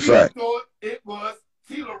 That's a fact. Thought it was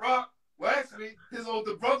Tila Rock. Well, actually, his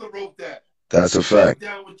older brother wrote that. That's a fact.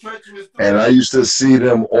 And I I used to see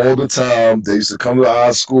them all the time. They used to come to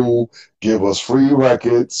our school, give us free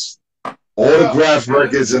records, autographed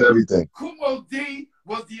records and everything. Kumo D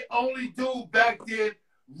was the only dude back then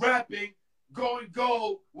rapping, going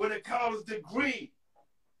gold with a college degree.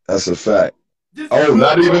 That's a fact.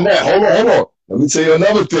 Not even that. Hold on. Let me tell you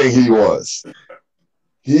another thing he was.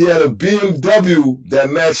 He had a BMW that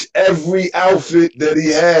matched every outfit that he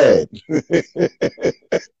had.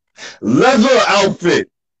 Leather outfit.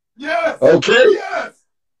 Yes. Okay?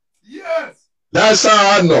 Yes. That's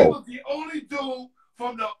how I know. He was the only dude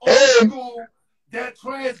from the old school that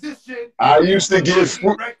transition I is used to going to get be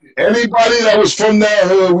free. erected. Anybody that was from that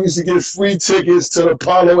hood, we used to get free tickets to the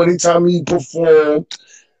Apollo anytime he performed.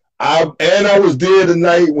 I was there the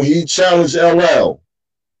night when he challenged LL.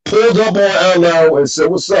 Pulled up on LL and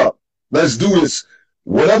said, "What's up? Let's do this.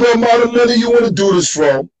 Whatever amount of money you want to do this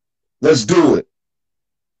from, let's do it."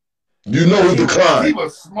 You know he He declined.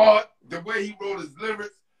 was smart. The way he wrote his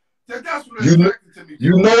lyrics, that's what You know, attracted to me. Too.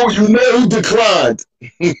 you know he declined.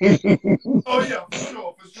 Oh yeah, for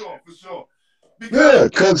sure. Because Yeah,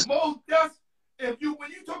 cause that's when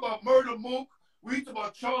you talk about Murder Mook, when you talk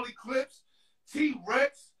about Charlie Clips,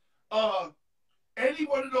 T-Rex, any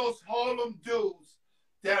one of those Harlem dudes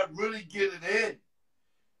that really get it in,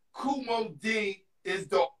 Kumo D is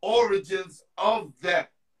the origins of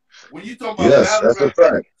that. When you talk about yes, battle that's a rapping,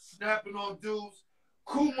 fact. snapping on dudes,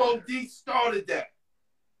 Kumo D started that.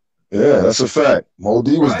 Yeah, that's a fact. Mo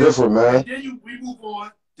D was Right? different, man. And then we move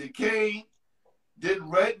on to Kane, then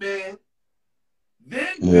Redman,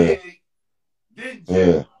 then Yeah, Big, then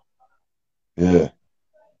yeah, Jay. yeah,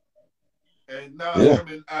 And Nas yeah.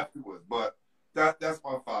 coming afterwards. But that's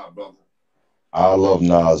my five, brother. I love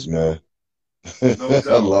Nas, man. No I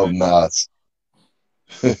doubt, love man. Nas.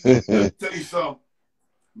 Let me tell you something.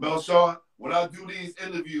 Melshawn, when I do these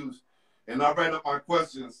interviews and I write up my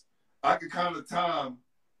questions, I can kind of time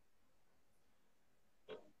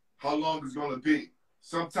how long it's going to be.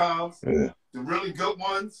 Sometimes Yeah, the really good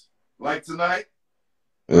ones, like tonight,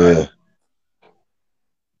 right? yeah,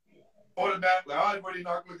 Automatically, I already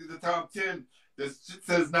not looking at the top 10. This shit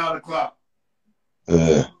says 9 o'clock.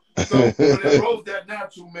 yeah. So when it rolls that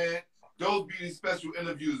natural, man, those be these special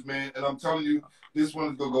interviews, man. And I'm telling you, this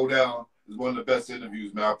one is going to go down as one of the best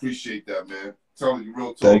interviews, man. I appreciate that, man. I'm telling you, real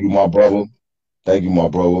talk. Thank you, my brother. Thank you, my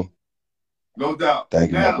brother. No doubt.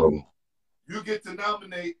 Thank you, my Now, brother. you get to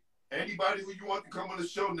nominate anybody who you want to come on the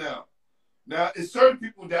show now. Now, it's certain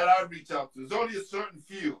people that I reach out to. There's only a certain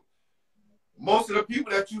few. Most of the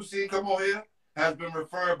people that you've seen come on here has been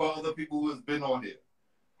referred by other people who has been on here.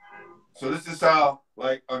 So this is how,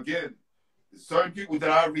 like, again, certain people that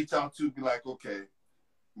I reach out to be like, okay,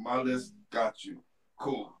 my list got you.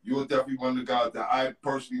 Cool. You're definitely one of the guys that I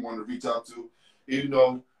personally want to reach out to, even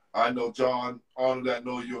though I know John, Arnold that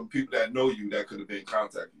know you, and people that know you that could have been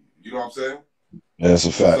contacting you. You know what I'm saying? That's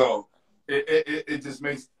a fact. So it just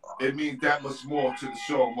means that much more to the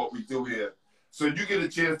show and what we do here. So you get a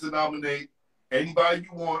chance to nominate anybody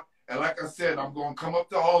you want. And like I said, I'm going to come up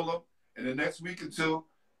to Harlem in the next week or two.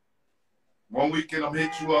 One weekend, I'm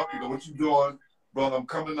hit you up. You know what you doing, brother? I'm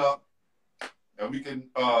coming up, and we can,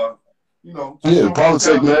 just Yeah, show my politics,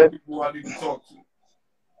 talent to man. people I need to talk to.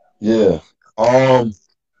 Yeah.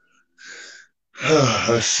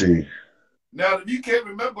 Let's see. Now, if you can't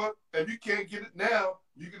remember, if you can't get it now,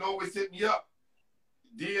 you can always hit me up.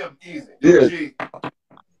 DM easy. Yo, Yeah, G,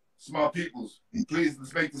 small peoples, please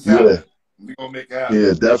let's make this yeah, happen. We're gonna make it happen.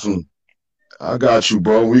 yeah, definitely. I got you,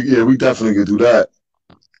 bro. We definitely could do that.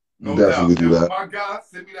 We No definitely doubt. could do And when that. my guy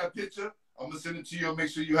send me that picture, I'm gonna send it to you and make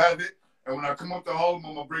sure you have it. And when I come up to home,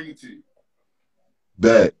 I'm gonna bring it to you.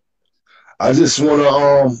 Bet. I just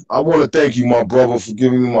wanna thank you, my brother, for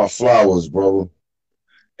giving me my flowers, brother.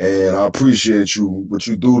 And I appreciate you, what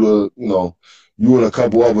you do to, you and a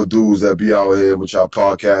couple other dudes that be out here with y'all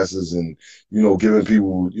podcasters and, giving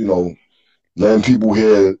people, letting people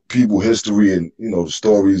hear people history and,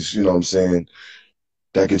 stories, you know what I'm saying,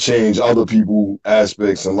 that could change other people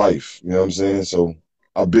aspects in life. You know what I'm saying? So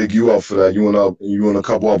I big you up for that. You and a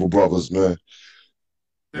couple other brothers, man.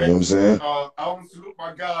 You know what Thank I'm you. saying? I want to salute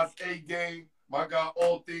my guys, A Game, my guy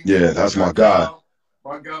All Things, Yeah, my that's guy my guy.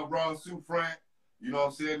 My guy Ron Sufran. You know what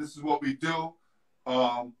I'm saying? This is what we do.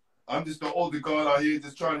 I'm just the older guard out here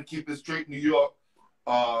just trying to keep it straight in New York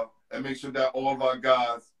and make sure that all of our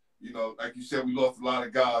guys, like you said, we lost a lot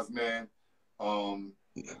of guys, man,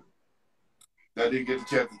 that didn't get a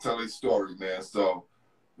chance to tell their story, man. So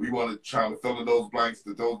we want to try to fill in those blanks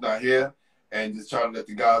to those not here and just try to let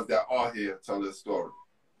the guys that are here tell their story.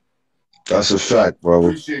 That's a fact, brother.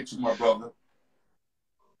 Appreciate you, my brother.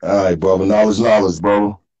 All right, brother. Knowledge,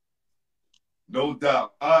 brother. No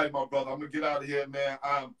doubt. All right, my brother. I'm gonna get out of here, man.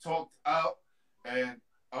 I'm talked out, and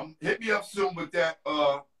hit me up soon with that,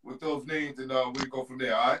 with those names, and we go from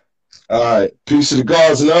there. All right. All right. Peace to the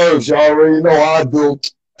gods and herbs. Y'all already know how I do.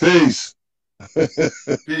 Peace.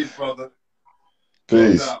 Peace, brother. No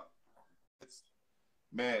Peace. doubt.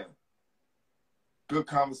 Man, good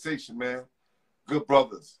conversation, man. Good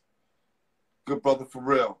brothers. Good brother for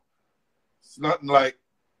real. It's nothing like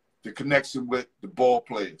the connection with the ball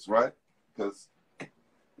players, right? Because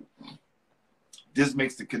this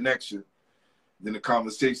makes the connection. Then the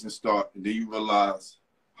conversation start, and then you realize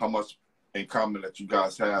how much in common that you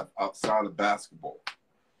guys have outside of basketball.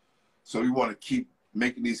 So we want to keep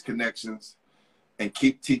making these connections and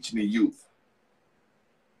keep teaching the youth.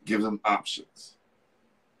 Give them options.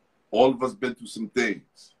 All of us been through some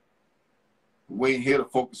things. We ain't here to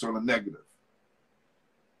focus on the negative.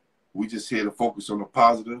 We just here to focus on the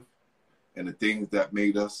positive and the things that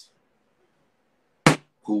made us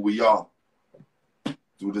who we are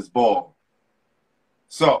through this ball.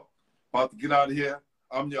 So, about to get out of here.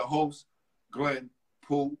 I'm your host, Glenn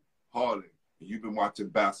Pooh Harding. And you've been watching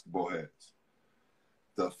Basketball Heads,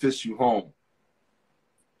 the official home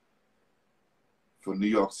for New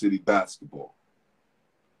York City basketball.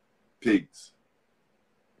 Peace.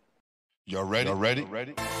 Y'all ready? Y'all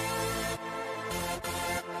ready?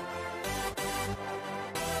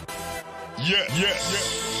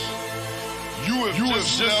 Yes. You have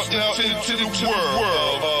just now entered into the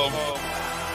world of